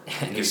 5-1.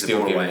 He gives the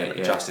ball away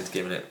and Justin's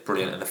giving it.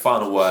 Brilliant. And the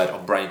final word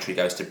on Braintree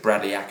goes to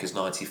Bradley Ackers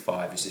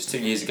 95. He says 2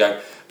 years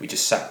ago we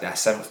just sacked our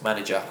 7th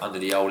manager under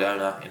the old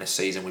owner in a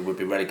season we would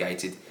be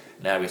relegated.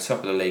 Now we're top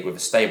of the league with a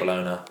stable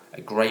owner,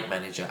 a great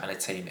manager and a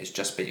team that's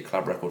just beat a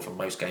club record for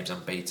most games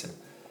unbeaten.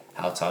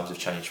 How times have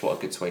changed. What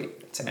a good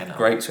tweet to end on.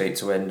 Great tweet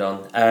to end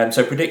on.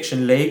 So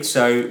prediction league,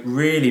 so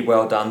really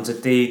well done to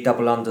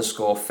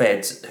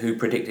D_Feds who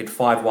predicted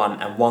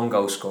 5-1 and 1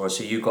 goal scorer,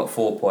 so you got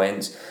 4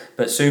 points.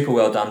 But super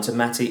well done to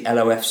Matty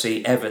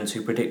LOFC Evans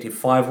who predicted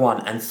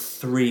 5-1 and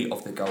 3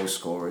 of the goal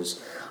scorers.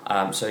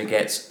 So he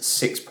gets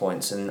 6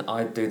 points, and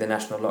I'd do the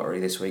National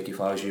Lottery this week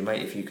if I was you,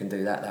 mate, if you can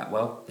do that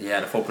well. Yeah,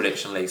 and a full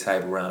prediction league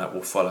table round-up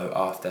will follow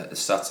after the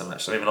Sutton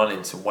match. So moving on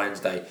into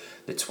Wednesday,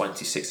 the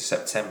 26th of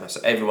September.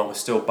 So everyone was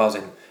still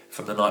buzzing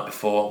from the night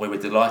before. We were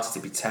delighted to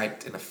be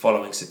tagged in the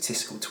following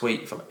statistical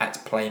tweet from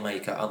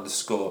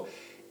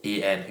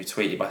 @playmaker_EN, who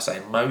tweeted by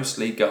saying most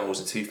league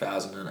goals in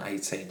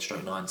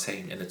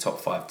 2018/19 in the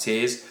top 5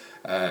 tiers.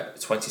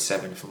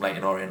 27 from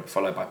Leyton Orient,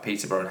 followed by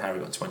Peterborough and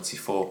Harrogate on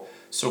 24,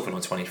 Salford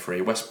on 23,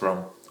 West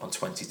Brom on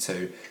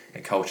 22,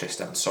 and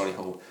Colchester and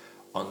Solihull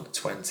on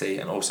 20.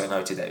 And also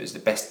noted that it was the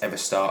best ever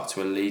start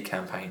to a league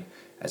campaign,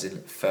 as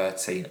in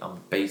 13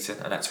 unbeaten.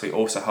 And that tweet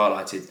also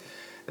highlighted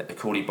that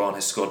Macaulay Bon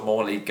has scored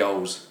more league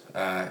goals,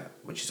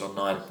 which is on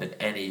 9, than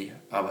any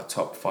other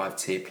top 5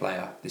 tier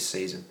player this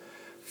season,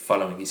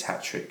 following his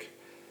hat-trick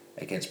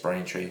against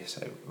Braintree.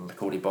 So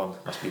Macaulay Bon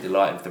must be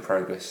delighted with the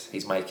progress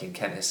he's making.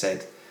 Kent has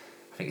said,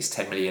 I think it's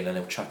 10 million and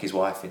he'll chuck his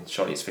wife in.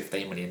 Surely it's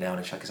 15 million now and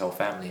he'll chuck his whole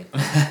family in.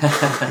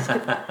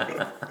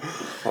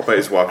 I bet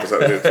his wife was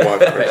over I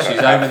bet she's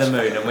over the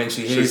moon, and when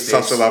she hears She's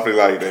such a lovely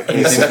lady.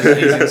 he's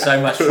in so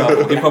much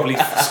trouble. He probably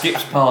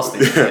skips past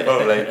it. Yeah,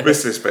 probably.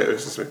 Missed this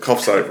bit,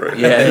 coughs over it.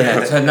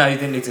 Yeah. So no, you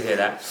didn't need to hear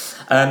that.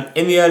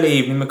 In the early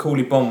evening,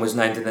 Macaulay Bon was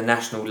named in the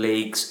National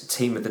League's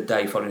Team of the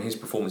Day following his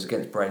performance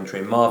against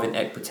Braintree, and Marvin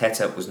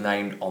Ekpateta was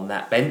named on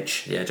that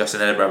bench. Yeah,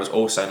 Justin Edinburgh was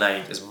also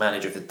named as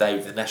Manager of the Day,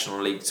 with the National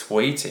League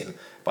tweeting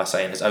by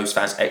saying, as O's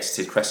fans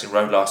exited Crescent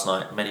Road last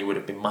night, many would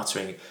have been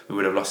muttering we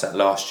would have lost that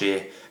last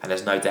year, and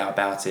there's no doubt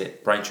about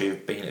it. Braintree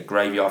have been a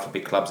graveyard for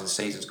big clubs in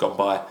seasons gone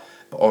by,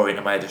 but Orient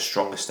have made a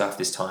stronger stuff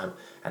this time,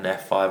 and their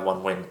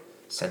 5-1 win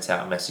sent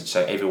out a message.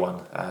 So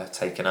everyone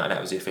taken out, and that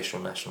was the official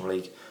National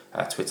League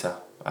Twitter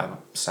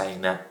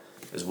saying that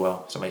as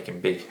well. So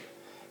making big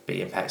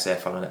impacts there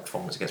following that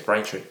performance against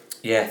Braintree.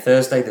 Yeah,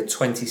 Thursday the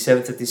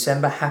 27th of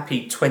December.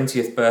 Happy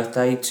 20th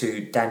birthday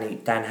to Dan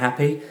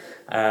Happy.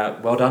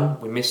 Well done,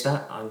 we missed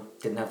that. I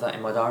didn't have that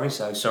in my diary,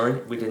 so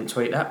sorry we didn't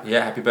tweet that.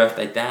 Yeah, happy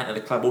birthday Dan. And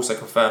the club also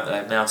confirmed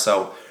that they've now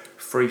sold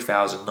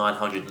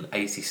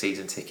 3,980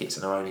 season tickets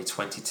and are only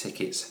 20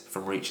 tickets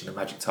from reaching the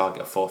magic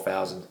target of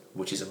 4,000,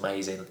 which is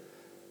amazing.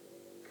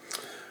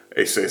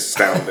 It's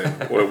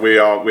astounding. we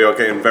are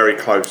getting very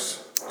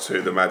close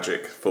to the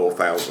magic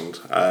 4,000.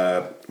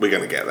 We're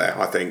going to get there,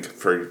 I think,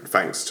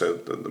 thanks to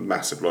the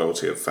massive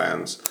loyalty of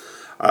fans.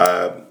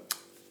 I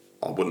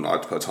wouldn't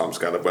like to put a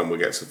timescale of when we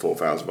get to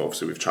 4,000.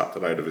 Obviously, we've chucked a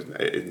load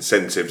of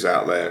incentives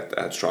out there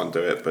to try and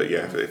do it. But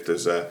yeah, if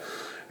there's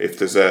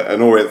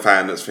an Orient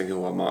fan that's thinking,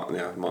 well, might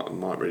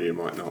really,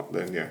 might not,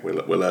 then yeah,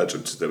 we'll urge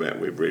them to do it.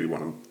 We really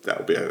want them.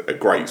 That'll be a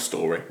great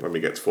story when we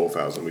get to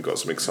 4,000. We've got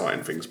some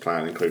exciting things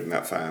planned, including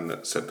that fan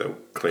that said they'll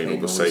clean all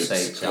the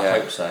seats. I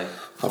hope so.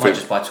 I might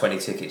just buy 20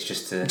 tickets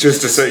just to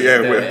see.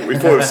 Yeah, we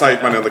thought we'd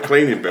save money on the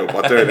cleaning bill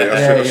by doing it.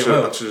 I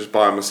should just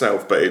buy them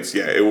myself. But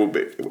it will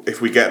be.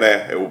 If we get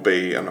there, it will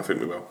be, and I think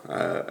we will.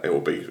 It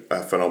will be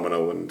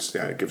phenomenal, and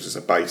it gives us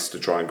a base to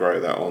try and grow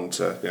that on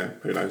to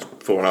who knows,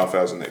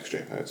 4,500 next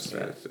year. It's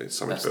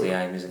something. That's the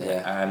aim, isn't it?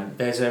 Yeah.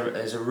 There's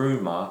a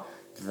rumour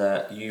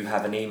that you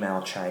have an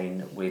email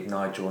chain with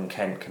Nigel and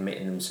Kent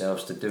committing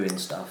themselves to doing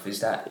stuff. Is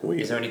there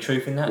any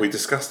truth in that? We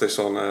discussed this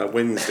on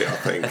Wednesday, I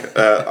think.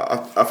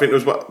 I think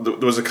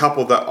there was a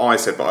couple that I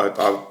said, but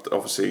I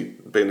obviously,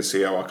 being the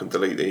CEO, I can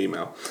delete the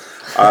email.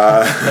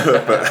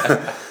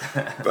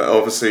 But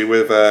obviously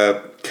with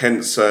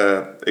Kent's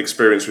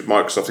experience with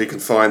Microsoft, he can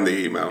find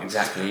the email.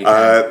 Exactly.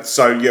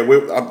 So yeah,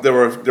 there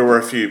were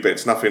a few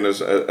bits, nothing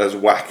as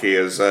wacky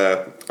as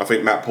I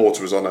think Matt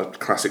Porter was on a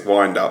classic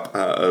wind up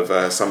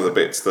of some of the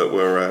bits that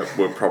were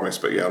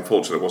promised, but yeah,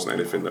 unfortunately, it wasn't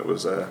anything that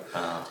was going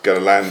to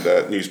land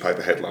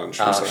newspaper headlines.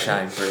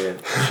 Shame,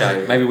 brilliant.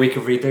 Shame. Maybe we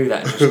could redo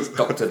that and just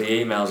doctor the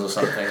emails or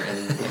something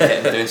and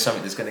get them doing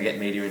something that's going to get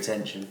media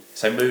attention.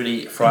 So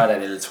Mooney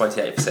Friday, the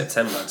 28th of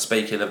September. And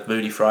speaking of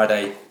Mooney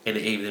Friday, in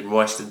the evening,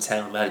 Royston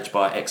Town, managed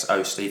by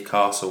XO Steve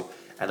Castle,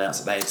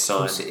 announced that they had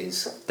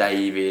signed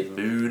David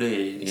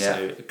Mooney. Yeah.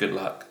 So good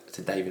luck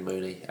to David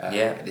Mooney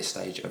at this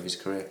stage of his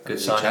career. Good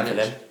signing for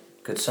them.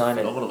 Good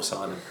signing. Phenomenal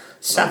signing.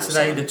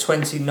 Saturday the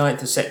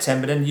 29th of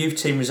September then, youth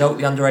team result,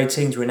 the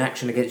under-18s were in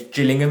action against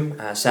Gillingham.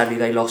 Sadly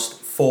they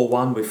lost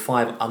 4-1 with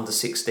 5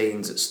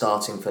 under-16s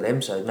starting for them,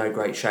 so no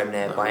great shame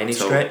there by any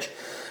stretch.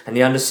 And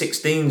the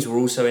under-16s were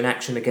also in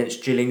action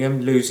against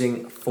Gillingham,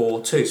 losing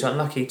 4-2. So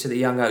unlucky to the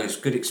young O's.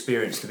 Good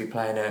experience to be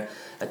playing a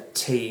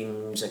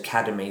team's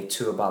academy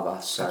 2 above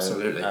us. So,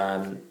 absolutely.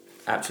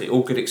 Absolutely,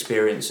 all good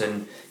experience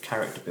and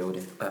character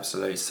building.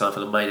 Absolutely. It's time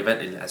for the main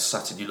event as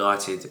Sutton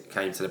United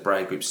came to the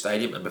Braid Group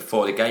Stadium, and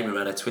before the game we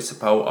ran a Twitter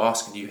poll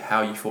asking you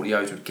how you thought the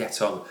O's would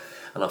get on,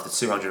 and after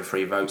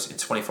 203 votes in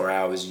 24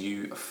 hours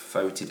you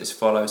voted as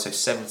follows. So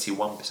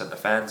 71% of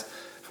fans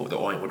thought that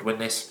Orient would win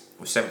this,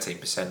 with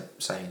 17%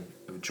 saying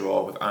a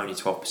draw, with only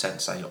 12%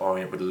 saying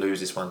Orient would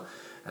lose this one,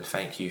 and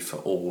thank you for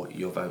all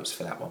your votes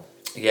for that one.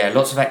 Yeah,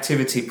 lots of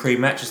activity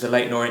pre-match as the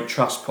Leyton Orient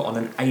Trust put on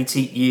an 80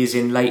 Years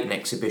in Leyton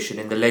exhibition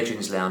in the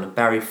Legends Lounge, and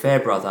Barry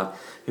Fairbrother,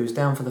 who was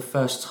down for the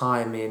first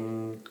time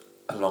in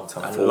a long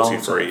time,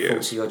 43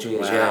 years. 40 odd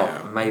years,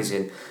 yeah,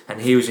 amazing. And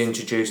he was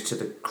introduced to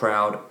the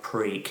crowd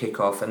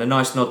pre-kick-off, and a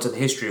nice nod to the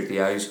history of the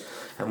O's,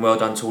 and well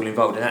done to all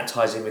involved. And that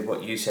ties in with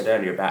what you said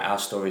earlier about our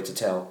story to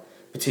tell,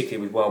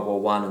 particularly with World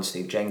War I and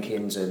Steve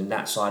Jenkins and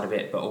that side of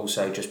it, but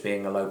also just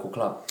being a local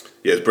club.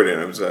 Yeah, it's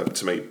brilliant. It was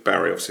to meet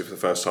Barry, obviously, for the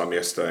first time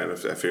yesterday, and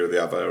a few of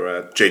the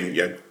other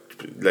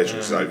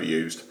legends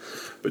overused,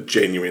 but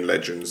genuine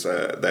legends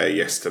there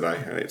yesterday,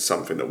 and it's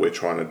something that we're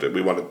trying to do.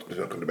 We're not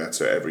going to be able to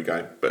do it every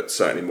game, but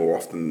certainly more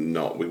often than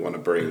not, we want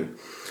to bring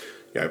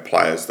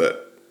players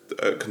that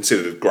are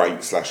considered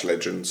great /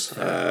 legends,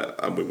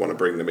 and we want to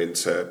bring them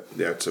into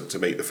to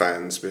meet the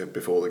fans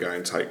before the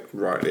game, take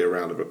rightly a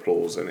round of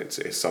applause, and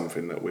it's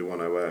something that we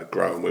want to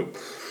grow. And we'll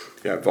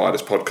via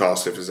this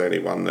podcast, if there's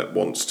anyone that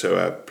wants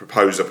to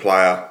propose a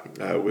player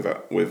with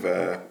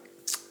that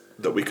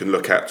we can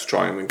look at to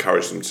try and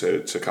encourage them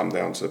to come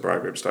down to the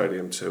Braid Group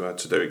Stadium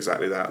to do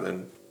exactly that,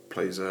 then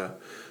please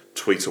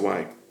tweet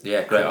away.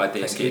 Yeah, great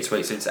idea. Get your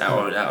tweets into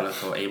our Orient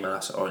Outlook or email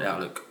us at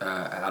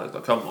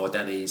orientoutlook@outlook.com, or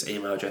Danny's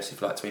email address if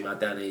you'd like to email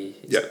Danny.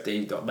 It's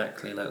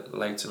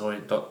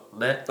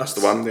d.macklin@leytonorient.net. That's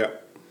the one, yeah.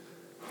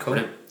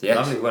 Cool. Yeah.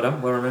 Lovely, well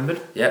done, well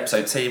remembered. Yep,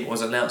 so team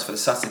was announced for the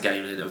Sutton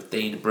game of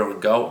Dean Brill in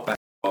goal, back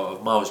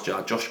of Miles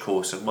Jar, Josh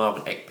Corson,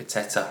 Marvin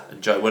Ekpiteta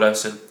and Joe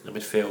Willowson. In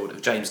midfield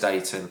of James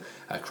Dayton,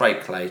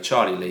 Craig Clay,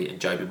 Charlie Lee and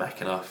Joby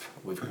McAnuff,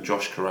 with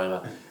Josh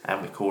Corona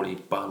and Macaulay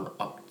Bunn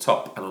up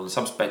top. And on the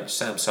subs bench,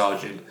 Sam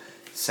Sargent,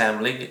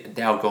 Sam Ling,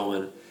 Dal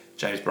Gorman,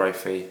 James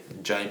Brophy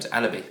and James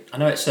Allaby. I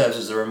know it serves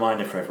as a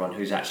reminder for everyone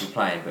who's actually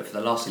playing, but for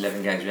the last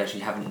 11 games we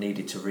actually haven't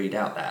needed to read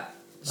out that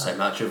so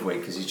much, have we?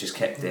 Because he's just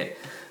kept it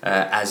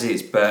as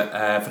is. But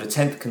for the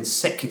 10th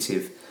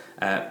consecutive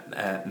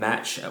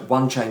match,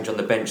 one change on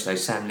the bench though.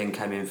 Sam Ling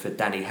came in for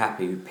Danny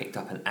Happy, who picked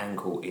up an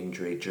ankle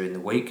injury during the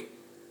week.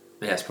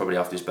 Yeah, it's probably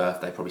after his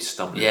birthday, probably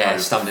stumbling out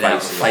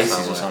of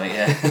faces or something,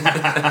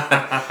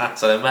 yeah.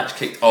 So the match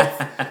kicked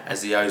off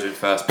as the O's were in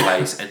first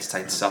place,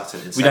 entertained Sutton.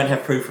 We don't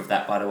have proof of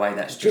that, by the way.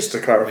 That's just to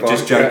clarify. We're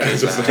just joking.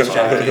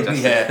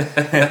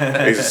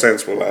 Yeah. He's a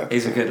sensible lad.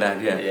 He's a good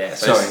lad, yeah. Yeah.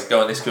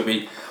 So this could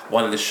be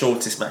one of the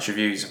shortest match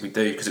reviews we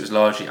do because it was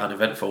largely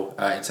uneventful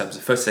in terms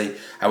of footy.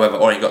 However,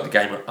 Orient got the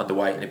game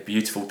underway in a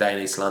beautiful day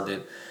in East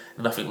London.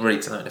 Nothing really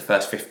to note in the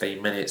first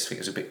 15 minutes. I think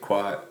it was a bit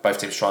quiet. Both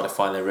teams trying to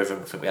find their rhythm.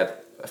 I think we had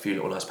a few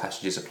little nice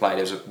passages of play. There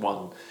was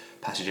one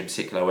passage in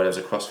particular where there was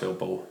a crossfield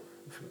ball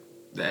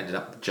that ended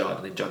up with Judd,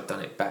 and then Judd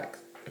done it back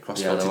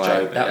across field to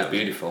Joe. That was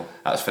beautiful.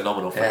 That was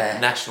phenomenal. For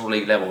National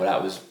League level,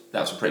 that was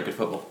some pretty good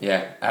football.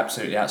 Yeah,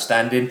 absolutely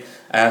outstanding.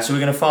 So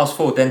we're going to fast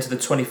forward then to the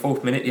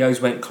 24th minute. The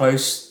O's went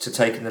close to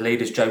taking the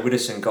lead as Joe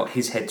Widdowson got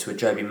his head to a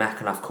Joby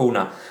Macklin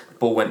corner. The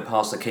ball went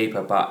past the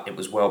keeper, but it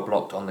was well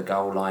blocked on the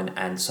goal line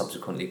and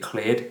subsequently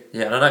cleared.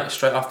 Yeah, and I noticed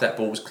straight after that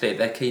ball was cleared,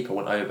 their keeper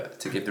went over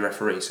to give the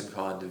referee some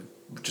kind of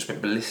just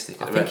went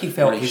ballistic. I think he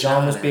felt his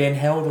arm was being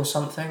held or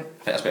something. I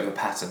think that's a bit of a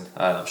pattern.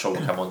 I'm sure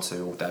we'll come on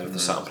to all day with the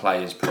Sutton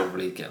players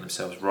probably getting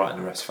themselves right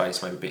in the ref's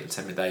face, maybe a bit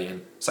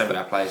intimidating. Same with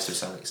our players to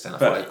some extent. I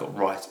thought they got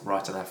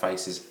right on their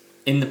faces.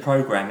 In the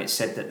programme, it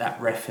said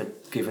that ref had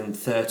given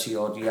 30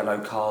 odd yellow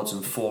cards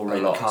and 4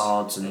 red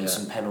cards and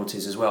some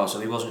penalties as well. So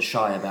he wasn't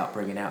shy about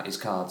bringing out his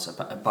cards,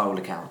 a bowl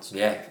of counts.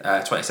 Yeah,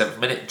 27th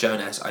minute,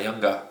 Jonas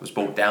Ayunga was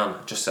brought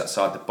down just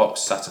outside the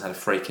box. Sutton had a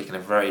free kick in a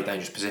very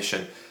dangerous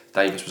position.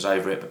 Davis was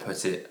over it but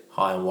put it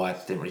high and wide.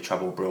 Didn't really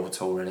trouble Brill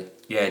at all, really.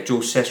 Yeah,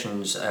 George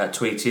Sessions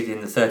tweeted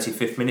in the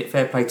 35th minute,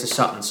 fair play to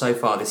Sutton. So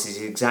far, this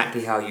is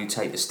exactly how you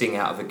take the sting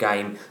out of a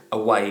game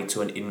away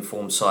to an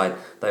informed side.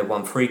 They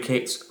won 3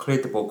 kicks,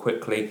 cleared the ball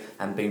quickly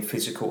and been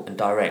physical and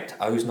direct.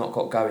 O's not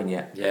got going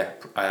yet. Yeah,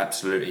 I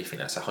absolutely think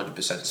that's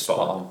 100% spot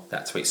on.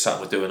 That tweet,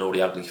 Sutton were doing all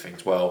the ugly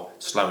things well,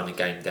 slowing the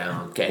game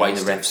down, getting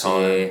the refs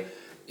time.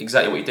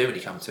 Exactly what you do when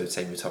you come to a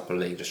team in the top of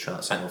the league, just trying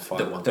to send on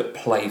 5-1. That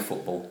play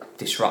football,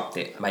 disrupt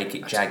it, make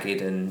it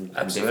jagged and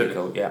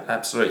difficult. Yeah,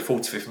 absolutely.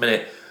 45th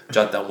minute,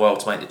 Judd done well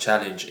to make the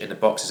challenge in the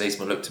box as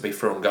Eastman looked to be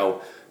through on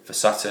goal for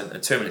Sutton,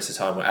 and 2 minutes of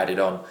time were added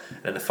on,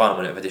 and then the final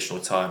minute of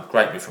additional time,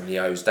 great move from the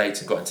O's.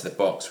 Dayton got into the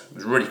box,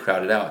 was really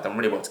crowded out, done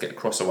really well to get the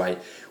cross away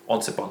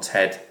onto Bond's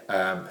head,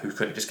 who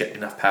couldn't just get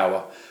enough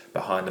power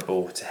behind the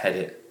ball to head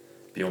it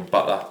beyond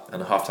Butler,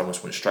 and the half-time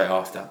was went straight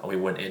after, and we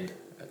went in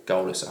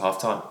goalless at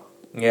half-time.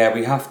 Yeah,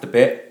 we huffed a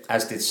bit,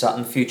 as did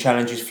Sutton. Few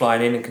challenges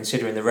flying in, and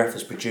considering the ref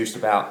has produced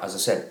about, as I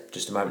said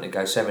just a moment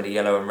ago, so many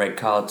yellow and red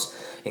cards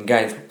in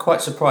games,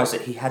 quite surprised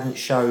that he hadn't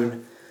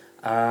shown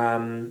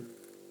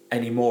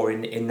any more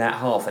in that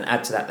half. And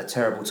add to that the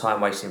terrible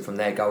time wasting from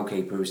their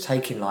goalkeeper, who was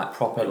taking like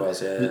proper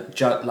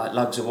like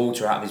lugs of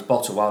water out of his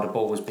bottle while the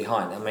ball was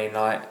behind. I mean,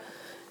 like,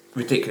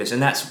 ridiculous.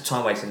 And that's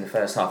time wasting in the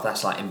first half.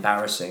 That's like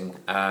embarrassing.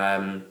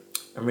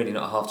 And really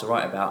not a half to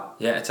write about.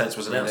 Yeah, attendance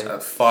was announced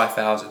at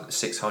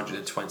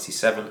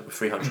 5,627 with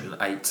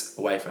 308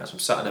 away fans from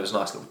Sutton. There was a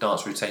nice little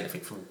dance routine, I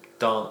think, from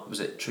was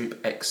it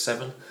Troop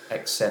X7?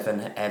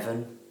 X7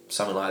 Evan.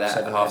 Something like that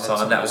at half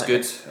time. That was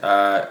good.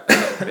 A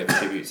bit of a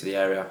tribute to the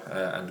area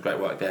and great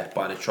work there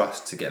by the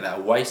Trust to get that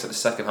away. So the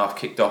second half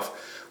kicked off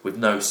with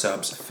no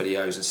subs for the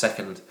O's, and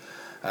second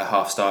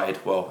half started,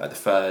 well, at the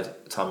third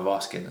time of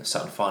asking,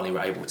 Sutton finally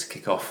were able to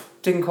kick off.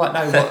 Didn't quite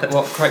know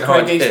what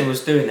Craig Eastman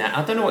was doing that.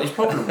 I don't know what his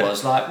problem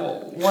was. Like,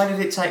 why did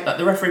it take... Like,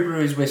 the referee blew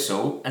his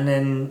whistle, and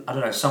then, I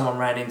don't know, someone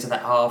ran into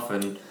that half,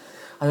 and,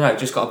 I don't know, it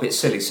just got a bit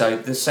silly. So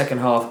the second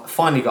half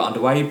finally got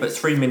underway, but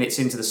 3 minutes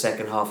into the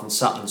second half, and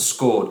Sutton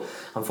scored.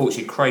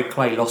 Unfortunately, Craig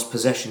Clay lost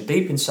possession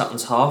deep in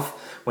Sutton's half,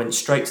 went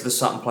straight to the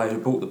Sutton player who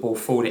brought the ball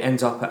forward. It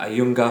ends up at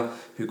Ayunga,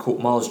 who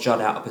caught Miles Judd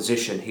out of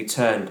position. He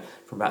turned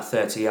from about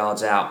 30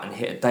 yards out and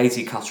hit a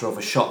daisy cutter of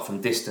a shot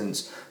from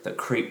distance that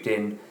creeped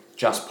in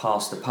just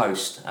past the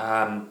post.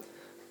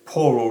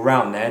 Poor all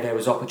round there. There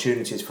was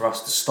opportunities for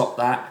us to stop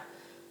that.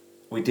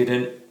 We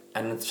didn't,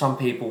 and some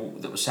people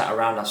that were sat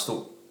around us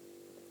thought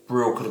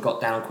Brill could have got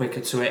down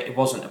quicker to it. It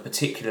wasn't a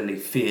particularly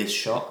fierce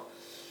shot.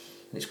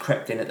 It's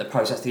crept in at the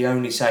post. That's the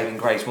only saving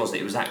grace, was that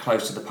it was that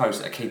close to the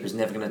post that a keeper's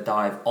never going to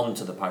dive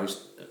onto the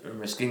post and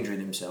risk injuring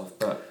himself.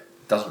 But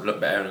doesn't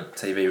look better on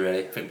TV,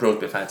 really. I think Brill's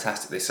been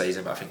fantastic this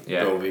season, but I think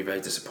Brill will be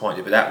very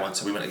disappointed with that one.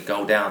 So we went a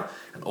goal down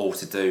and all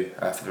to do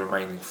for the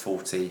remaining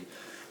 40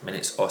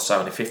 minutes or so.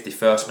 In the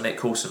 51st minute,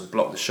 Coulson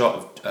blocked the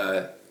shot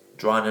of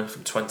Drynan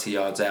from 20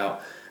 yards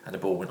out, and the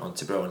ball went on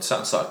to Brill. And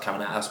Sutton started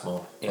coming at us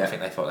more. I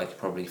think they thought they could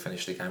probably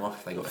finish the game off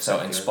if they got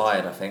felt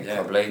inspired, I think,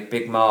 probably.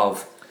 Big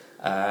Marv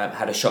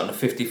had a shot in the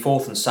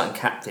 54th, and Sutton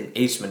captain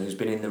Eastman, who's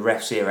been in the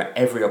ref's ear at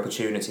every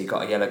opportunity,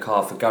 got a yellow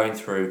card for going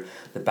through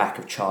the back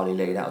of Charlie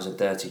Lee. That was a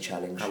dirty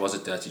challenge. That was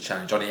a dirty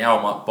challenge. On the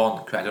hour mark,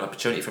 Bond created an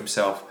opportunity for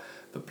himself,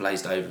 but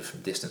blazed over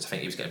from distance. I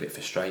think he was getting a bit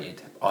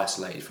frustrated,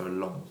 isolated for a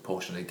long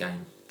portion of the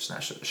game,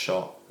 snatched at the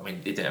shot. I mean,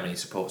 he didn't have any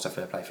support, so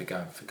fair play for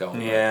going for goal.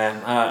 Yeah,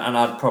 and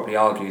I'd probably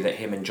argue that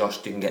him and Josh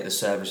didn't get the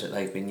service that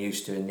they've been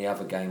used to in the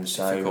other games.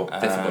 So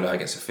difficult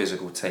against a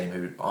physical team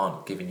who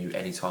aren't giving you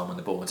any time on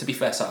the ball. And to be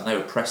fair, Sutton, they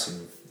were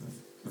pressing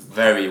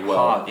very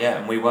well. hard,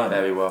 and we weren't.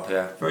 Very well,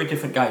 yeah. Very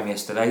different game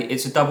yesterday.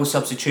 It's a double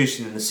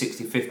substitution in the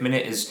 65th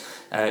minute as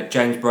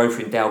James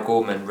Brophy and Dale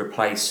Gorman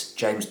replace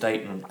James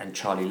Dayton and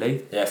Charlie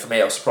Lee. Yeah, for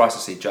me, I was surprised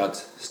to see Judd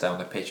stay on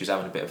the pitch. He was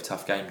having a bit of a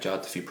tough game,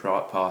 Judd. A few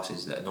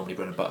passes that are normally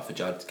bread and butter for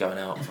Judd, going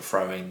out for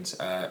throw-ins,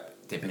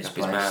 didn't pick up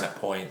his man at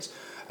points.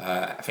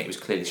 I think he was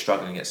clearly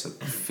struggling against a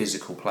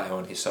physical player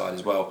on his side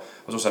as well.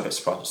 I was also a bit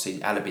surprised to see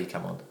Alabi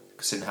come on,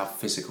 considering how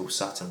physical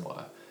Sutton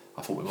were.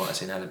 I thought we might have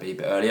seen Alabi a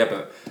bit earlier,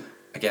 but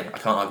again, I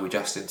can't argue with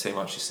Justin too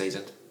much this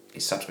season.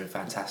 His sub's been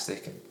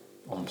fantastic and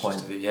on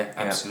point. Yeah,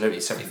 absolutely.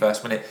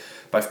 71st minute,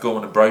 both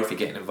Gorman and Brophy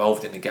getting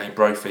involved in the game.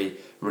 Brophy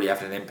really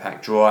having an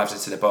impact, drives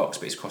into the box,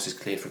 but his cross is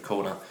cleared for a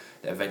corner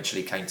that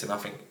eventually came to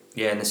nothing.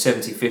 Yeah, in the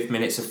 75th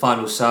minute, it's a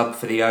final sub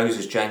for the O's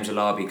as James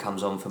Alabi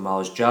comes on for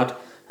Miles Judd.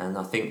 And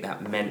I think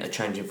that meant a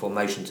change in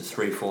formation to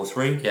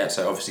 3-4-3. Yeah,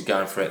 so obviously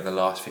going for it in the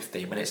last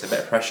 15 minutes, a bit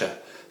of pressure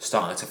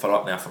starting to follow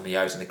up now from the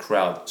O's, and the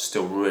crowd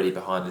still really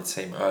behind the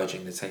team,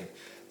 urging the team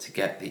to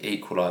get the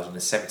equaliser. In the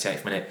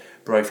 78th minute,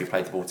 Brophy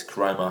played the ball to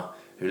Karoma,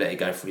 who let it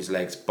go through his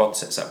legs. Bond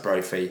sets up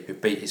Brophy, who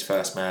beat his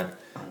first man,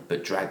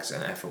 but drags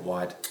an effort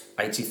wide.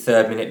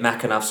 83rd minute,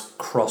 McAnuff's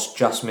cross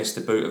just missed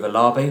the boot of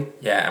Alabi.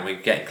 Yeah, and we're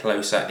getting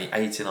closer in the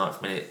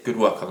 89th minute. Good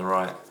work on the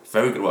right.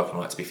 Very good work on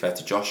the right, to be fair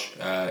to Josh.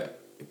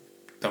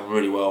 Done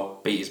really well,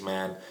 beat his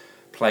man,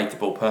 played the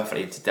ball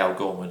perfectly into Dale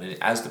Gorman, and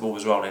as the ball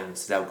was rolling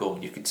into Dale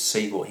Gorman, you could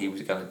see what he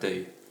was going to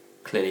do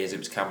clearly as it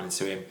was coming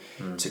to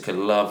him. Took a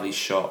lovely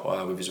shot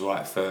with his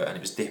right foot, and it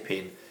was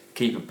dipping,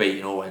 keeper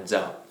beating all ends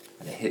up,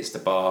 and it hits the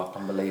bar.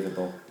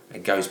 Unbelievable.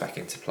 And goes back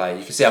into play.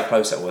 You can see how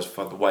close that was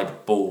from the way the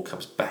ball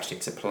comes bashed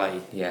into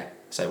play. Yeah.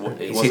 So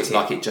it wasn't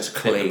like it just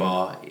clipped the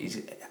bar,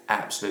 he's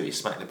absolutely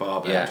smacked the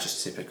bar, but it was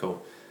just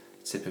typical.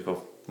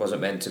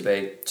 Wasn't meant to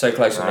be. So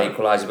close on the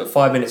equaliser, but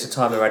 5 minutes of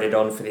time are added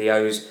on for the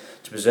O's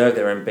to preserve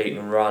their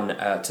unbeaten run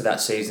to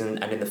that season,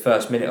 and in the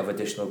first minute of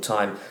additional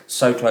time,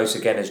 so close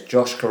again as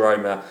Josh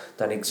Karoma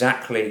did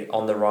excellently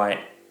on the right,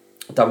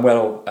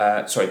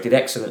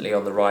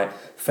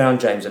 found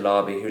James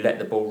Alabi, who let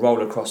the ball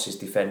roll across his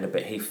defender,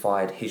 but he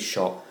fired his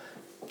shot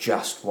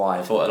just wide.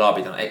 I thought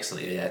Alabi done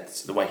excellently there.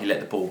 The way he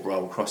let the ball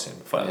roll across him,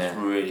 I thought it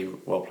was really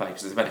well played,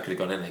 because the defender could have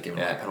gone in there, given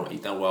that penalty.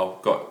 He'd done well,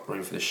 got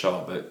room for the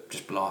shot, but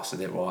just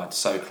blasted it wide,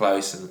 so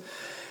close, and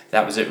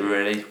that was it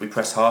really. We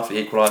pressed hard for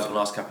the equaliser in the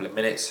last couple of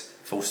minutes,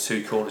 forced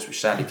 2 corners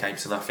which sadly came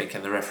to nothing,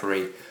 and the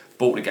referee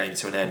brought the game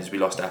to an end as we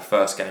lost our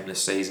first game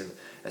this season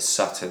as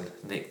Sutton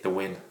nicked the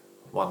win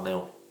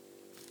 1-0.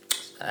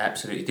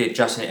 Absolutely did.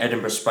 Justin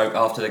Edinburgh spoke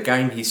after the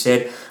game. He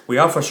said, "We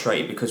are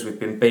frustrated because we've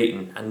been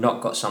beaten and not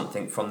got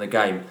something from the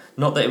game.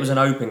 Not that it was an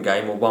open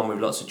game or one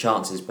with lots of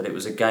chances, but it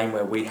was a game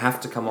where we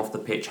have to come off the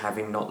pitch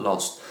having not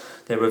lost.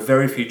 There were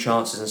very few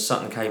chances and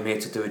Sutton came here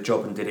to do a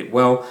job and did it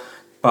well.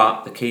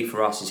 But the key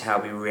for us is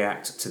how we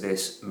react to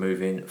this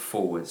moving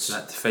forwards."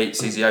 That defeat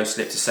sees the O's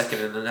slip to second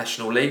in the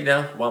National League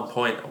now, 1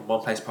 point on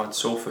 1 place behind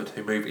Salford,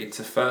 who moved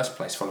into first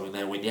place following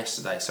their win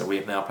yesterday. So we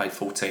have now played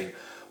 14,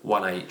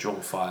 won 8,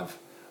 drawn 5.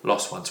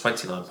 Lost 1,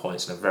 29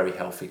 points, and a very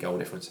healthy goal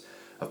difference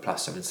of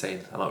plus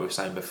 17. And like we were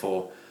saying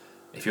before,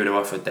 if you would have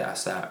offered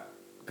us that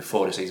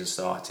before the season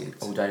started,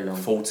 all day long,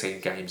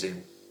 14 games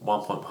in,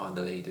 1 point behind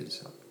the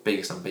leaders,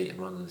 biggest unbeaten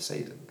run of the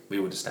season, we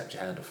would have snapped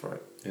your hand off for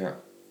it. Yeah.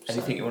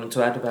 Anything you wanted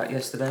to add about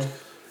yesterday?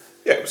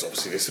 Yeah, it was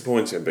obviously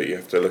disappointing, but you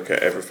have to look at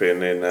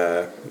everything in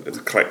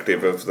the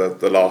collective of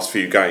the last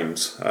few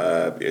games.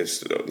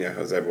 It's,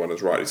 as everyone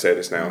has rightly said,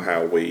 it's now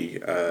how we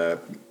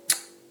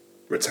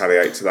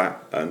retaliate to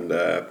that, and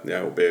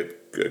it'll be a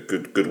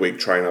good week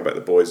training. I bet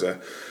the boys are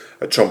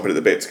chomping at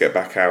the bit to get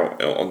back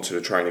out onto the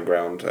training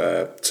ground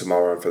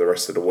tomorrow and for the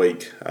rest of the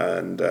week.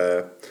 And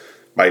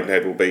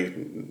Maidenhead will be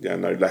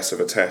no less of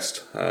a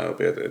test. It'll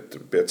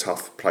be a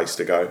tough place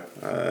to go.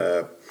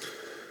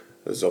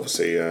 There's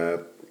obviously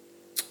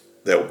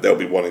they'll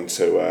be wanting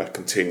to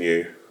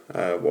continue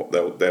what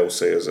they'll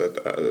see as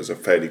a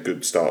fairly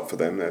good start for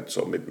them. They're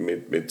sort of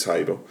mid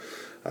table,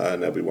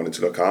 and they'll be wanting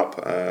to look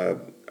up.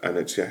 And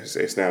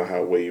it's now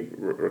how we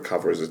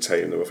recover as a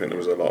team. I think there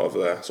was a lot of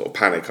sort of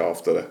panic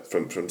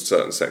from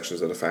certain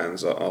sections of the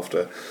fans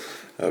after.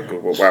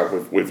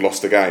 Wow, we've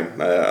lost the game,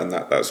 and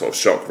that sort of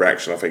shock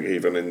reaction. I think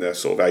even in the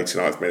sort of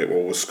 89th minute,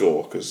 we'll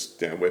score because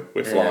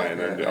we're flying,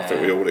 and I think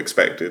we all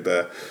expected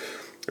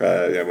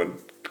when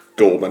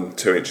Gorman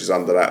 2 inches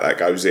under that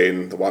goes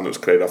in. The one that was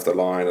cleared off the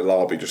line,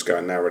 Alabi just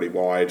going narrowly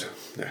wide.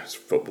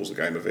 Football's a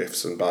game of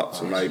ifs and buts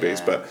and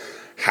maybes, but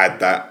had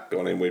that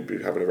gone in, we'd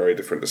be having a very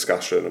different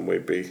discussion, and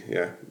we'd be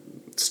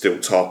still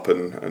top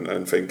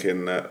and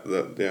thinking that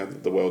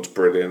the world's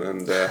brilliant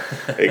and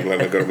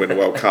England are going to win the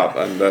World Cup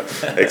and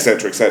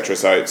etc. etc.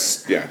 So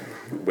it's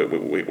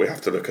we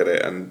have to look at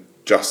it, and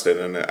Justin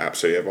and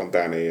absolutely everyone,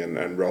 Danny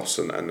and Ross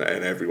and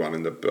everyone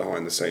in the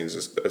behind the scenes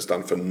has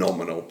done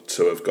phenomenal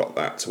to have got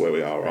that to where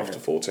we are after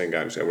 14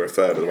 games. We're a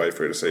third of the way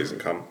through the season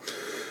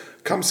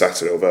come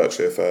Saturday, or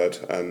virtually a third,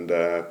 and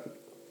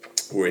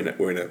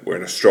we're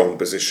in a strong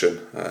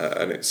position,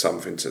 and it's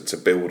something to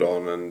build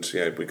on, and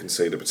we can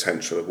see the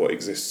potential of what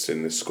exists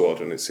in this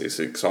squad, and it's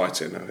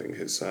exciting. I think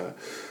it's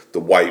the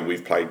way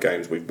we've played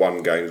games, we've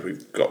won games,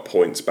 we've got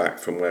points back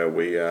from where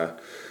we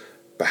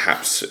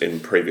perhaps in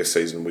previous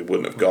season we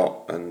wouldn't have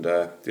got, and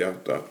I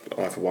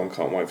for one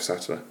can't wait for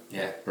Saturday.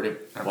 Yeah, brilliant.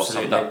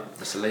 Absolutely.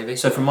 Mr. Levy.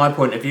 So from my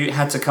point of view, it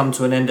had to come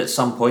to an end at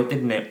some point,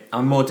 didn't it?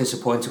 I'm more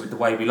disappointed with the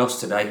way we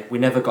lost today. We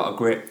never got a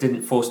grip,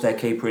 didn't force their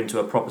keeper into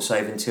a proper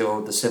save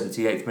until the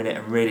 78th minute,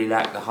 and really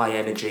lacked the high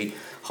energy,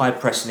 high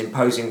press and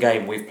imposing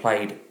game we've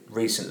played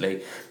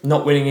recently.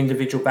 Not winning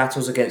individual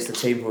battles against the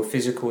team who are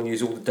physical and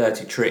use all the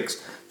dirty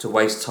tricks to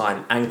waste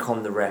time and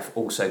con the ref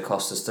also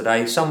cost us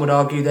today. Some would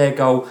argue their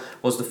goal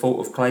was the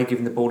fault of Clay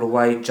giving the ball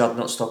away, Judd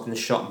not stopping the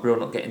shot and Brill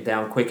not getting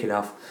down quick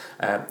enough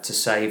to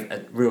save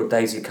a real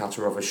daisy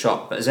cutter of a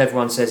shot. But as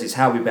everyone says, it's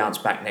how we bounce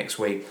back next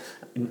week,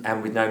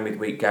 and with no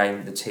midweek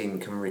game the team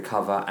can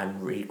recover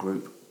and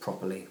regroup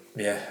properly.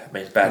 Yeah, I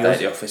mean, bad day at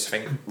the office. I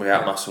think we're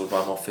out-muscled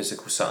by a more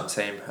physical Sutton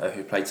team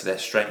who played to their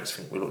strengths. I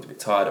think we looked a bit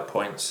tired at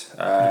points.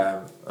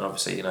 And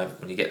obviously,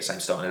 when you get the same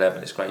starting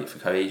 11, it's great for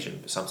cohesion,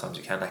 but sometimes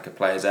you can lack of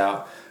players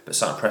out. But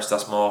Sutton pressed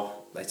us more.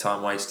 They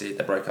time wasted.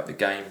 They broke up the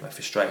game. They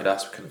frustrated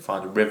us. We couldn't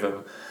find a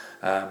rhythm.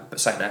 But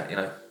saying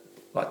that,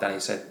 like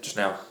Danny said just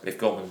now, if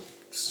Gorman's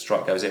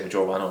strike goes in, we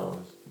draw 1-1.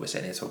 And we're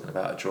sitting here talking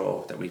about a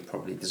draw that we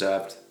probably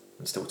deserved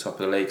and still top of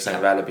the league. Same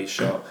with Alabi's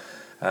shot.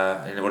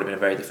 And it would have been a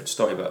very different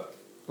story, but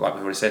like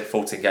we've already said,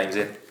 14 games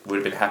in, we would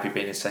have been happy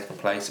being in second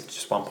place,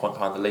 just 1 point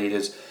behind the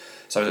leaders.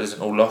 So it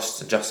isn't all lost,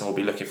 and Justin will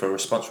be looking for a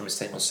response from his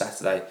team on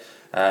Saturday.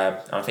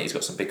 And I think he's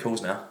got some big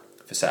calls now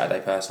for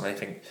Saturday, personally. I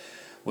think,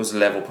 was the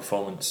level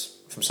performance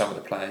from some of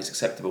the players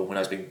acceptable when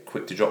he's been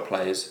quick to drop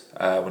players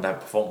when they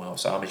haven't performed well?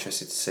 So I'm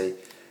interested to see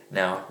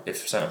now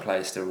if certain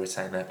players still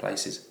retain their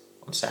places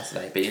on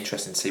Saturday. It'd be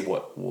interesting to see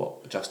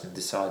what Justin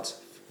decides.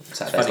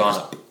 Saturday's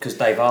lineup. Because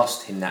Dave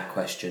asked him that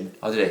question.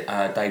 Oh, did he?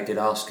 Dave did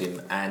ask him,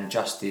 and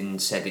Justin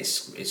said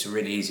it's a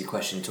really easy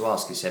question to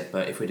ask. He said,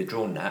 but if we'd have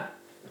drawn that,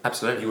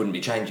 absolutely, you wouldn't be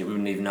changing. We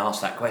wouldn't even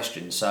ask that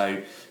question.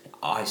 So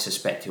I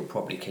suspect he'll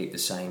probably keep the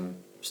same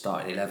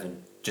starting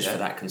 11 just for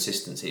that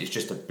consistency. It's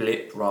just a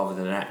blip rather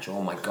than an actual,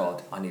 oh my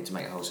God, I need to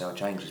make wholesale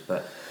changes.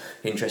 But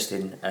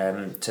interesting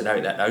to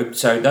note that though.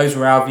 So those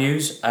were our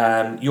views.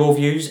 Your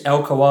views.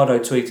 El Coado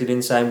tweeted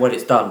in saying, well,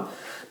 it's done.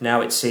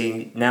 Now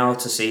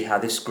to see how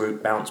this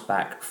group bounce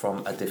back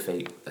from a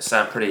defeat.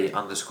 Sam Pretty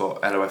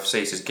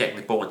 _LOFC says getting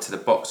the ball into the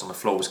box on the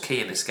floor was key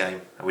in this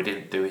game, and we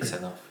didn't do it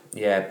enough.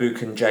 Yeah,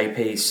 Buchan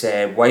JP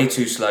said way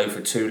too slow for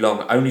too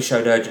long. Only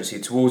showed urgency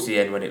towards the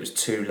end when it was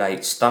too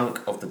late. Stunk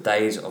of the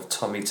days of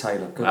Tommy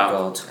Taylor. Good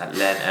God. At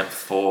Len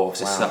M4,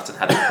 so Sutton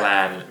had a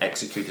plan and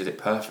executed it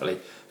perfectly.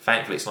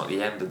 Thankfully, it's not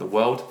the end of the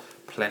world.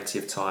 Plenty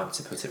of time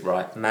to put it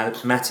right.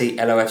 Matty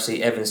LOFC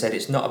Evans said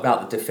it's not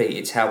about the defeat,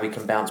 it's how we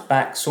can bounce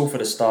back.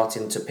 Salford are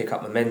starting to pick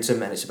up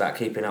momentum and it's about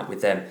keeping up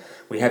with them.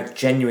 We have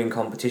genuine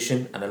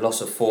competition and a loss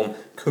of form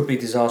could be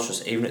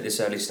disastrous even at this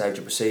early stage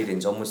of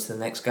proceedings. Onwards to the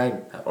next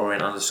game.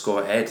 Orient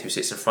 _Ed, who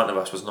sits in front of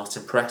us, was not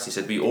impressed. He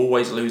said we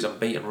always lose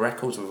unbeaten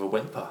records with a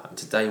whimper, and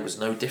today was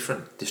no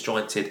different.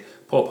 Disjointed,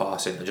 poor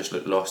passing, and just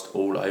looked lost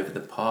all over the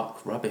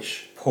park.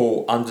 Rubbish.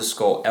 Paul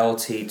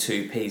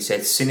 _LT2P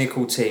said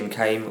cynical team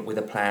came with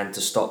a plan to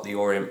stop the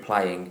Orient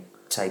playing,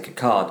 take a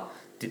card.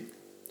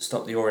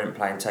 Stop the Orient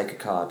playing, take a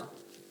card.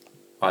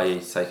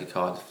 I.e. take a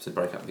card to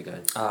break up the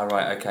game. Ah,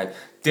 right, okay.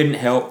 Didn't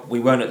help. We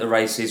weren't at the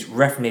races.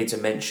 Ref needs a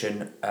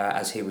mention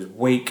as he was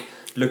weak.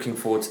 Looking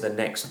forward to the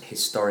next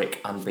historic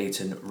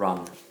unbeaten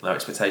run. No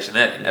expectation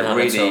there. And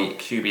really,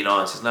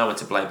 QB9 says no one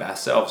to blame but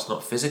ourselves.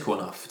 Not physical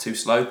enough. Too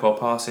slow, poor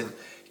passing.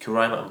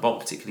 Kuroma and Bond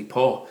particularly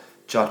poor.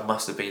 Judd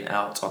must have been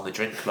out on the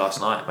drink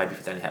last night, maybe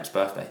for Danny Happ's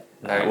birthday.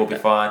 No, it will be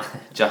fine.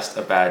 Just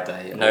a bad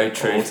day. No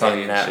truth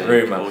in that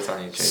rumour.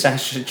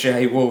 Sasha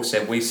J. Wall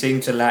said, we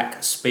seem to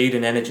lack speed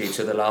and energy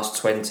to the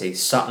last 20.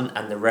 Sutton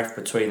and the ref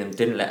between them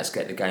didn't let us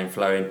get the game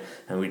flowing,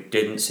 and we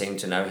didn't seem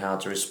to know how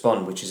to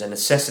respond, which is a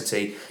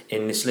necessity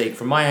in this league.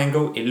 From my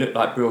angle, it looked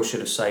like Brill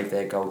should have saved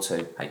their goal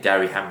too. Hey,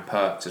 Gary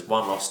Ham-Perk says,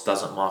 one loss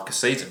doesn't mark a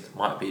season.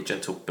 Might be a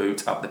gentle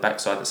boot up the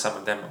backside that some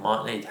of them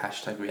might need.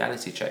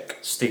 #reality check.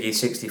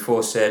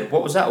 Stiggy64 said,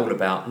 what was that all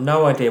about?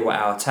 No idea what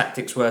our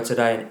tactics were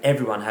today, and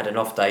everyone had an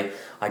off day.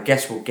 I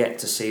guess we'll get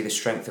to see the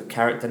strength of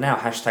character now.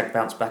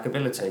 #bounce back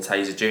ability.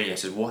 Taser Jr.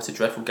 says, what a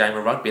dreadful game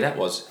of rugby that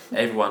was.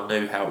 Everyone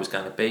knew how it was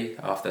going to be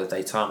after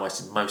they time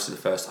wasted most of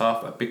the first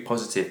half. A big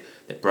positive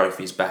that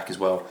Brophy's back as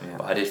well. Yeah.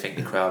 But I did think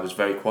the crowd was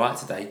very quiet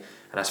today.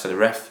 And as for the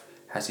ref,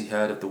 has he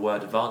heard of the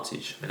word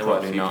advantage? I mean, there were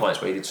a few points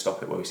where he did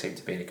stop it, where we seemed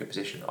to be in a good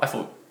position. I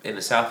thought in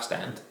the south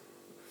stand,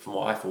 from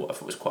what I thought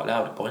it was quite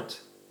loud at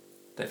points.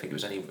 Don't think it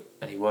was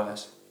any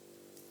worse.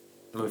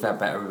 We've had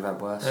better, we've had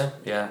worse.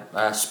 Yeah.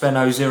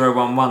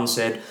 Speno011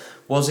 said,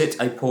 was it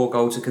a poor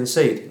goal to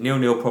concede?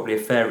 0-0 probably a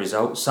fair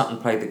result. Sutton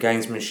played the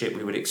gamesmanship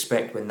we would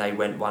expect when they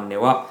went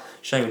 1-0 up.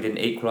 Shame we didn't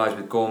equalise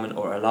with Gorman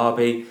or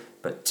Alabi,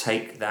 but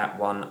take that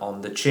one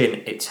on the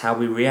chin. It's how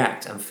we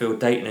react, and feel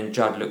Dayton and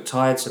Judd look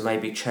tired, so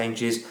maybe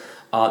changes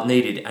are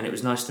needed. And it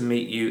was nice to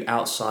meet you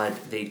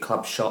outside the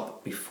club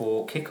shop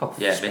before kick-off.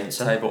 Yeah,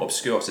 Spencer. mid-table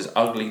obscure says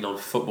ugly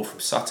non-football from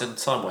Sutton.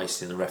 Time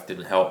wasting, the ref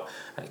didn't help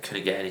and it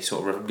couldn't get any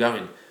sort of rhythm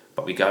going.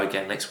 But we go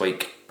again next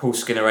week. Paul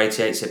Skinner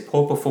 88 said,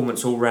 poor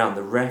performance all round.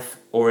 The ref,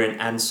 Orient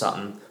and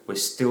Sutton, we're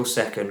still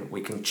second.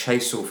 We can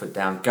chase Salford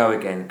down. Go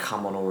again.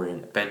 Come on,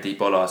 Orient. Ben D.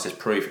 Bollard says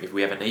proof, if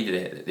we ever needed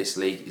it, that this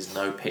league is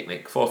no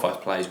picnic. 4 or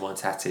 5 players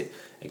weren't at it,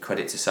 and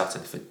credit to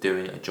Sutton for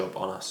doing a job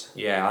on us.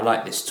 Yeah, I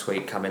like this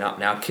tweet coming up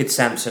now. Kid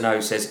Samson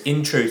O says,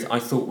 in truth, I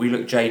thought we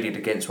looked jaded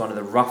against one of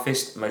the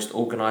roughest, most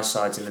organised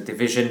sides in the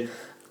division.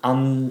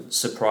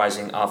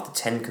 Unsurprising after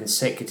 10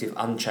 consecutive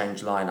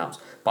unchanged lineups.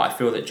 But I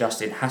feel that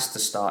Justin has to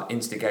start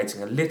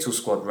instigating a little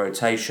squad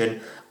rotation,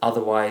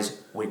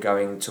 otherwise we're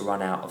going to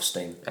run out of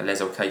steam. And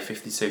Les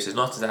OK52 says,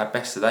 not at our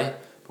best today,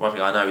 but one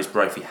thing I know is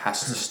Brophy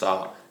has to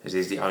start, as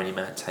he's the only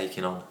man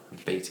taking on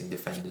and beating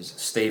defenders.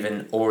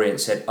 Stephen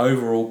Orient said,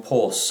 overall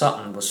poor.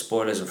 Sutton was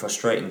spoilers and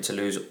frustrating to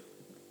lose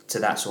to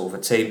that sort of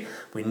a team.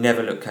 We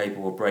never look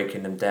capable of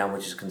breaking them down,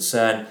 which is a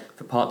concern.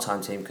 If a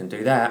part-time team can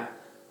do that,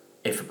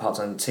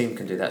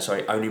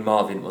 only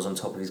Marvin was on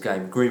top of his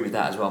game. Agree with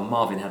that as well.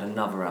 Marvin had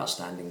another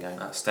outstanding game.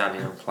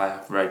 Outstanding young player,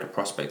 very good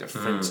prospect.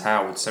 Prince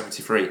Howard,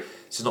 73.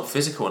 This is not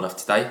physical enough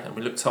today, and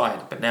we look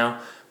tired. But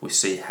now we'll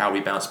see how we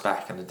bounce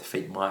back, and the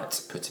defeat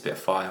might put a bit of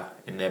fire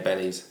in their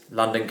bellies.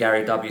 London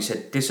Gary W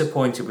said,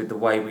 disappointed with the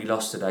way we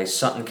lost today.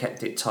 Sutton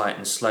kept it tight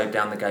and slowed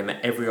down the game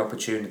at every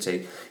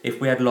opportunity. If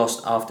we had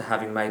lost after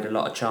having made a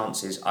lot of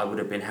chances, I would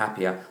have been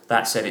happier.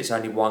 That said, it's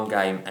only one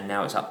game, and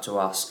now it's up to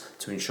us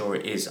to ensure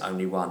it is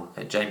only one.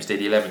 James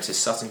D11 says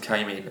Sutton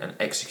came in and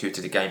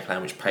executed a game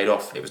plan which paid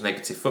off. It was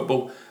negative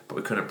football, but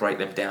we couldn't break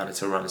them down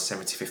until around the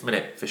 75th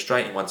minute.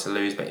 Frustrating one to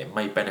lose, but it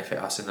may benefit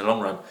us in the long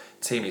run.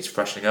 Team needs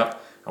freshening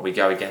up, and we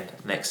go again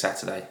next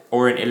Saturday.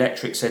 Orient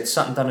Electric said,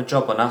 Sutton done a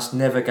job on us,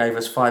 never gave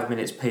us 5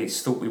 minutes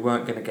peace. Thought we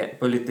weren't going to get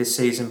bullied this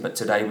season, but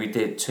today we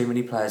did. Too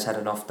many players had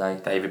an off day.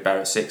 David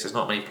Barrett 6 says,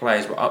 not many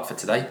players were up for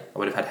today. I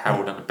would have had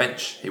Harold on the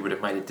bench. He would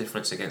have made a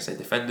difference against their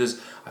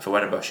defenders. I feel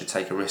Edinburgh should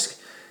take a risk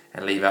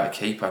and leave out a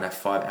keeper and have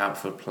 5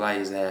 outfield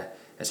players there,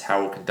 as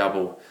Harold can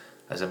double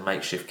as a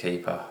makeshift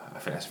keeper. I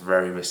think that's a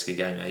very risky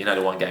game. You know,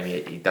 the one game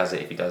he does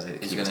it, if he does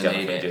it, he's going to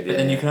need it. But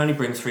then you can only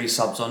bring 3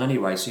 subs on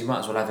anyway, so you might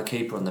as well have a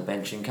keeper on the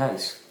bench in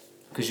case.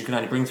 Because you can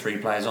only bring 3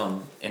 players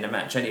on in a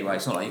match anyway.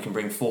 It's not like you can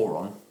bring 4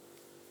 on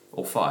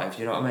or 5,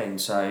 you know what I mean?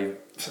 So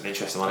it's an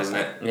interesting one, isn't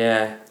it?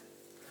 Yeah.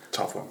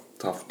 Tough one.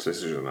 Tough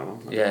decision, that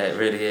one. Yeah, it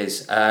really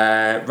is.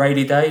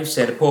 Rady Dave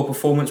said, a poor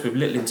performance with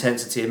little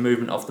intensity and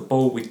movement off the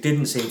ball. We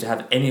didn't seem to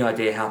have any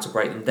idea how to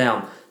break them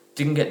down.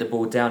 Didn't get the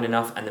ball down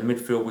enough, and the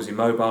midfield was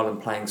immobile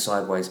and playing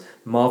sideways.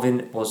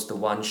 Marvin was the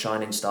one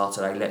shining star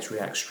today. Let's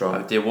react strong.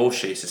 Oh, dear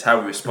Walshy says, how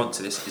we respond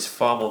to this is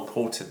far more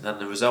important than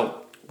the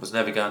result. Was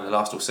never going to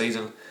last all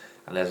season,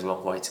 and there's a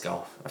long way to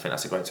go. I think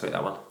that's a great tweet,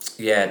 that one.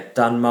 Yeah,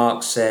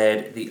 Dunmark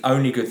said, the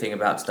only good thing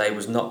about today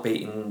was not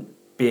being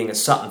a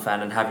Sutton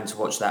fan and having to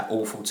watch that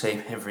awful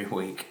team every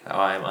week.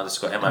 I am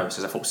 _Mo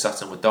says, I thought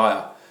Sutton were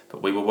dire,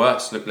 but we were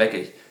worse. Looked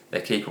leggy. Their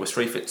keeper was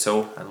 3 foot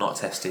tall and not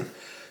tested.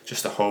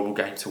 Just a horrible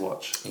game to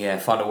watch. Yeah,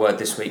 final word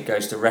this week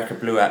goes to Rekka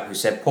Blue App, who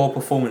said, poor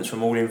performance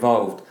from all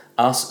involved.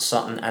 Us,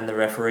 Sutton and the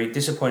referee.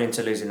 Disappointing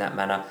to lose in that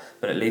manner,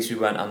 but at least we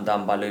weren't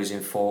undone by losing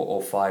 4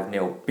 or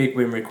 5-0. Big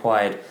win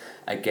required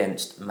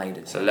against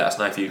Maiden. So let us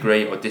know if you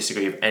agree or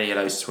disagree with any of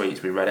those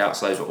tweets we read out.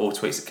 So those were all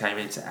tweets that came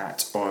into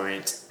at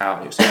Orient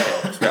Outlook. So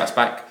tweet us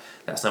back,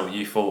 let us know what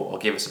you thought, or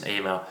give us an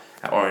email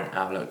at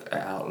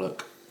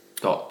orientoutlook@outlook.com.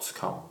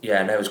 Yeah,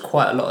 and there was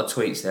quite a lot of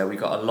tweets there. We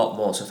got a lot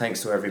more, so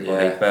thanks to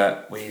everybody. Yeah.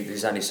 But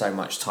there's only so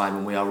much time,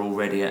 and we are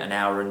already at 1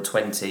 hour and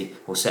 20,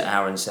 or set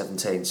hour and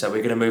 17. So we're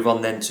going to move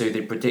on then to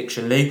the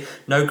prediction league.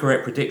 No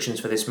correct predictions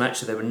for this match,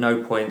 so there were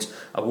no points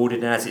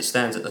awarded. And as it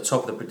stands at the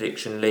top of the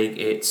prediction league,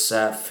 it's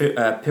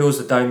Pils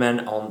the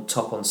Doman on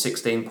top on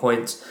 16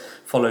 points,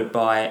 followed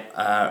by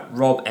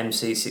Rob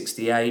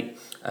MC68.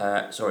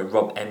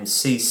 Rob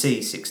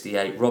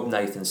MCC68, Rob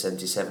Nathan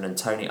 77, and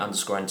Tony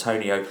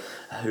 _Antonio,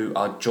 who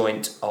are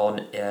tied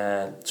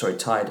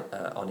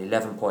on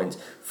 11 points.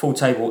 Full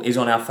table is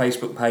on our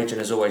Facebook page, and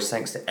as always,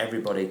 thanks to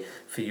everybody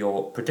for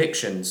your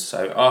predictions.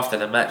 So after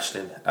the match,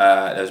 then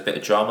there was a bit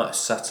of drama.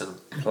 Sutton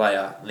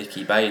player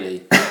Nicky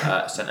Bailey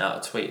sent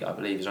out a tweet. I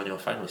believe is on your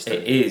phone list.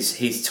 It is.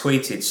 He's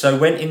tweeted. So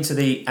went into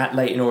the at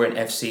Leyton Orient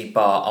FC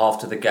bar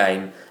after the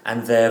game,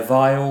 and their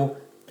vile.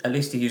 At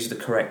least he used the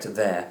correct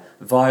there.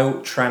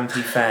 Vile,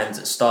 trampy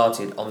fans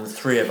started on the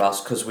 3 of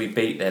us because we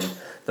beat them.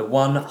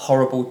 One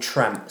horrible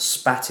tramp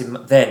spat in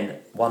my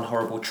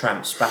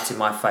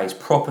face.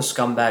 Proper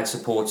scumbag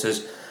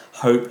supporters.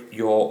 Hope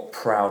you're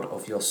proud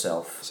of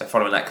yourself. So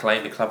following that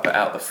claim, the club put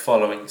out the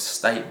following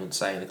statement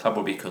saying the club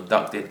will be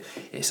conducting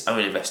its own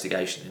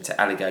investigation into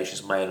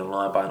allegations made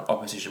online by an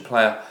opposition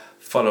player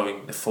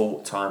following the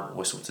full-time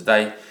whistle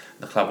today.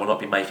 The club will not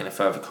be making a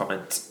further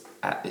comment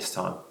at this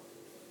time.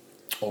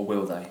 Or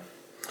will they?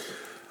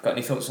 Got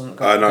any thoughts on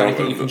no,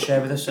 anything you can share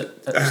with us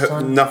at this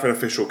time? Nothing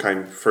official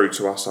came through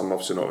to us. I'm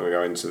obviously not going to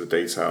go into the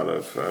detail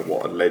of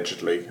what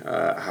allegedly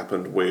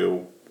happened.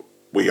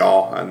 We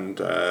are and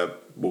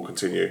we'll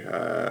continue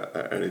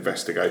an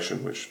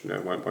investigation, which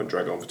won't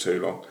drag on for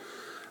too long.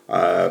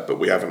 But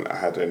we haven't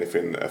had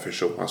anything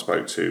official. I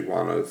spoke to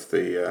one of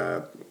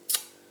the,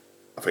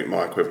 I think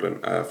my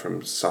equivalent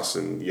from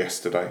Sutton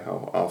yesterday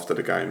after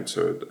the game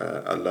to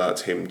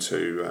alert him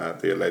to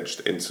the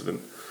alleged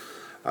incident.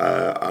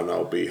 And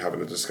I'll be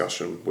having a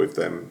discussion with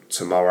them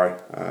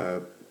tomorrow.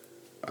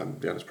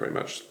 And that's pretty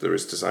much there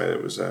is to say.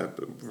 It was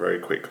very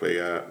quickly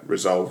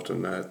resolved,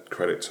 and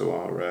credit to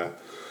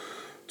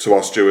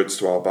our stewards,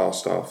 to our bar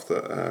staff,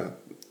 that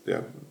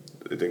it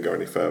didn't go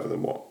any further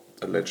than what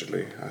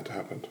allegedly had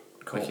happened.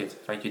 Cool.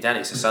 Thank you,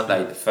 Danny. So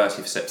Sunday, the 30th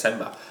of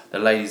September, the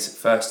ladies'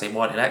 first team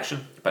weren't in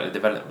action, but the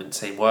development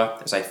team were,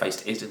 as they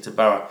faced Islington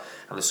Borough,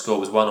 and the score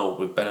was 1-1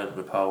 with Belen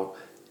Rapole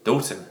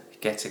Dalton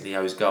getting the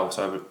O's goal.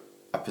 So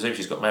I presume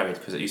she's got married,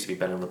 because it used to be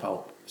Belen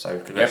Rapole. So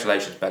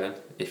congratulations, Belen,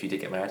 if you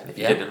did get married. And if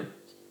you didn't,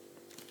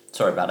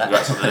 sorry about that.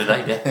 Congrats on the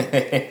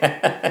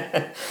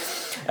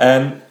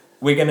new name,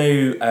 We're going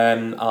to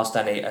ask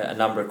Danny a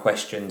number of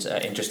questions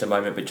in just a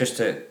moment, but just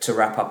to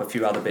wrap up a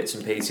few other bits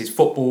and pieces.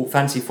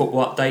 Fancy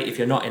football update. If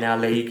you're not in our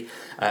league,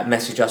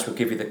 message us, we'll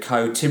give you the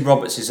code. Tim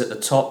Roberts is at the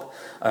top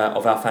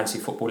of our fancy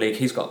football league.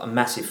 He's got a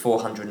massive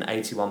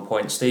 481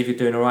 points. Steve, you're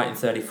doing all right in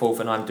 34th,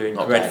 and I'm doing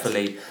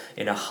dreadfully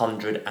in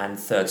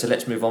 103rd. So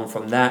let's move on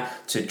from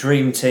that to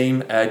Dream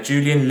Team.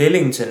 Julian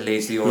Lillington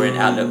leads the Orient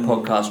Outlook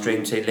Podcast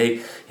Dream Team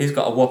League. He's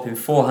got a whopping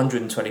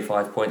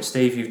 425 points.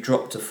 Steve, you've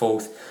dropped to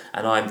 4th,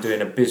 and I'm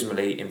doing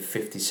abysmally in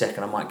 52nd.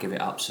 I might give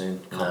it up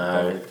soon.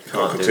 Can't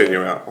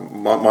continue out.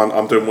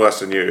 I'm doing worse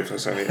than you, if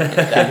that's any.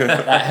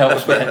 that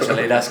helps me,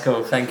 actually. That's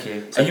cool. Thank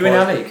you. Are you in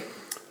our league?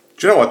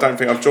 Do you know, I don't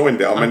think I've joined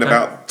it. I'm in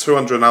about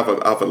 200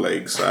 other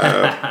leagues.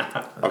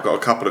 I've got a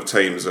couple of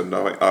teams, and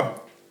one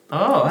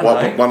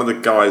of the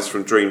guys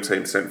from Dream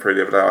Team sent through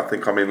the other day. I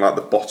think I'm in like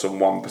the bottom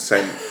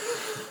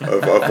 1%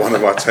 of one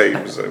of my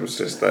teams. It was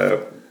just,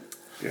 never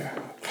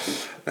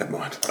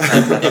mind.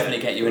 Definitely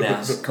get you in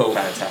ours. Cool,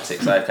 fantastic.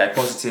 So, okay,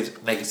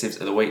 positives, negatives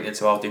of the week. Then,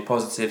 so I'll do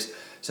positives.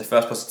 So,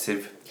 first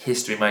positive,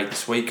 history made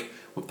this week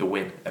with the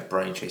win at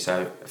Braintree.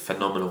 So, a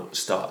phenomenal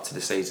start to the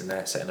season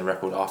there, setting the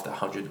record after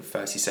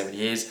 137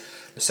 years.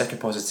 The second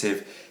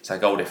positive is our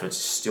goal difference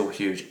is still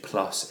huge,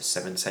 plus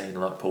 17.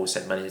 Like Paul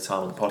said many a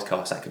time on the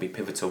podcast, that could be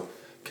pivotal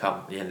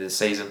come the end of the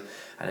season.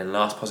 And then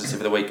last positive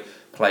of the week,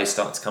 players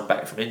starting to come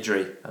back from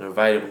injury and are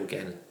available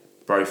again.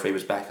 Brophy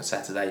was back on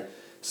Saturday.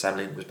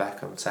 Samlin was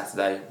back on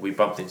Saturday. We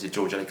bumped into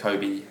George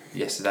Kobe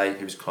yesterday,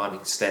 who was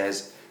climbing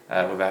stairs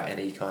without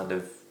any kind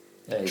of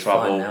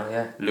trouble. Fine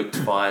now, Looked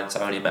fine, so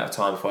only a matter of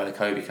time before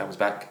Kobe comes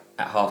back.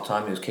 At half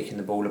time, he was kicking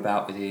the ball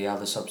about with the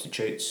other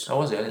substitutes. Oh,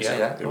 was he? I didn't see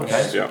that.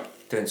 Okay.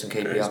 Doing some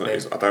keeping up. I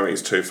don't think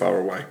he's too far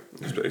away.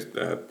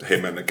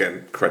 Him, and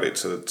again, credit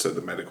to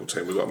the medical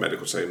team. We've got a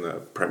medical team that a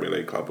Premier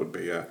League club would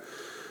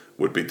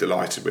be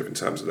delighted with in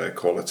terms of their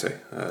quality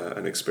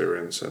and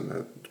experience,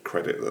 and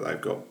credit that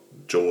they've got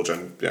George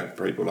and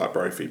people like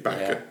Brophy back.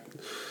 Yeah.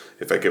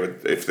 If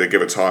they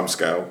give a time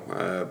scale,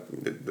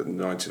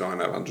 99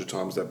 out of 100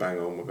 times they're bang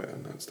on with it,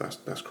 and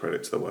that's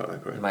credit to the work they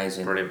put in.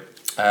 Amazing. Brilliant.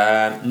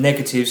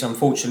 Negatives,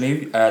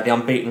 unfortunately, the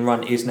unbeaten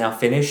run is now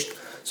finished.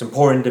 Some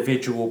poor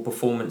individual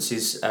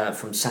performances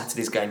from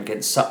Saturday's game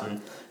against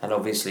Sutton, and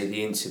obviously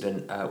the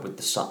incident with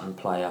the Sutton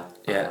player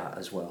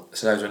as well.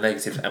 So those were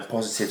negatives and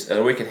positives of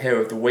the week and hero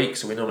of the week.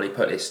 So we normally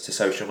put this to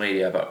social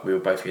media, but we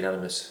were both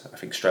unanimous, I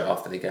think, straight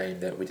after the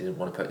game that we didn't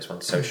want to put this one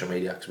to social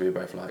media because we were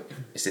both like,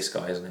 it's this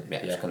guy, isn't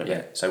it?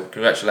 Yeah. So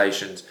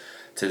congratulations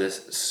to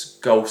the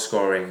goal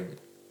scoring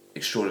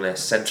extraordinaire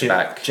centre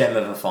back. Gem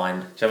of a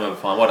find. Well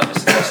done,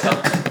 Mr.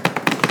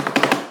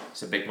 Costa.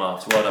 It's a big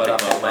mark. Well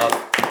done,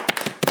 mate.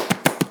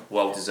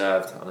 Well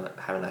deserved on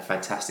having a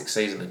fantastic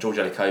season. And George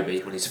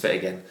Kobe, when he's fit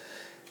again,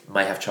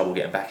 may have trouble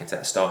getting back into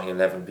that starting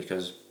 11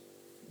 because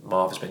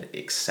Marv has been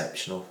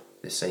exceptional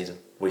this season.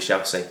 We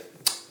shall see.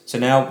 So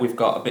now we've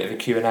got a bit of a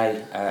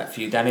Q&A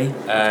for you, Danny.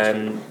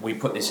 We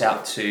put this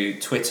out to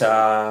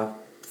Twitter,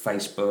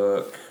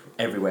 Facebook,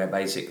 everywhere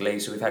basically.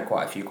 So we've had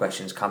quite a few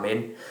questions come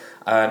in.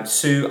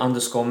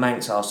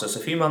 Sue_Manx asked us,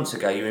 a few months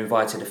ago you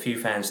invited a few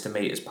fans to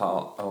meet as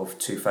part of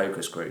 2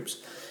 focus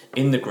groups.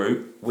 In the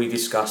group, we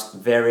discussed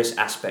various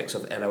aspects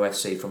of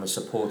LOFC from a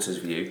supporter's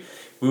view.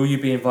 Will you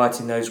be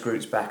inviting those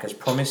groups back as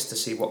promised to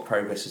see what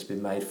progress has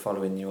been made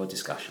following your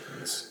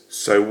discussions?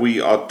 So we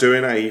are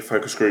doing a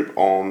focus group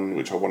on,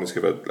 which I wanted to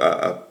give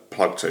a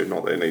plug to,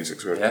 not that it needs it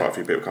because we have quite a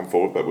few people come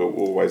forward, but we're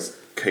always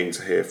keen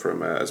to hear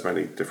from as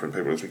many different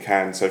people as we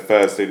can. So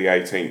Thursday the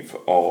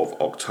 18th of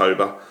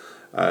October,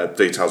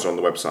 details are on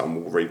the website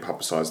and we'll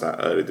republicise that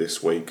early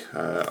this week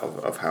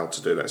of how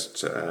to do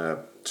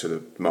that to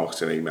the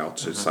marketing email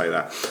to say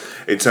that.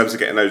 In terms of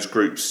getting those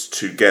groups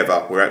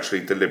together, we're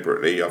actually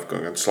deliberately, I've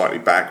gone slightly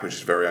back, which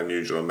is very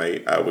unusual on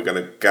me, we're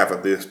going to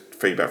gather this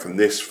feedback from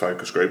this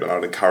focus group, and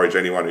I'd encourage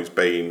anyone who's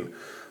been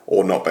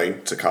or not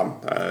been to come.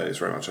 It's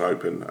very much an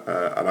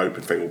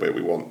open thing, albeit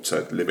we want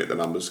to limit the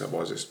numbers,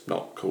 otherwise it's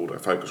not called a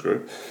focus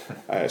group,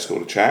 it's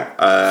called a chat,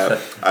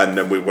 and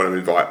then we want to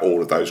invite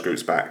all of those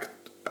groups back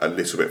a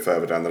little bit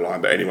further down the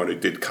line. But anyone who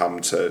did come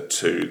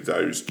to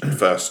those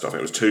first, I think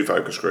it was 2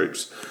 focus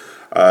groups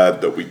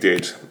that we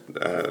did,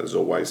 as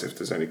always, if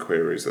there's any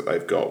queries that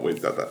they've got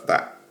with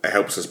that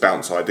helps us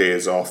bounce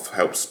ideas off,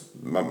 helps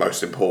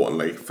most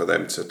importantly for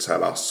them to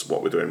tell us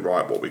what we're doing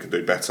right, what we can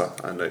do better,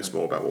 and it's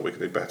more about what we can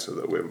do better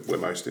that we're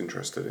most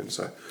interested in.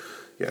 So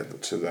yeah,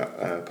 to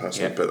that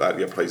person. Yeah. But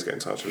please get in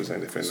touch if there's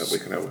anything that we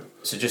can help with.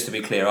 So just to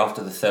be clear,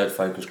 after the third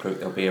focus group,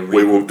 there'll be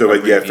we will do a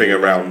thing review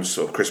around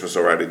sort of Christmas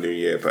or early New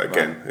Year. But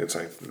again, it's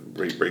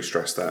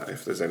re-stress that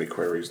if there's any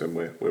queries, then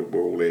we're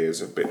all ears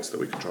of bits that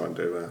we can try and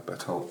do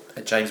better. Cool.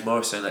 James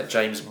Morrison at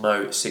James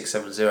Mo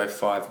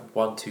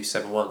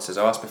 67051271 says,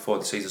 I asked before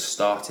the season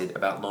started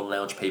about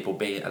non-lounge people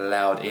being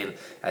allowed in,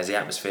 as the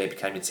atmosphere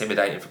became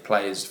intimidating for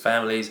players'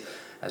 families,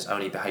 as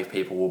only behaved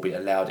people will be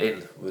allowed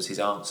in, was his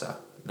answer.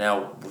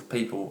 Now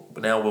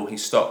will he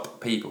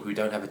stop people who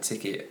don't have a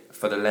ticket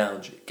for the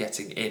lounge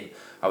getting in?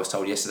 I was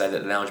told yesterday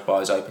that the lounge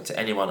bar is open to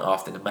anyone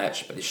after the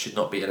match, but this should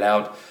not be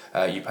allowed.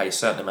 You pay a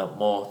certain amount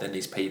more than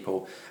these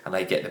people and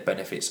they get the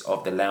benefits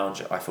of the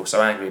lounge. I feel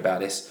so angry about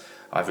this.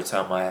 I've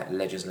returned my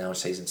Legends Lounge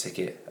season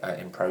ticket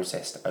in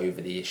protest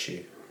over the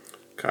issue.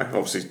 Okay,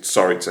 obviously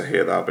sorry to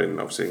hear that. I've been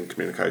obviously in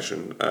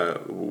communication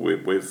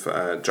with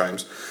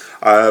James.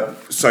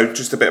 So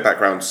just a bit of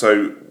background.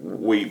 So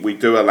we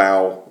do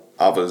allow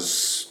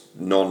others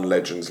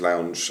non-Legends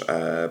Lounge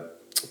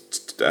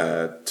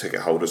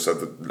ticket holders. So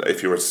that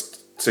if you're a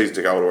season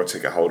ticket holder or a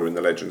ticket holder in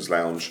the Legends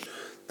Lounge,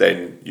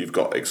 then you've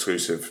got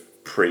exclusive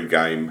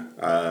pre-game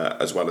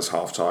as well as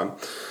half-time.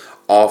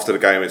 After the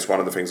game, it's one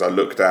of the things I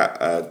looked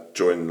at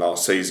during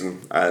last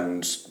season,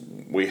 and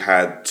we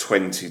had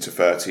 20 to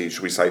 30,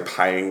 should we say,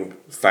 paying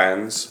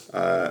fans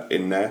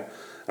in there,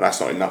 and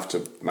that's not enough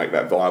to make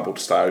that viable to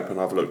stay open.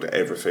 I've looked at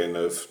everything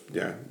of,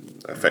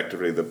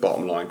 effectively the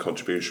bottom line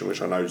contribution,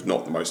 which I know is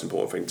not the most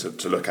important thing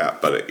to look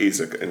at, but it is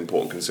an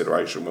important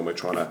consideration when we're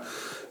trying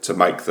to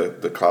make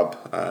the club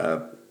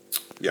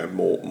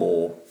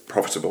more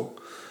profitable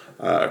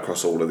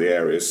across all of the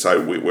areas.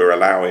 So we're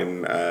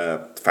allowing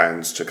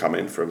fans to come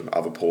in from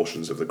other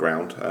portions of the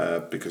ground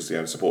because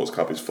the supporters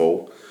club is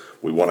full.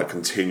 We want to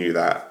continue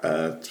that,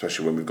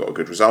 especially when we've got a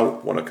good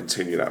result. Want to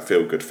continue that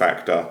feel-good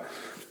factor.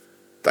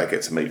 They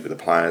get to meet with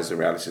the players. The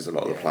reality is a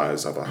lot of the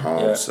players, other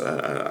halves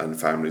and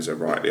families are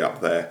rightly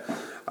up there.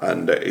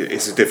 And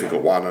it's a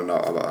difficult one, and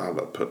I'll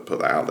put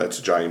that out there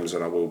to James,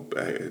 and I will.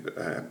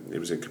 He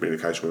was in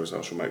communication with us,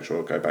 and I shall make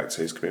sure I go back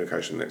to his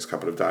communication the next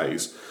couple of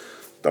days.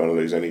 Don't want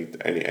to lose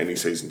any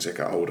season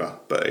ticket holder,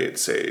 but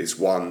it's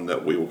one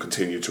that we will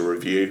continue to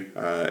review.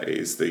 It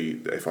is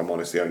if I'm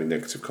honest, the only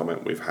negative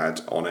comment we've had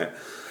on it,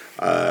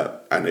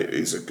 and it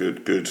is a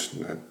good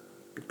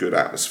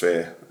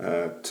atmosphere,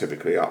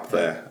 typically up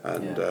there.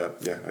 And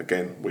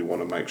again, we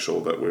want to make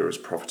sure that we're as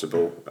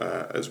profitable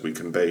as we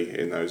can be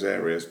in those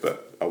areas.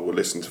 But I will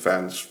listen to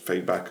fans'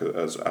 feedback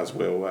as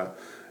will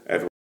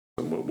everyone,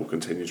 and we'll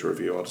continue to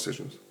review our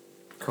decisions.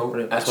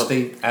 Cool.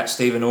 At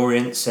Stephen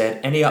Orient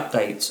said, any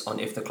updates on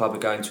if the club are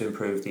going to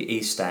improve the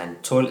East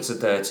Stand? Toilets are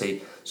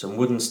dirty, some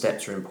wooden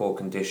steps are in poor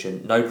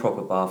condition, no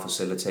proper bar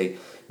facility.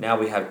 Now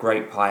we have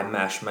great pie and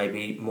mash,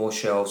 maybe more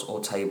shelves or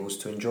tables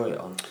to enjoy it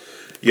on.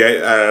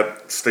 Yeah,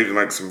 Stephen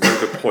makes some very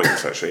good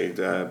points. Actually,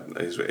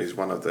 he's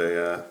one of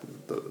the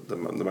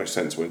most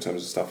sensible in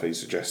terms of stuff he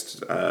suggests.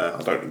 I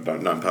don't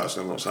know him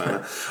personally. I'm not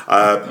saying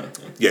that.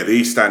 The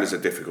East Stand is a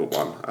difficult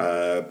one.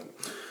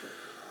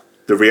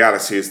 The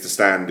reality is the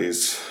stand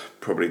is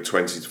probably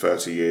 20 to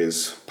 30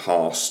 years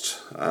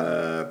past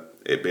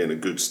it being a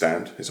good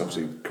stand. It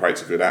obviously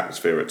creates a good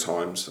atmosphere at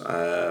times,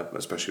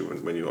 especially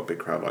when you've got a big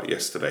crowd like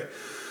yesterday.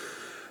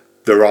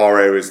 There are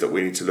areas that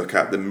we need to look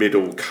at. The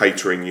middle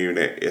catering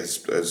unit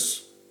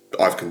as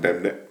I've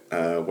condemned it.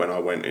 When I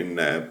went in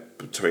there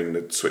between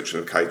the switching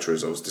of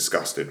caterers, I was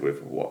disgusted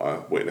with what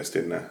I witnessed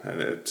in there,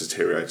 and it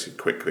deteriorated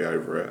quickly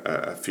over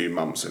a few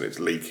months, and it's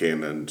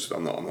leaking, and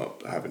I'm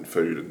not having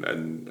food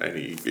and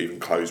any even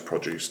closed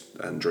produce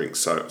and drinks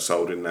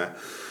sold in there.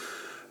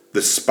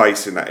 The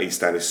space in that East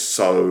Stand is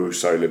so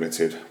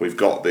limited. We've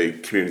got the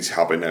community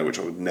hub in there, which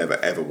I would never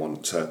ever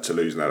want to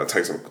lose now. That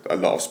takes up a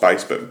lot of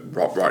space, but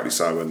rightly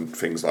so, and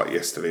things like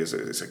yesterday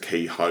is a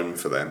key home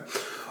for them.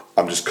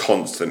 I'm just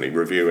constantly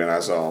reviewing,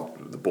 as are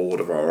the board,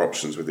 of our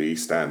options with the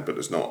East Stand, but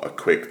there's not a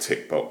quick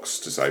tick box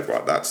to say,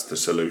 right, that's the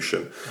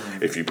solution.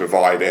 If you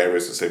provide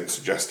areas that's been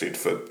suggested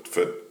for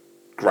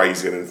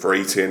grazing and for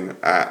eating,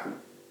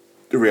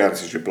 the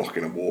reality is you're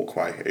blocking a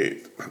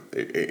walkway.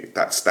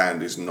 That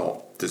stand is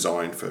not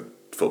designed for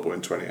football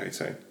in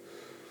 2018.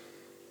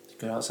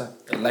 Good answer.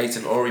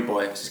 Leyton Orient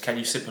Boy says, can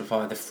you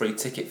simplify the free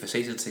ticket for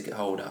season ticket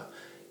holder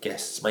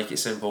guests? Make it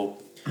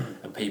simple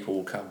and people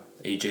will come.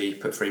 E.g.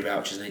 put free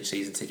vouchers in each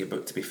season ticket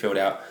book to be filled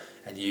out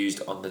and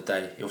used on the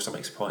day. He also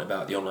makes a point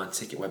about the online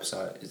ticket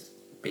website is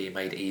being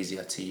made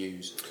easier to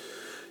use.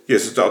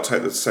 Yes, I'll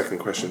take the second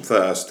question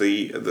first.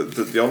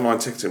 The online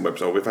ticketing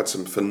website, we've had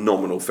some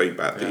phenomenal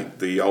feedback. Yeah.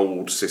 The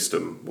old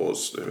system there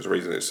was a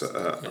reason it's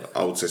an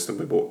old system.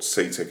 We bought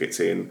C tickets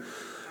in.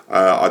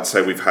 I'd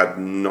say we've had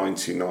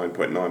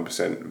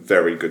 99.9%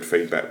 very good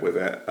feedback with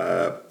it.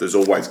 There's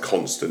always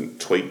constant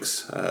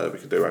tweaks we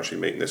could do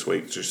actually meeting this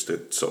week just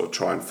to sort of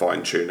try and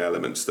fine tune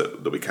elements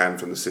that we can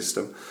from the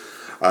system.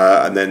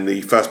 And then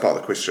the first part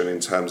of the question in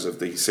terms of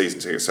the season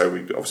tickets, so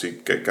we obviously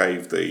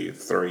gave the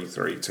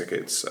three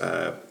tickets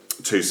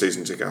to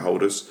season ticket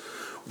holders.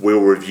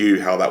 We'll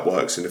review how that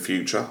works in the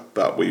future,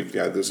 but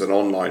there's an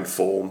online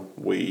form.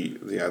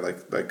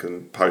 They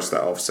can post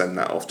that off, send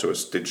that off to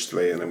us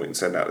digitally, and then we can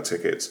send out the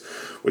tickets.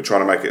 We're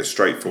trying to make it as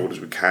straightforward as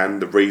we can.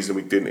 The reason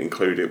we didn't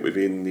include it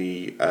within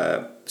the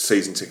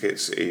season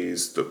tickets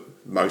is that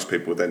most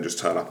people would then just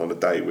turn up on the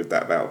day with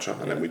that voucher,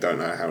 and then we don't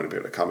know how many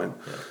people are coming.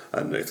 Yeah.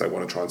 And if they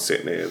want to try and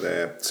sit near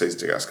their season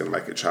ticket, that's going to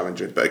make it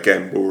challenging. But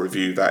again, we'll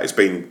review that. It's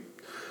been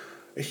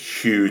a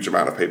huge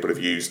amount of people have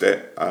used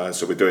it,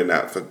 so we're doing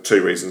that for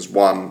two reasons.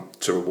 One,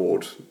 to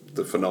reward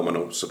the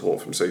phenomenal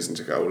support from season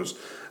ticket holders,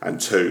 and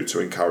two, to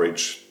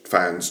encourage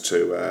fans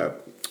to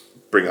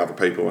bring other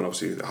people, and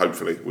obviously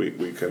hopefully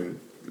we can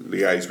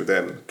liaise with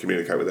them,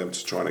 communicate with them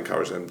to try and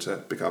encourage them to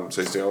become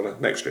season ticket holder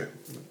next year.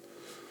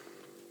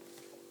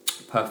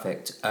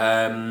 Perfect.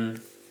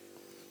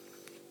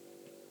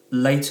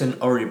 Leyton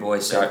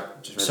Orient said,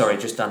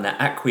 just done that.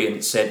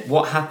 Acquiant said,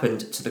 what happened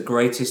to the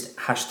greatest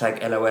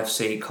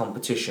 #LOFC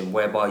competition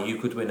whereby you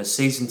could win a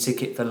season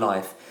ticket for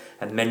life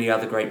and many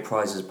other great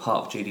prizes as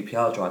part of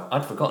GDPR drive?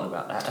 I'd forgotten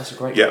about that. That's a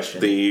great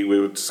question. We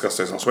were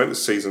discussing this last week. The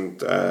season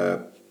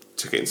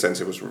ticket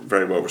incentive was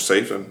very well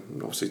received and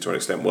obviously to an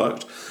extent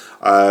worked.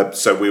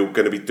 So we're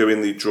going to be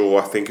doing the draw,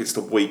 I think it's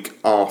the week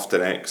after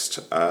next,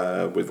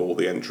 with all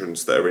the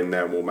entrants that are in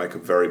there, and we'll make a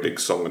very big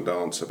song and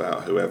dance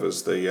about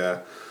whoever's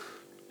the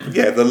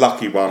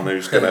lucky one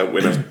who's going to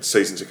win a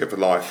season ticket for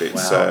life.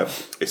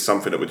 It's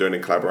something that we're doing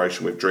in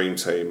collaboration with Dream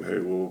Team,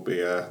 who will be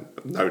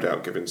no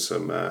doubt giving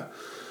some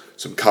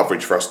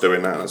coverage for us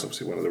doing that. That's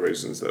obviously one of the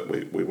reasons that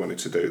we wanted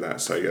to do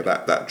that. So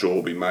that draw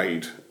will be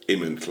made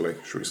imminently,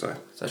 should we say,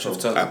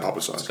 and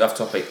publicised. Off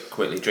topic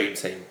quickly, Dream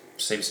Team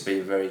seems to be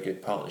a very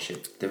good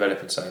partnership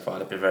developing so far.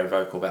 They've been very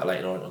vocal about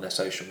Leyton Orient on their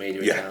social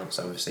media accounts.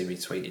 Obviously we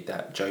tweeted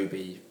that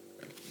Joby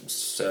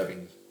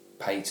serving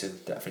Peyton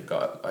that I think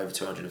got over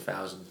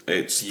 200,000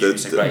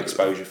 views. A great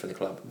exposure for the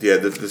club. Yeah,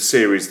 the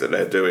series that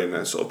they're doing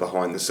sort of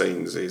behind the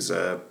scenes is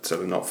sort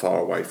of not far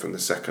away from the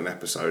second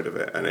episode of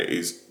it, and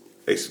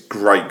it's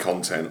great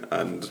content.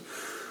 And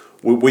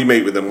we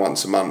meet with them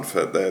once a month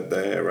at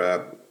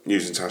their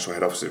News International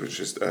head office, which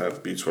is a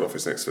beautiful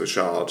office next to the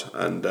Shard.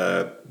 And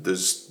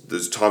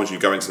there's times you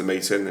go into the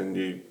meeting and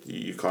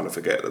you kind of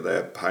forget that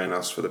they're paying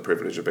us for the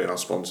privilege of being our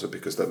sponsor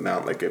because of the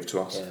amount they give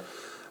to us. Yeah.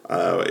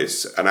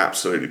 It's an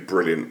absolutely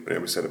brilliant,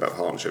 we said about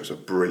partnerships, a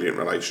brilliant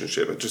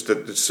relationship. Just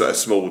a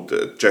small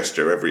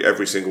gesture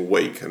every single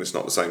week, and it's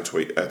not the same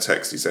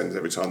text he sends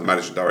every time. The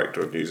managing director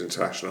of News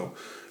International,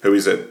 who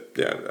is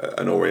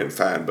an Orient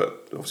fan,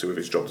 but obviously with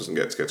his job doesn't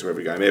get to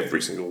every game.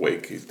 Every single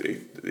week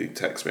he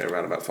texts me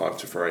around about 5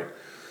 to 3,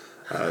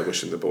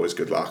 wishing the boys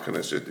good luck, and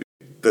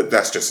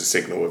that's just a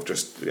signal of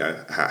just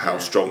how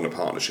strong the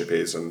partnership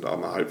is, and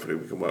hopefully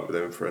we can work with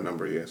them for a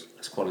number of years.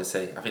 That's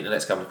quality. I think the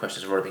next couple of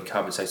questions have already been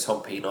covered. So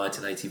Tom P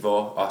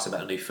 1984 asked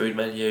about a new food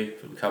menu.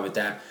 We covered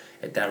that.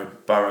 Darren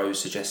Burrows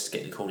suggests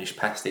getting the Cornish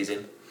pasties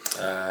in.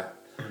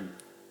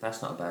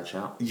 That's not a bad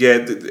shout. Yeah,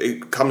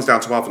 it comes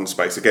down to oven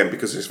space again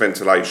because it's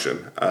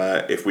ventilation.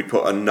 If we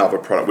put another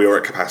product, we are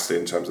at capacity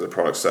in terms of the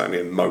product, certainly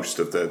in most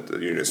of the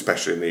units,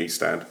 especially in the East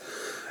Stand.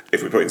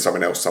 If we put in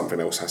something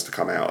else has to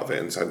come out of it.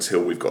 And so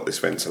until we've got this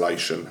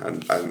ventilation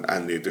and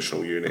the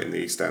additional unit in the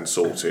East Stand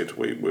sorted,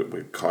 we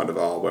kind of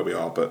are where we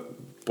are.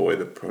 But boy,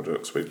 the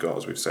products we've got,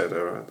 as we've said,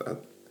 are a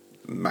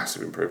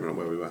massive improvement on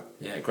where we were.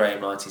 Yeah,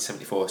 Graham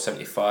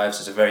 1974-75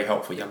 says a very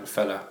helpful young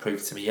fella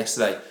proved to me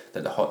yesterday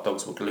that the hot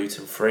dogs were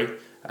gluten-free.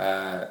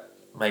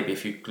 Maybe a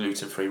few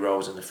gluten-free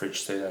rolls in the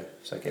fridge too, though.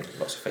 So again,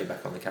 lots of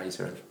feedback on the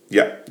catering.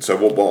 Yeah. So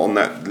what on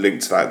that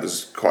link to that,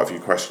 there's quite a few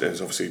questions.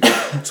 Obviously,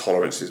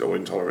 tolerances or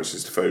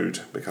intolerances to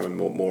food becoming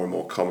more and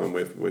more common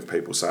with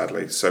people,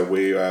 sadly. So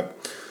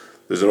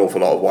there's an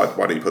awful lot of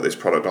why do you put this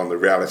product on? The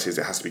reality is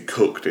it has to be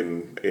cooked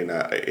in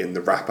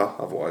the wrapper,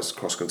 otherwise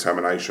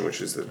cross-contamination,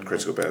 which is the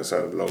critical bit.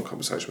 So a long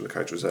conversation with the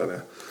caterers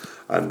earlier,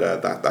 and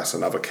that's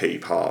another key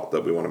part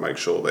that we want to make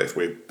sure that if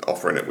we're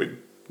offering it,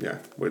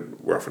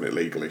 we're offering it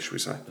legally, should we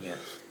say? Yeah.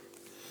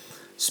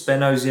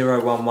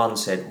 Speno011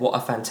 said, what a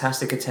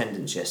fantastic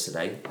attendance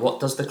yesterday. What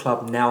does the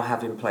club now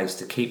have in place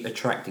to keep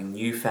attracting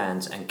new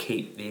fans and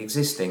keep the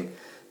existing?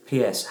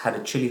 PS, had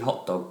a chili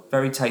hot dog,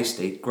 very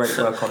tasty, great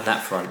work on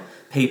that front.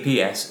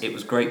 PPS, it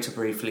was great to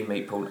briefly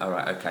meet Paul. All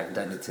right, okay, we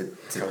don't need to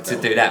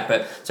do that.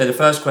 But so the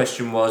first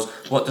question was,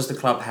 what does the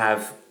club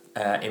have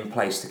in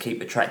place to keep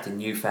attracting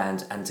new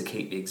fans and to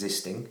keep the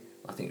existing?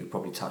 I think we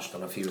probably touched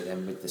on a few of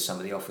them with some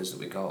of the offers that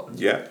we got.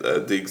 Yeah,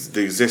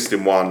 the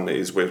existing one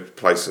is we're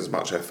placing as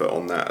much effort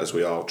on that as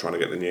we are trying to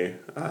get the new.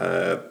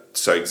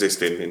 So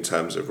existing in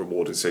terms of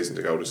rewarding season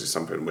ticket holders is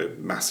something we're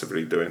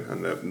massively doing,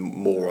 and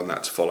more on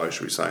that to follow,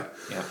 should we say?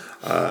 Yeah.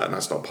 And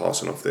that's not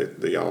passing off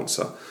the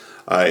answer.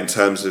 In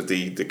terms of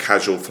the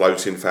casual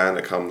floating fan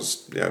that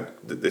comes,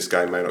 this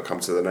game may not come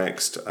to the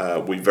next,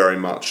 we very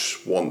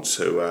much want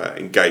to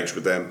engage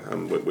with them,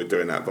 and we're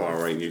doing that via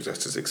our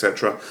newsletters,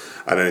 etc.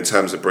 And then in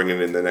terms of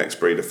bringing in the next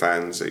breed of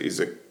fans, it is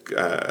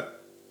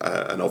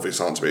an obvious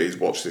answer, but it is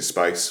watch this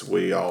space.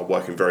 We are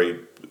working very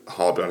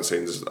hard behind the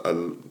scenes as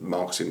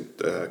marketing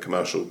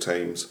commercial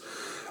teams,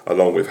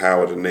 along with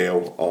Howard and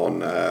Neil,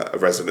 on a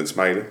residence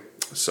mailing.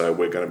 So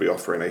we're going to be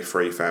offering a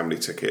free family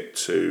ticket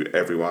to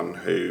everyone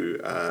who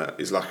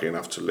is lucky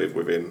enough to live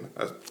within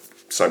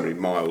so many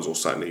miles, or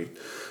certainly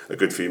a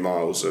good few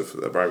miles of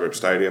the Braintree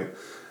Stadium,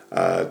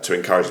 to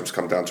encourage them to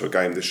come down to a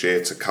game this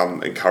year, to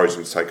come encourage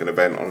them to take an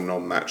event on a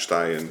non-match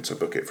day and to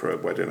book it for a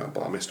wedding or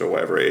bar mitzvah or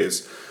whatever it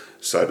is.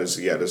 So there's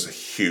a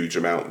huge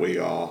amount we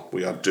are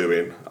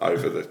doing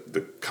over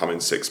the coming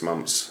 6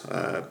 months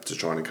to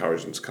try and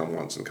encourage them to come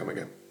once and come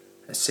again.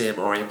 CM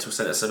Oriental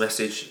sent us a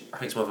message. I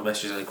think it's more of a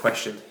message than a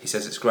question. He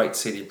says it's great to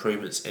see the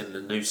improvements in the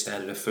new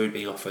standard of food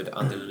being offered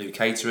under the new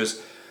caterers.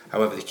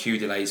 However, the queue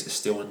delays are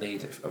still in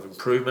need of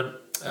improvement.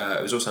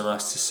 It was also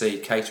nice to see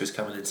caterers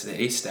coming into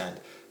the East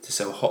Stand to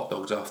sell hot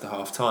dogs after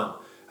half time.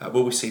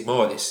 Will we see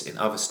more of this in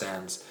other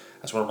stands?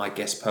 As one of my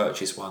guests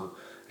purchased one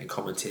and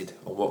commented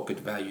on what good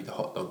value the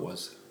hot dog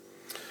was.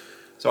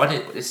 So I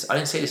didn't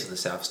see this in the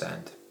South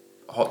Stand.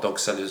 Hot dog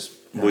sellers.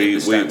 We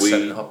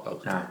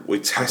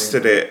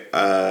tested it,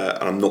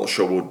 and I'm not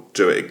sure we'll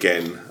do it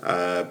again.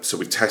 So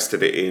we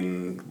tested it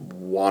in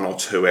 1 or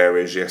 2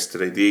 areas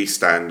yesterday. The East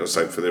Stand,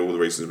 so for all the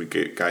reasons we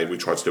gave, we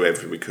tried to do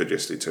everything we could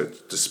yesterday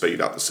to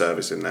speed up the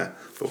service in there.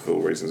 But for all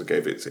the reasons I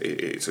gave,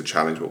 it's a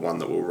challenge, but one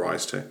that we'll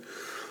rise to.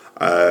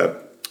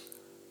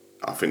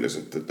 I think there's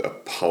a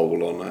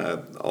poll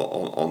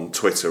on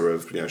Twitter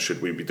of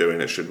should we be doing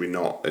it, should we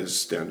not?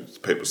 As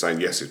people saying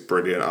yes, it's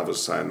brilliant.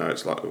 Others saying no,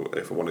 it's like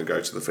if I want to go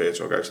to the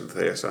theatre, I'll go to the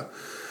theatre.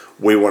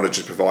 We want to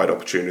just provide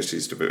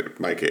opportunities to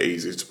make it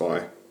easy to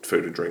buy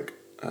food and drink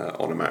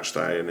on a match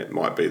day, and it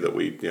might be that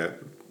we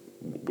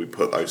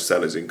put those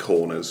sellers in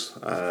corners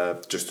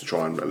just to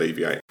try and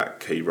alleviate that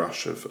key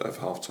rush of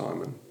half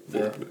time, and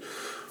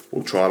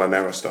we'll trial and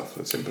error stuff,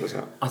 as simple as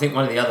that. I think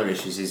one of the other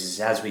issues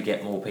is as we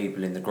get more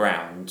people in the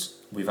ground,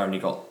 we've only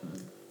got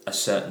a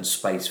certain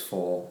space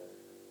for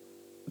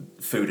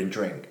food and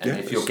drink. And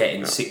if you're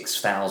getting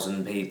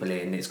 6,000 people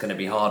in, it's going to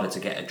be harder to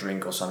get a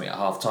drink or something at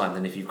half time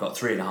than if you've got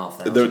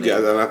 3,500.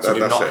 So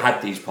we've not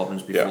had these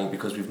problems before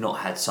because we've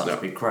not had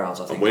such big crowds.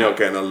 I think and we are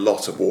getting a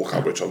lot of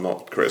walk-up, which I'm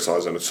not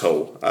criticising at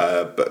all,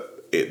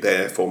 but it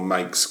therefore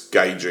makes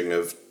gauging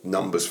of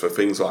numbers for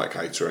things like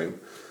catering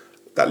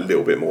that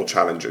little bit more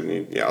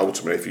challenging.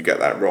 Ultimately, if you get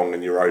that wrong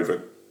and you're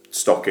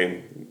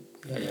overstocking,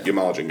 your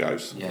margin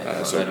goes.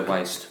 It's a load of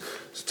waste.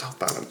 It's a tough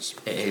balance.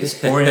 It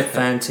is. Orient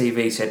Fan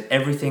TV said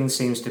everything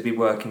seems to be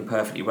working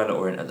perfectly well at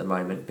Orient at the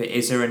moment, but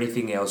is there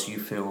anything else you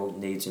feel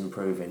needs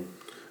improving?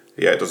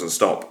 Yeah, it doesn't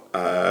stop.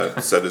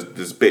 So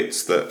there's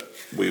bits that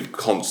we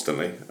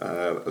constantly,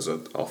 as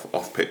an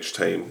off-pitch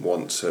team,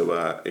 want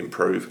to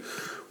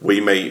improve.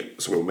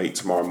 We'll meet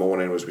tomorrow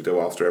morning, as we do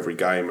after every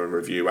game, and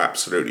review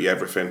absolutely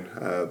everything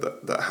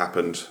that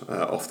happened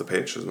off the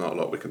pitch. There's not a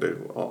lot we can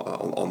do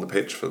on the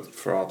pitch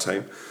for our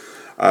team.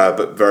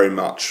 But very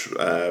much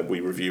we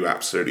review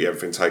absolutely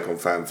everything, take on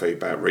fan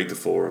feedback, read the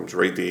forums,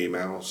 read the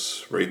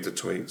emails, read the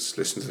tweets,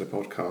 listen to the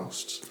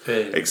podcasts,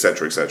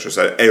 etc., etc.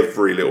 So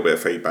every little bit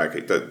of feedback,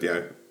 it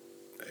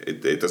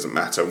doesn't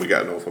matter, and we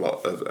get an awful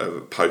lot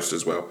of posts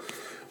as well.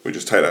 We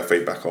just take that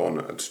feedback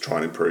on to try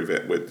and improve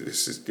it.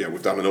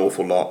 We've done an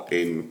awful lot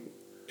in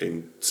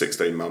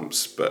 16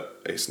 months,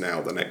 but it's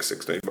now the next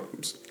 16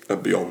 months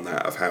and beyond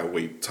that of how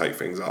we take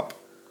things up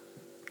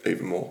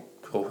even more.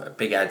 Cool.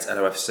 Big ads at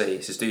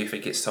OFC says, do you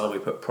think it's time we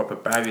put proper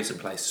barriers in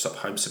place to stop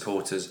home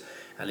supporters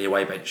and the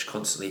away bench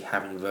constantly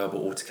having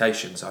verbal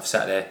altercations? I've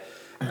sat there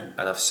and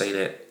I've seen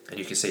it, and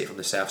you can see it from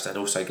the South Stand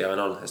also going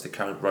on, as the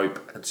current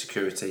rope and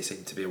security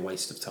seem to be a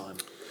waste of time.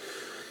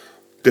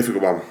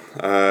 Difficult one.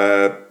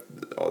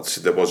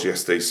 There was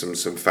yesterday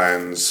some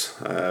fans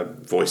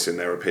voicing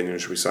their opinion,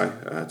 should we say,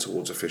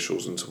 towards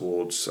officials and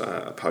towards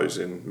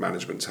opposing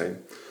management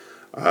team.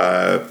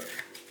 I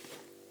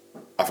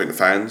think the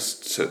fans,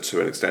 to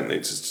an extent,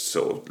 need to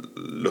sort of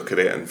look at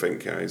it and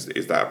think,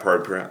 is that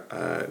appropriate?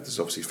 There's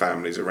obviously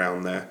families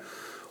around there.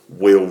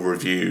 We'll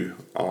review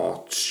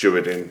our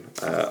stewarding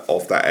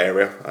of that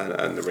area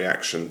and the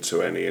reaction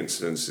to any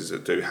incidences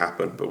that do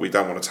happen, but we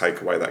don't want to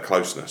take away that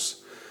closeness.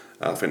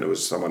 I think there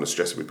was someone that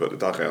suggested we put the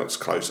dugouts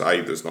closer. A,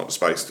 there's not the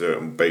space to do it,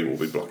 and B, we'll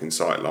be blocking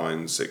sight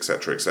lines,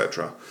 etc.,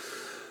 etc.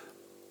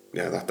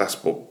 That's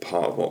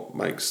part of what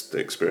makes the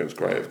experience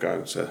great of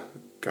going to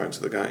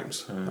the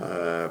games.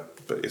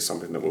 But it's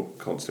something that we'll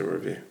constantly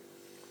review.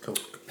 Cool.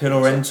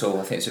 Pillar Rental,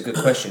 I think it's a good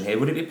question here.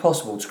 Would it be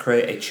possible to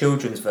create a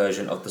children's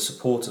version of the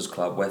supporters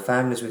club where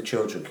families with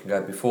children can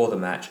go before the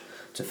match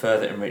to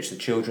further enrich the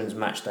children's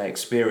match day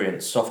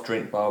experience? Soft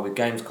drink bar with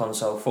games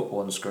console, football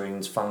on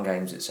screens, fun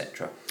games,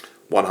 etc.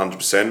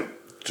 100%,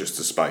 just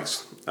the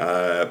space.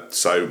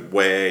 So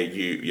where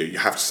you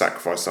have to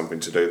sacrifice something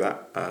to do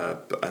that,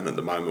 and at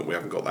the moment we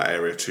haven't got that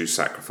area to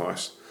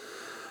sacrifice.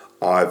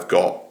 I've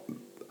got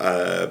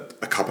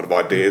a couple of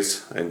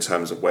ideas in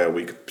terms of where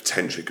we could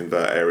potentially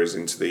convert areas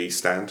into the East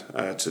Stand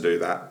to do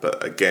that.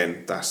 But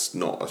again, that's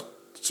not a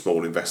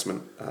small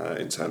investment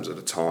in terms of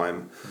the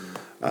time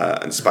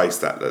and space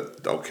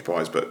that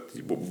occupies. But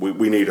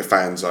we need a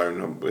fan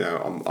zone. You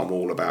know, I'm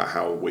all about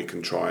how we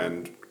can try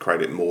and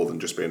create it more than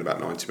just being about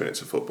 90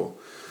 minutes of football.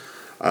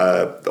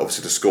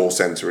 Obviously, the score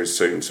centre is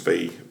soon to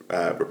be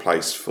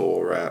replaced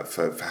for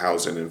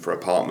housing and for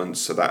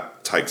apartments, so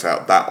that takes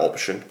out that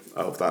option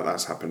of that.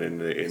 That's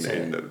happening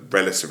in the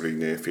relatively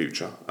near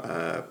future.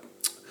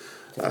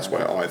 That's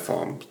where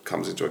iFarm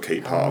comes into a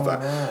key part of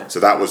that. Right. So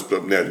that was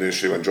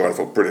initially when John, I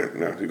thought,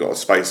 brilliant, you've got a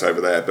space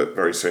over there, but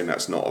very soon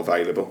that's not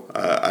available.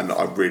 And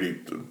I'm really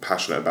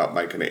passionate about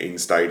making it in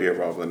stadia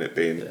rather than it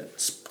being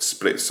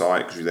split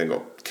site, because you then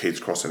got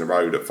kids crossing the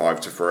road at 5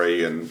 to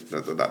 3, and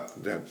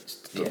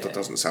that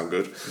doesn't sound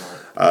good.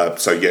 Right.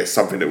 So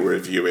something that we're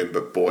reviewing,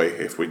 but boy,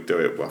 if we do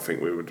it, well, I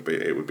think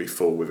it would be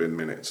full within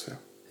minutes.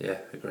 Yeah,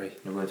 agree.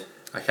 It would.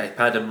 Okay,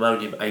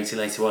 Pandemonium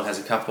 1881 has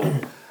a couple.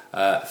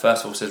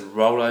 First of all, says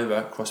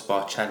rollover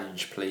crossbar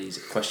challenge,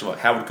 please. Question mark.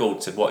 Howard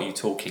Gould said, "What are you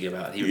talking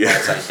about?" He would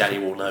say, "Danny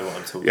will know what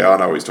I'm talking." Yeah, I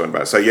know what he's talking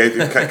about. So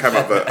it came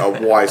up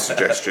a wise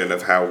suggestion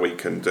of how we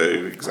can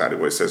do exactly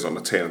what it says on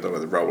the tin. I don't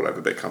know if the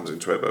rollover bit comes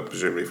into it, but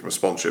presumably from a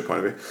sponsorship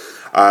point of view.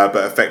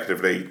 But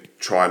effectively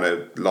trying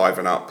to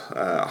liven up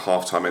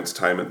halftime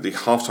entertainment. The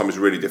halftime is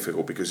really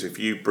difficult because if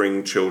you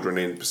bring children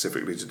in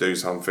specifically to do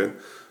something,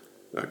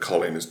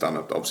 Colin has done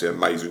obviously an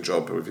amazing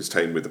job with his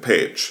team with the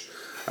pitch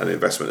and the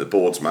investment the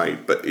board's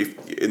made. But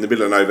if in the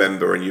middle of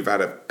November and you've had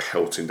a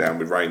pelting down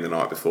with rain the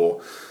night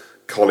before,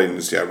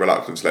 Colin's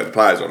reluctant to let the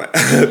players on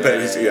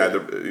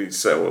it. He's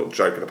sort of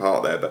joking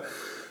apart there, but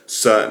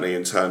certainly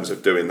in terms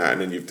of doing that,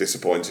 and then you've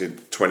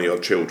disappointed 20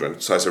 odd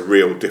children, so it's a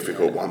real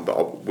difficult one.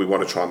 But we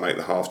want to try and make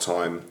the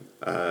half-time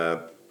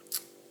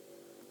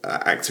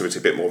activity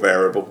a bit more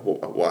variable.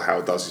 What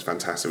Howard does is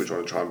fantastic. We're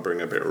trying to try and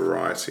bring a bit of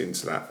variety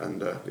into that,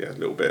 and a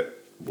little bit.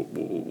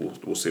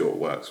 We'll see what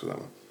works with that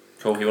one.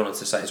 Cool. He wanted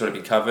to say it's already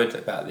been covered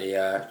about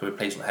the. We're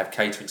pleased to have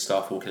catering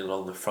staff walking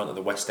along the front of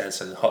the West End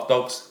selling hot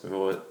dogs. We've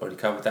already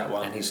covered that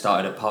one. And he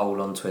started a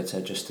poll on Twitter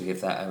just to give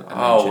that a mention.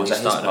 Was he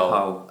that started his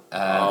a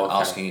poll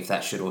asking if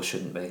that should or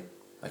shouldn't be.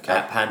 Okay.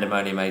 At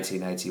Pandemonium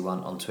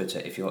 1881 on Twitter,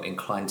 if you're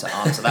inclined to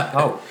answer that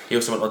poll. He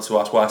also went on to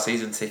ask why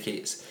season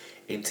tickets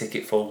in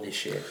ticket form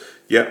this year.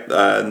 Yep,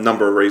 a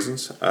number of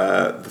reasons.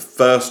 The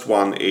first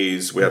one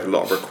is we had a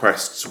lot of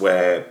requests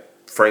where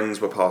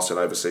friends were passing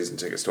over season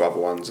tickets to other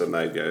ones, and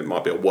they it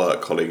might be a work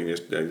colleague, and you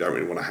don't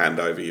really want to hand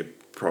over your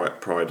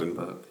pride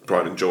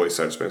and joy,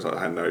 so to speak. It's like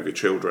handing over your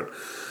children.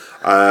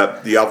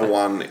 The other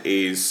one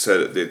is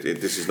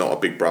this is not a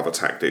Big Brother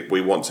tactic.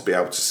 We want to be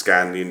able to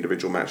scan the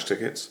individual match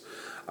tickets.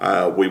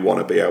 We want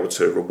to be able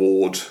to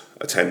reward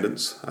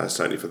attendance,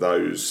 certainly for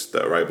those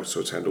that are able to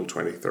attend all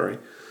 23.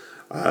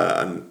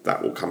 And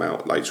that will come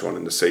out later on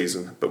in the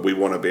season. But we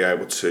want to be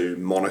able to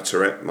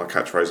monitor it. My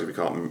catchphrase: if you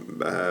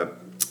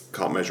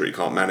can't measure it, you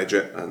can't manage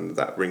it, and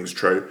that rings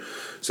true.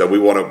 So we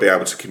want to be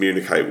able to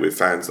communicate with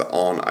fans that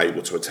aren't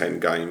able to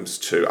attend games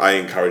to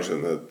encourage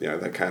them that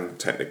they can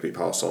technically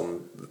pass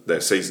on their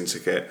season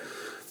ticket,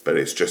 but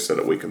it's just so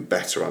that we can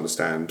better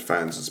understand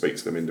fans and speak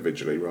to them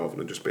individually rather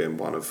than just being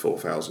one of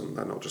 4,000.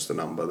 They're not just a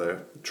number;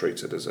 they're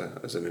treated as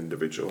an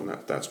individual,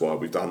 and that's why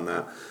we've done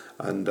that.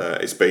 And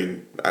it's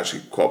been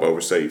actually quite well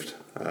received.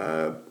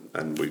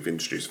 And we've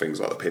introduced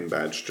things like the pin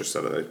badge just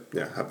so that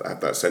they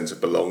have that sense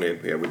of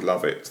belonging. We'd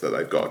love it that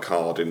they've got a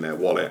card in their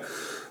wallet.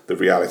 The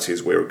reality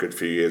is we're a good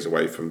few years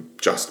away from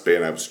just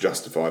being able to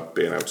justify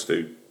being able to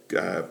do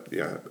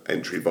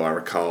entry via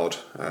a card.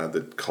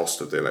 The cost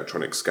of the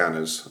electronic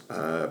scanners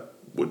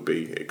would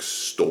be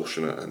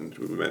extortionate, and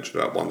we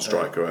mentioned about one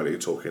striker earlier,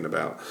 talking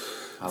about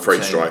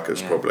 3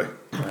 strikers probably.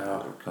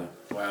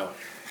 Wow.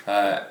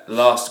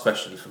 Last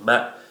question from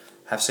Matt.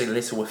 Have seen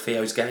little with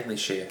Theo's gang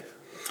this year.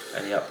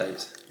 Any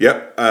updates?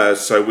 Yep.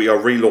 So we are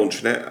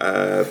relaunching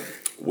it.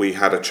 We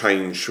had a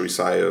change, shall we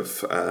say,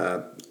 of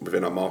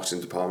within our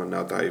marketing department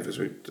now. Dave, as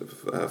we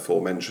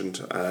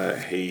aforementioned,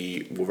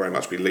 he will very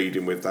much be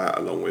leading with that,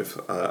 along with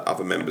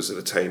other members of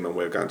the team, and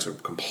we're going to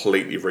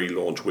completely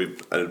relaunch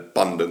with an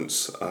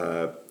abundance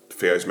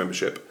Theo's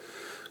membership.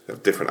 We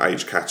have different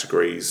age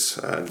categories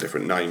and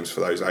different names for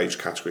those age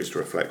categories to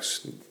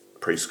reflect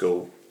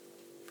preschool,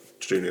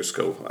 junior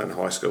school, and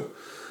high school.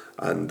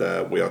 And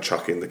we are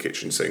chucking the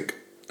kitchen sink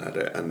at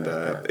it, and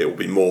it will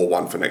be more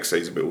one for next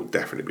season, but it will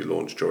definitely be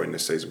launched during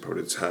this season,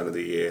 probably the turn of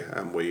the year,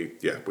 and we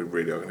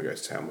really are going to go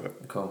to town with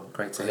it. Cool,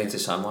 great to hear. I need to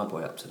sign my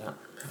boy up to that.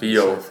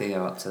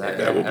 Theo up to that.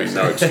 There will be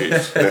no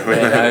excuse.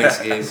 No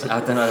excuse. I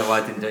don't know why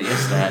I didn't do it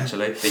yesterday,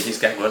 actually.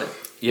 Biggest game, wasn't it?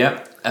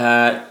 Yep.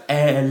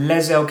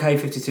 Les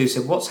LK52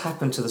 said, what's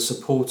happened to the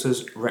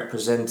supporters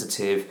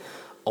representative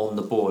on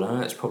the board? I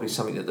know it's probably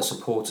something that the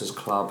supporters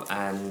club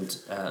and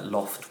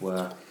Loft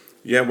were.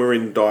 Yeah, we're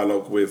in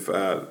dialogue with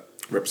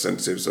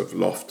representatives of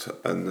Loft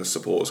and the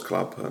supporters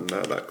club, and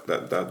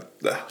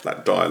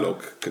that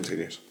dialogue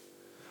continues.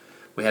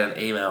 we had an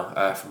email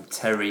from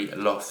Terry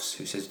Lofts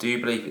who says, do you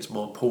believe it's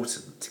more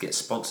important to get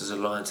sponsors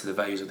aligned to the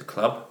values of the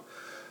club,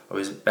 or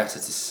is it better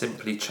to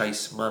simply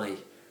chase money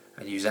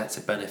and use that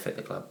to benefit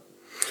the club?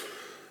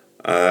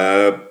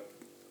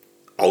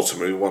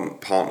 Ultimately, we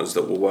want partners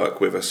that will work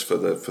with us for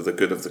the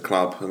good of the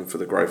club and for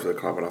the growth of the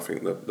club, and I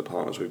think the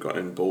partners we've got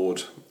on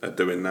board are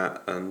doing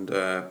that, and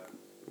we're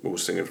all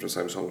singing from the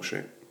same song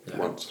sheet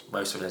once.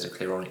 Most of them has a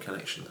clear Orient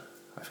connection.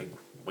 I think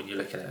when you're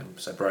looking at them,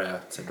 so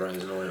Tim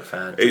Braya's an Orient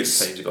fan. It's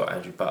teams have got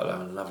Andrew Butler,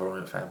 another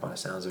Orient fan by the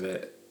sounds of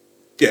it.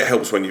 Yeah, it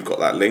helps when you've got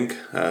that link.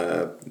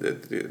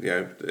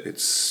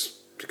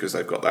 It's because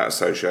they've got that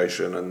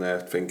association and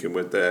they're thinking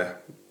with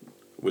their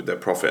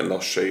profit and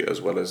loss sheet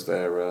as well as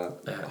their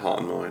heart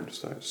and mind.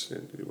 So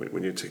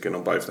when you're ticking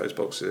on both those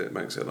boxes, it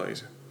makes it a lot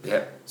easier.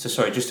 Yeah. So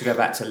sorry, just to go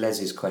back to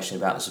Les's question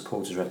about the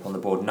supporters rep on the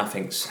board,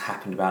 nothing's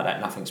happened about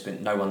that.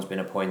 No one's been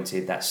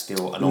appointed. That's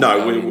still an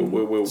ongoing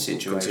we'll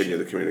situation. continue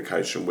the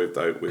communication with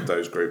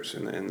those groups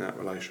in that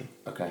relation.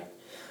 Okay.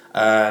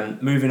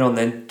 Moving on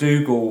then,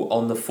 Dougal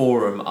on the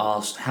forum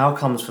asked, how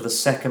comes for the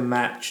second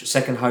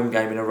home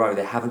game in a row,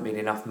 there haven't been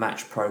enough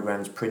match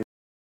programmes printed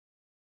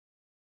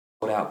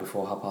out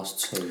before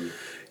 2:30?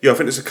 Yeah, I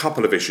think there's a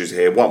couple of issues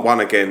here. One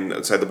again,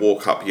 I'd say the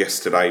walk up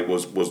yesterday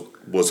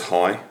was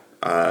high.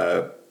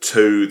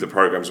 Two, the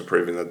programmes are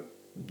proving a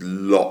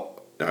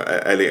lot.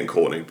 Elliot and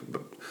Courtney,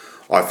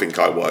 I think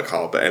I work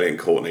hard, but Elliot and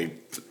Courtney,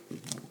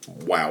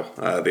 wow,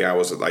 the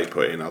hours that they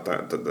put in,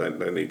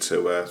 they need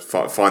to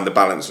find the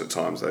balance at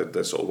times.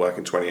 They're sort of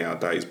working 20-hour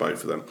days,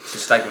 both of them. It's a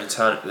staggering the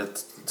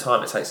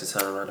time it takes to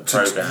turn around a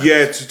programme.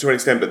 Yeah, to an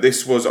extent, but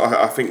this was,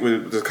 I think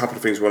there's a couple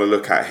of things we want to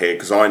look at here,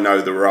 because I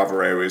know there were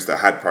other areas that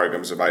had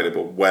programmes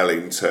available well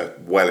into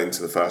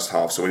the first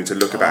half, so we need to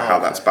look about how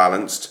that's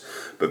balanced.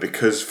 But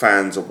because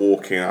fans are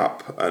walking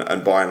up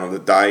and buying on the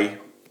day,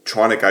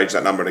 trying to gauge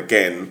that number, and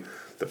again,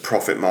 the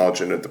profit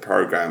margin of the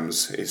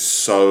programmes is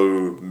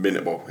so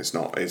minimal. It's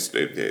not.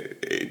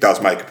 It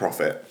does make a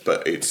profit,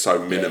 but it's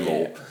so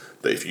minimal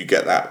that if you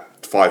get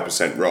that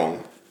 5%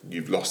 wrong,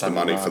 you've lost the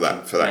money for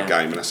that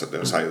game. And that's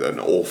an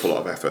awful lot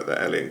of effort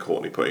that Elliot and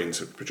Courtney put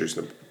into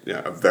producing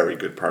a very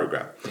good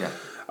programme. Yeah.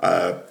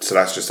 So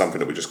that's just something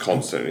that we just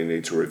constantly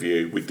need to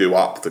review. We do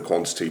up the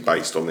quantity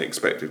based on the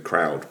expected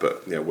crowd,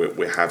 but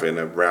we're having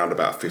around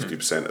about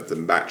 50% of the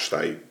match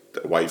day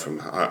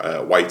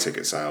away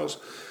ticket sales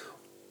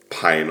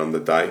paying on the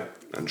day,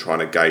 and trying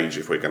to gauge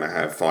if we're going to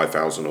have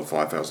 5,000 or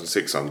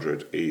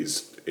 5,600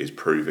 is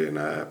proving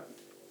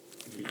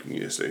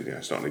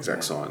it's not an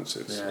exact science.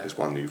 It's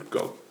one you've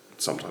got to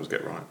sometimes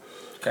get right.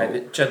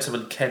 Okay,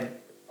 gentlemen, Ken,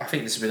 I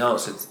think this has been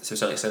answered to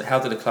some extent. How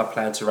do the club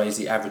plan to raise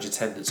the average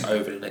attendance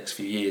over the next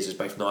few years, as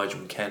both Nigel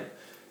and Ken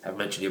have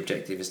mentioned the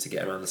objective is to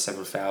get around the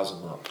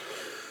 7,000 mark?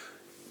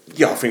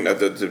 Yeah, I think that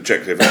the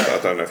objective, I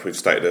don't know if we've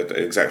stated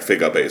an exact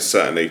figure, but it's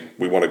certainly,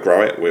 we want to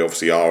grow it. We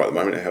obviously are at the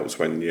moment. It helps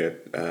when you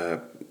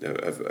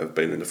have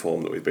been in the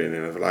form that we've been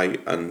in of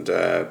late. And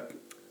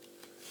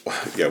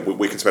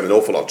we can spend an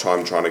awful lot of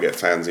time trying to get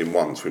fans in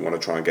once. We want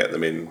to try and get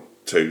them in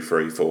 2,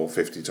 3, 4,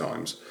 50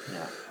 times.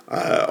 Yeah.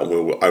 And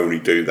we'll only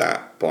do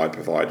that by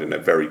providing a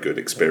very good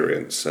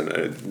experience. And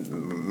it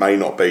may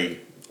not be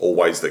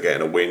always they're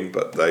getting a win,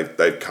 but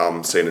they've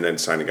come, seen an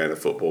entertaining game of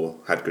football,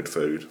 had good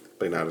food,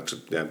 been able to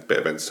bit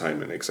of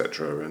entertainment,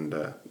 etc. And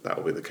that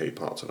will be the key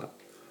part to that.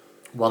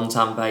 One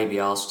Ton Baby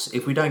asks,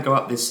 if we don't go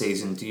up this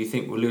season, do you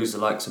think we'll lose the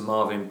likes of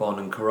Marvin, Bon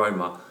and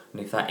Karoma?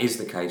 And if that is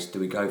the case, do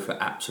we go for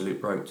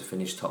absolute broke to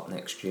finish top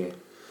next year?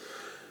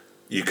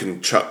 You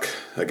can chuck,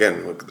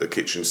 again, the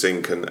kitchen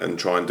sink and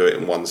try and do it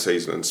in one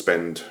season and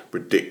spend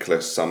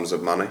ridiculous sums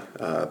of money.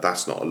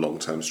 That's not a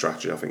long-term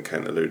strategy. I think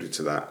Kent alluded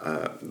to that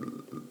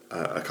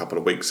a couple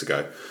of weeks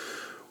ago.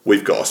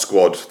 We've got a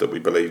squad that we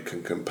believe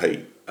can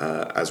compete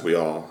as we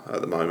are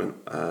at the moment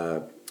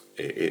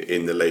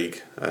in the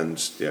league. And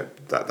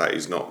that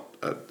is not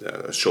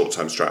a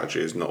short-term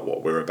strategy, is not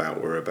what we're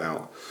about. We're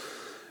about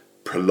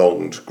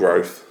prolonged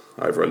growth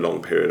over a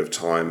long period of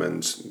time,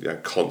 and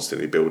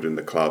constantly building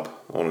the club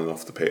on and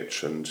off the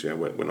pitch. And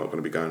we're not going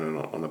to be going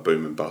on a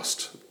boom and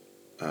bust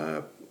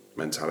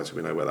mentality.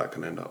 We know where that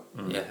can end up.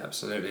 Yeah,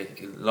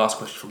 absolutely. Last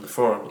question from the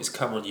forum is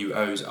Come On You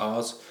O's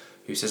Ours,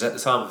 who says at the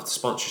time of the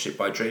sponsorship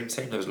by Dream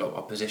Team there was a lot of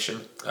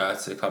opposition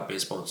to the club being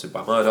sponsored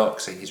by Murdoch,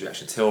 seeing his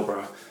reaction to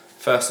Tilborough.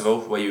 First of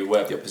all, were you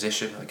aware of the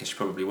opposition? I guess you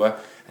probably were.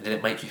 And did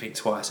it make you think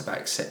twice about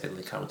accepting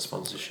the current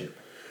sponsorship?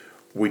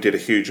 We did a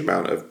huge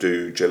amount of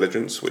due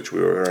diligence, which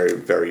we were very,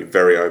 very,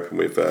 very open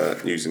with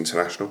News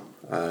International,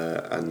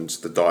 and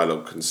the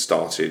dialogue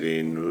started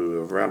in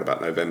around about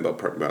November,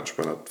 pretty much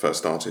when I first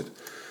started,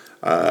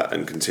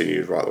 and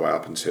continued right the way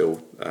up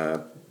until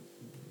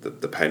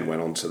the pen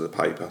went onto the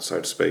paper,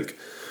 so to speak.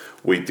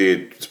 We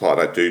did, as part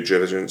of that due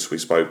diligence, we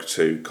spoke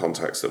to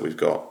contacts that we've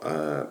got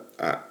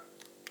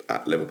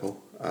at Liverpool.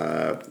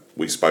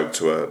 We spoke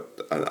to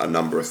a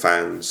number of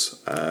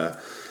fans.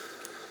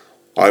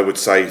 I would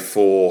say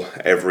for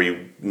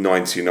every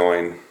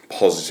 99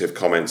 positive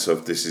comments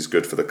of this is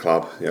good for the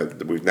club,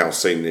 we've now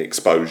seen the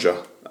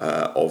exposure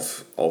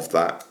of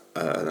that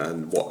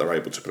and what they're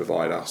able to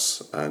provide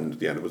us. And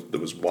there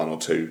was one or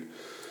two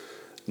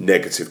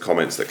negative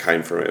comments that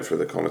came from it for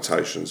the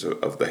connotations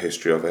of the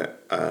history of it,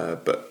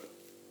 but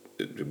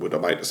would I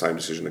make the same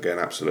decision again?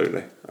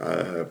 Absolutely.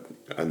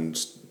 And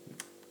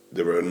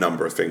there are a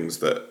number of things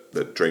that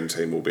the Dream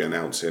Team will be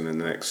announcing in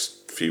the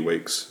next few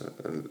weeks,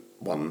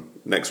 one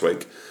next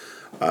week,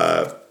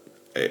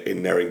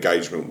 in their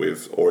engagement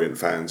with Orient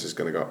fans is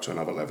going to go up to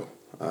another level.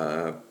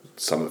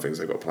 Some of the things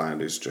they've got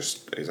planned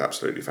is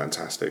absolutely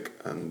fantastic,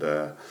 and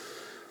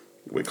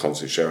we're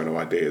constantly sharing our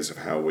ideas of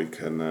how we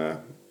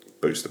can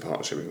boost the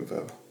partnership even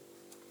further.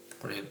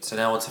 Brilliant. So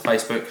now on to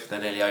Facebook.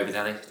 They're nearly over,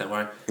 Danny. Don't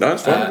worry. No,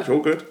 it's fine. It's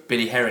all good.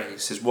 Billy Herring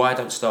says, why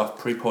don't staff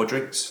pre-pour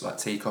drinks like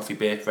tea, coffee,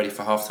 beer ready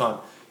for half time?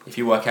 If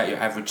you work out your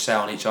average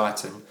sale on each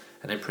item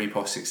and then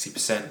pre-pour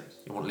 60%,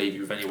 it won't leave you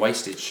with any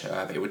wastage,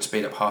 but it would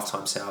speed up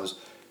half-time sales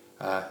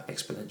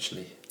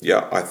exponentially.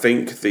 Yeah, I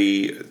think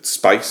the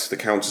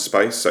counter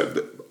space,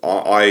 so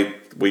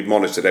we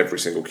monitored every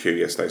single queue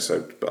yesterday,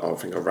 so I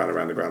think I ran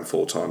around the ground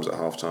 4 times at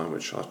half time,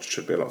 which I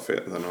should be a lot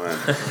fitter than I am.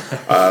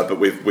 But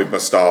with my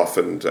staff,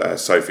 and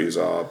Sophie is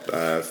our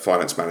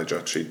finance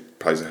manager, she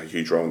plays a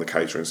huge role in the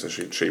catering, so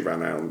she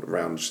ran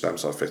around just damn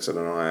sight fitter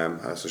than I am,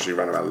 so she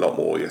ran around a lot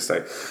more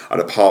yesterday.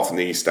 And apart from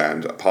the East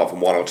Stand, apart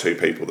from 1 or 2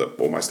 people that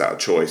almost out of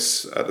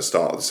choice at the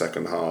start of the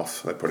second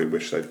half, they probably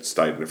wish they'd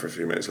stayed in it for a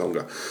few minutes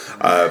longer.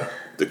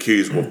 The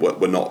queues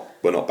were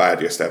not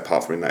bad yesterday,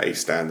 apart from in that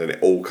East Stand, and it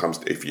all comes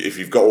if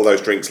you've got all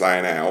those drinks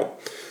laying out,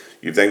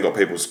 you've then got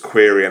people's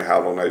querying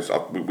how long those.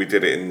 We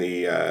did it in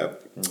the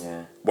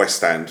West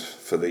Stand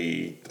for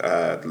the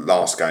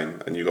last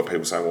game, and you've got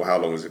people saying, well, how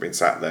long has it been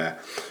sat there?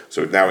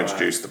 So we've now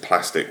introduced the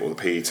plastic or the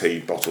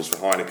PET bottles for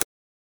Heineken.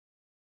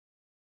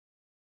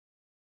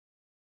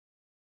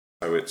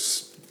 So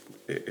it's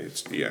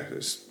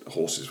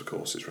horses for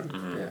courses, right?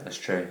 Mm-hmm. Yeah, that's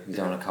true. You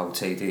don't want a cold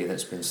TD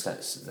that's been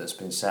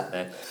sat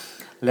there.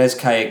 Les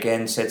K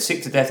again said,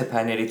 sick to death of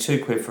paying nearly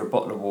 £2 for a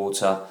bottle of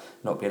water,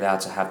 not be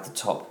allowed to have the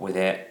top with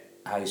it.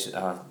 How you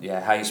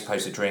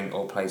supposed to drink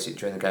or place it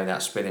during the game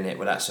without spilling it?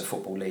 Well, that's a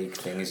football league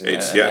thing, isn't it?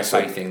 It's an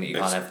FA thing that you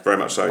can't have. Very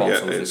much so. Yeah,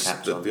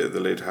 the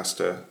lid has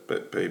to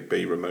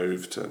be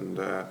removed,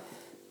 and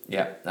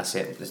that's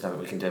it. There's nothing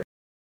we can do.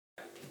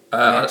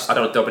 I don't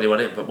want to dob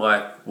anyone in, but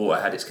my water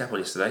had its cap on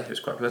yesterday. It was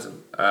quite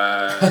pleasant.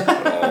 I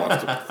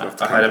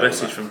had a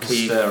message from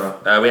Keith.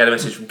 We had a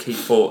message from Keith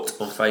Fort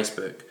on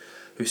Facebook,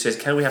 who says,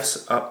 "Can we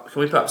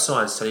put up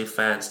signs telling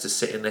fans to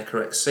sit in their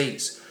correct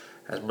seats?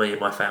 As me and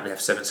my family have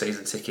 7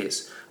 season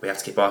tickets, we have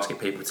to keep asking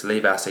people to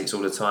leave our seats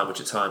all the time, which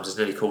at times has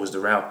nearly caused a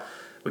row.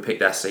 We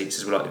picked our seats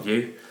as we like the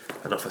view,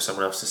 and not for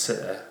someone else to sit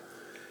there."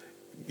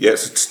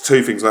 Yes, it's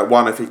 2 things. Like,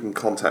 one, if you can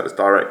contact us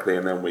directly,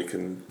 and then we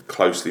can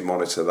closely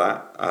monitor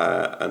that,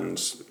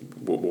 and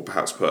we'll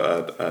perhaps put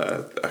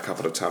a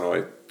couple of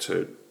tannoy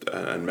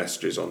and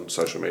messages on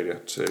social media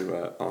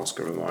to ask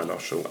and remind. I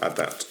shall add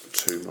that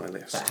to my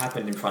list. That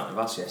happened in front of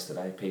us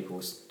yesterday.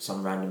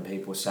 Some random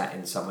people sat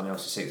in someone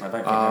else's seats. I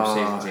don't think they were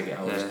season ticket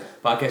holders. Yeah.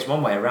 But I guess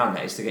one way around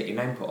that is to get your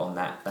name put on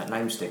that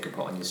name sticker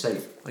put on your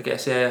seat. I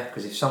guess, yeah.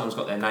 Because if someone's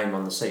got their name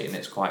on the seat and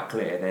it's quite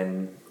clear,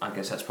 then I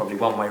guess that's probably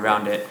one way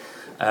around it.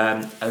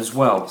 As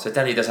well. So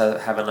Danny does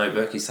have a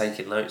notebook. He's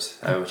taking notes,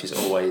 which is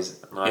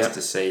always nice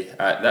to see.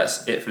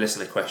 That's it for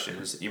listener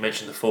questions. You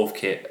mentioned the 4th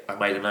kit. I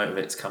made a note of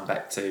it to come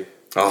back to.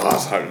 Oh, I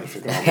was hoping to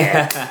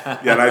forget.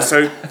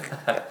 So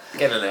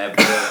get in there.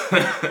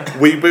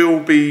 We will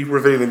be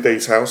revealing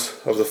details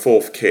of the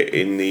 4th kit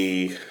in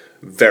the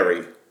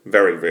very,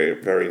 very, very,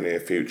 very near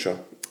future.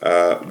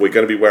 We're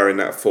going to be wearing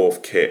that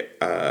 4th kit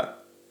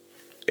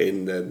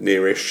in the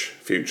nearish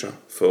future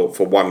for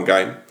one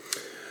game.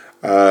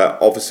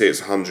 Obviously,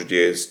 it's 100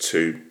 years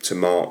to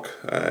mark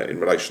in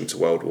relation to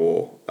World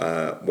War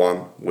I.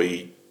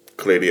 We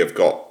clearly have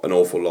got an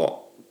awful lot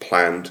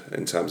planned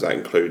in terms of that,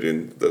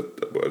 including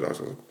I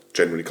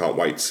generally can't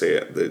wait to see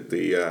it,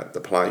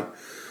 the play,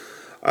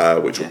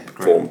 which will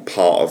form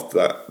part of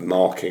that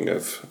marking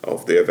of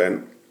the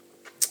event.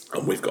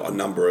 And we've got a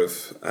number of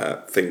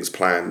things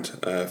planned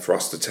for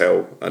us to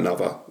tell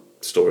another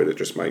story that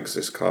just makes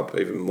this club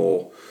even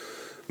more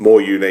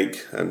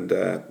unique, and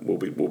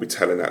we'll be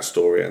telling that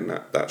story, and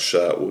that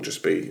shirt will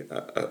just be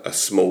a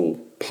small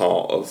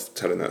part of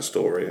telling that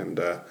story, and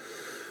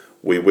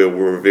we will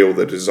reveal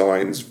the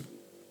designs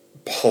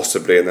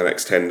possibly in the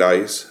next 10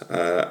 days,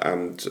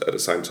 and at the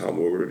same time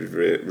we'll be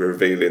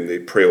revealing the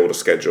pre-order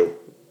schedule,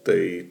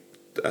 the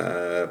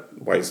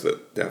ways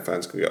that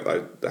fans can get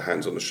their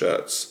hands on the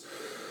shirts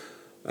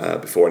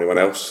before anyone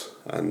else,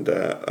 and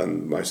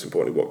most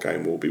importantly what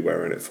game we'll be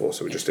wearing it for.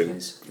 So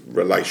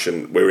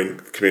we're in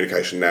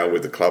communication now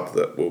with the club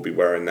that we'll be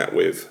wearing that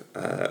with,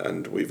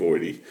 and we've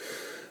already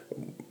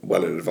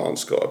well in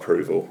advance got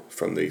approval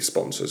from the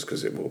sponsors,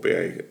 because it will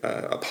be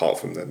apart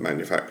from the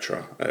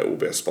manufacturer, it will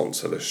be a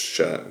sponsorless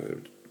shirt. It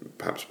would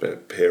perhaps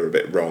appear a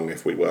bit wrong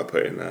if we were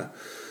putting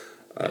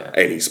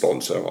any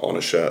sponsor on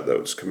a shirt that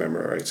was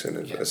commemorating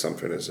as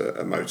something as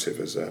a motive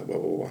as World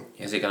War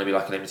I. Is it going to be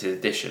like a limited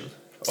edition?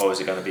 or is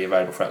it going to be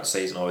available throughout the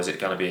season, or is it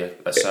going to be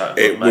a certain?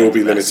 It will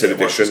be limited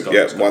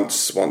edition.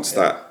 Once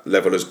Yeah. that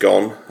level has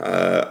gone,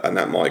 and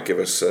that might give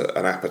us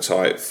an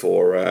appetite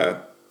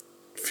for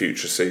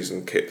future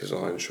season kit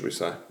design, should we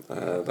say?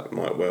 That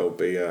might well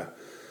be a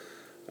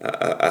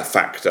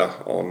factor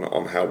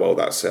on how well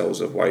that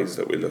sells of ways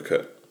that we look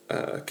at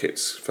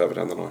kits further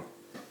down the line.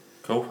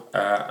 Cool.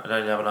 And the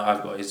only other note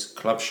I've got is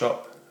club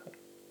shop.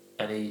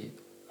 Any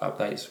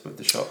updates with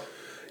the shop?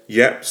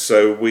 Yep,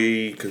 so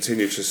we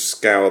continue to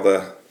scour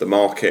the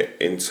market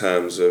in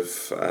terms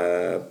of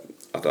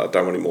I don't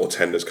want any more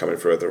tenders coming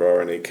through if there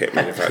are any kit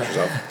manufacturers.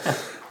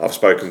 I've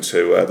spoken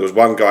to there was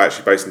one guy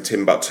actually based in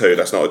Timbuktu.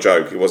 That's not a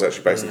joke, he was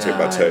actually based in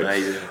Timbuktu.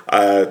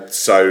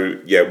 So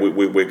yeah,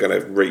 we're going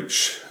to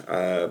reach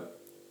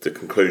the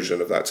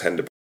conclusion of that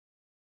tender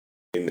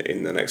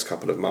in the next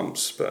couple of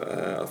months, but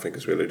I think,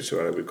 as we alluded to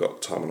earlier, we've got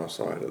time on our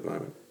side at the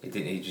moment. He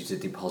didn't need you to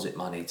deposit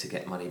money to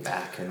get money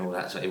back and all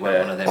that. So it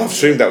wasn't one of them. I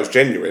assumed that was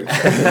genuine.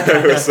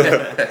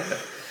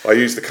 I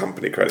used the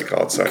company credit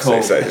card, so cool.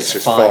 it's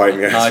just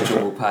fine. Yeah.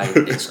 Nigel will pay.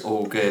 It's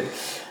all good.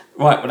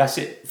 Right, well, that's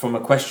it from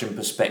a question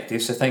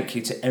perspective. So thank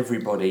you to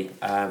everybody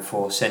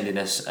for sending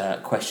us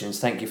questions.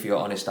 Thank you for your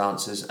honest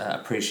answers.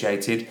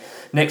 Appreciated.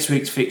 Next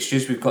week's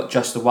fixtures, we've got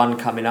just the one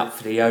coming up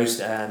for the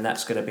O's, and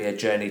that's going to be a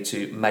journey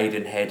to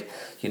Maidenhead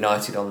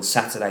United on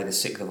Saturday, the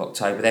 6th of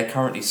October. They're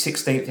currently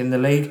 16th in the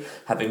league,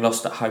 having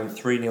lost at home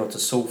 3-0 to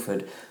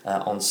Salford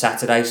on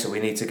Saturday. So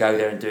we need to go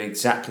there and do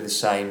exactly the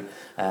same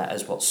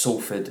as what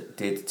Salford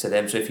did to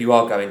them. So if you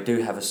are going,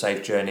 do have a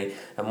safe journey,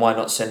 and why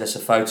not send us a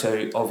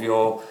photo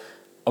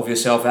of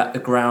yourself at the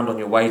ground, on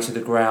your way to the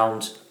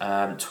ground.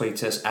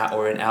 Tweet us at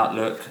Orient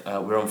Outlook.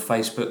 We're on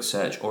Facebook,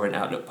 search Orient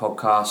Outlook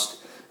Podcast,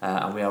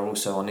 and we are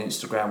also on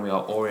Instagram. We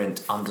are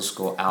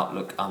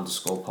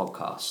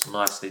Orient_Outlook_podcast.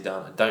 Nicely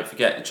done. And don't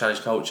forget, The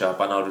Challenge Culture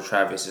by Nigel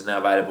Travis is now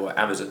available at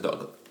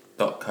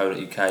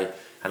amazon.co.uk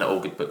and at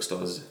all good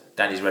bookstores.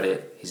 Danny's read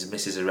it, his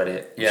missus has read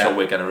it. Yeah. I'm sure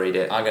we're going to read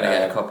it. I'm going to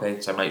get a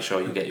copy. So make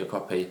sure you get your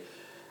copy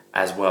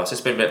as well. So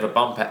it's been a bit of a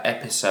bumper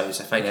episode,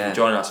 so thank you for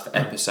joining us for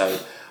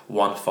episode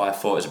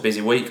 154. It was a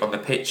busy week on the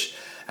pitch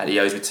at the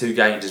O's with 2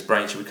 games as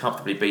Braintree were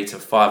comfortably beaten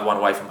 5-1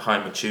 away from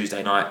home on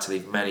Tuesday night to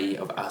leave many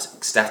of us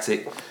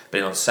ecstatic. But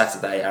then on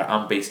Saturday, our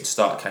unbeaten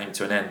start came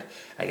to an end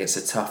against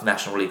a tough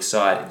National League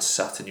side in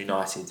Sutton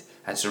United.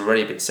 As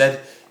already been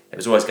said, it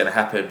was always going to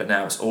happen, but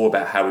now it's all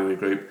about how we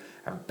regroup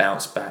and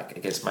bounce back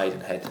against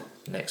Maidenhead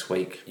next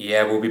week.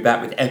 Yeah, we'll be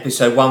back with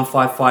episode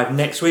 155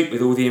 next week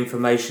with all the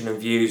information and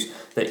views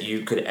that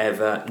you could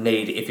ever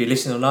need. If you're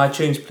listening on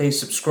iTunes, please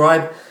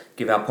subscribe.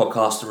 Give our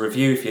podcast a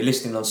review. If you're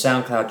listening on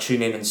SoundCloud,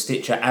 tune in and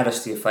Stitcher, add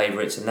us to your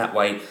favourites, and that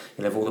way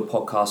you'll have all the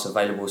podcasts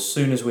available as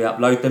soon as we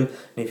upload them.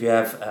 And if you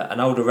have an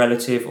older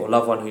relative or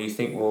loved one who you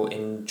think will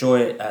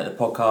enjoy the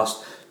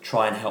podcast,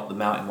 try and help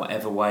them out in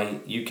whatever way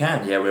you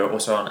can. Yeah, we're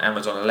also on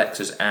Amazon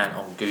Alexas and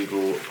on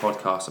Google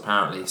Podcasts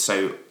apparently.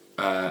 So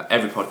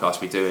every podcast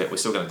we do it, we're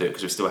still going to do it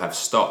because we still have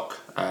stock.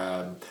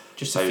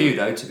 Just a few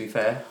though, to be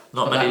fair.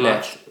 Not many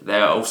left.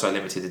 They're also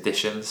limited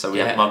edition, so we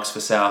have mugs for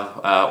sale.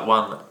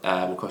 One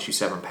will cost you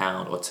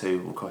 £7, or 2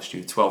 will cost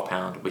you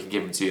 £12. We can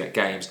give them to you at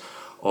games,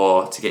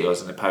 or to get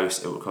yours in the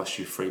post, it will cost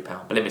you £3.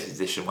 But limited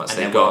edition, once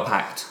they're gone, well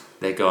packed.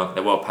 They're gone.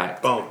 They're well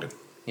packed. Bargain.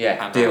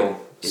 Yeah, deal.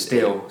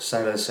 Still,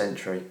 sale of the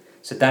century.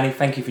 So Danny,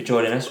 thank you for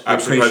joining us. We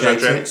Absolute appreciate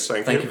pleasure, it. gents.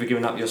 Thank you you for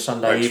giving up your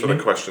Sunday Thanks evening. for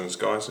the questions,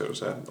 guys. It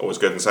was always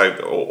good, and so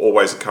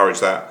always encourage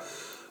that.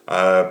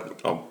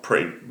 I'm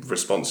pretty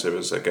responsive,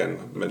 as again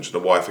I mentioned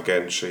the wife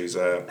again. She's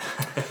are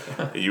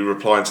you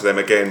replying to them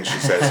again? She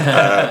says,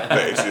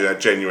 but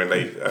it's,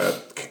 genuinely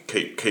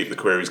keep the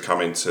queries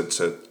coming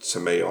to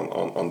me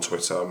on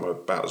Twitter. I'm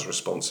about as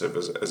responsive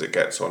as it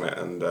gets on it,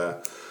 and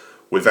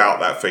without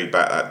that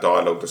feedback, that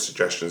dialogue, the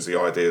suggestions, the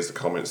ideas, the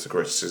comments, the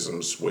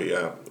criticisms, we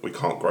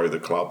can't grow the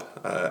club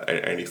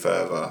any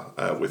further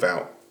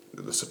without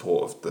the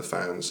support of the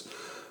fans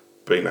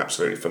being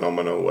absolutely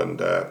phenomenal.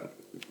 And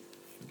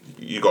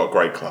you got a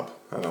great club,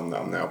 and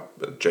I'm now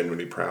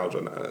genuinely proud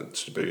and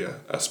to be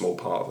a small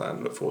part of that,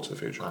 and look forward to the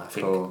future. I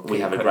think we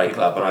have a great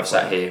club, and I've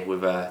sat here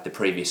with the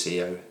previous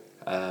CEO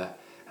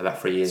about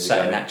 3 years ago.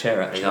 Sat in that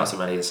chair, actually. He answered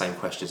many of the same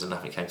questions and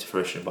nothing came to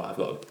fruition, but I've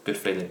got a good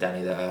feeling,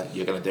 Danny, that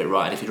you're going to do it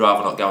right. And if you'd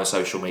rather not go on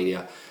social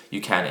media, you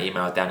can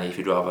email Danny if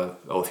you'd rather,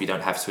 or if you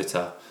don't have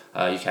Twitter,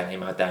 you can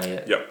email Danny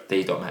at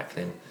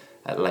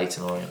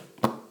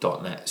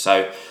d.macklin@leytonorient.net.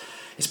 So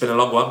it's been a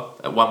long one,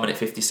 at 1 minute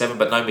 57,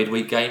 but no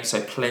midweek game,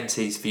 so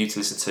plenty for you to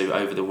listen to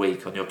over the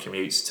week on your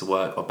commutes to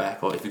work or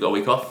back, or if you've got a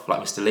week off,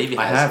 like Mr. Levy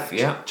has. I have,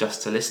 yeah.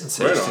 Just to listen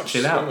to. Very Just nice. to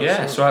chill out.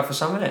 Yeah, it's all right for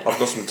some, isn't it? I've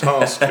got some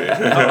tasks for you.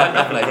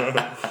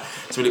 Lovely.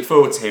 So we look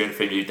forward to hearing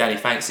from you. Danny,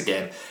 thanks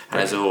again.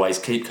 And as always,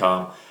 keep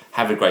calm,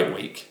 have a great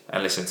week,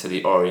 and listen to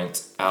the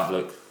Orient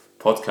Outlook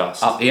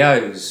Podcast. Up the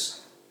O's.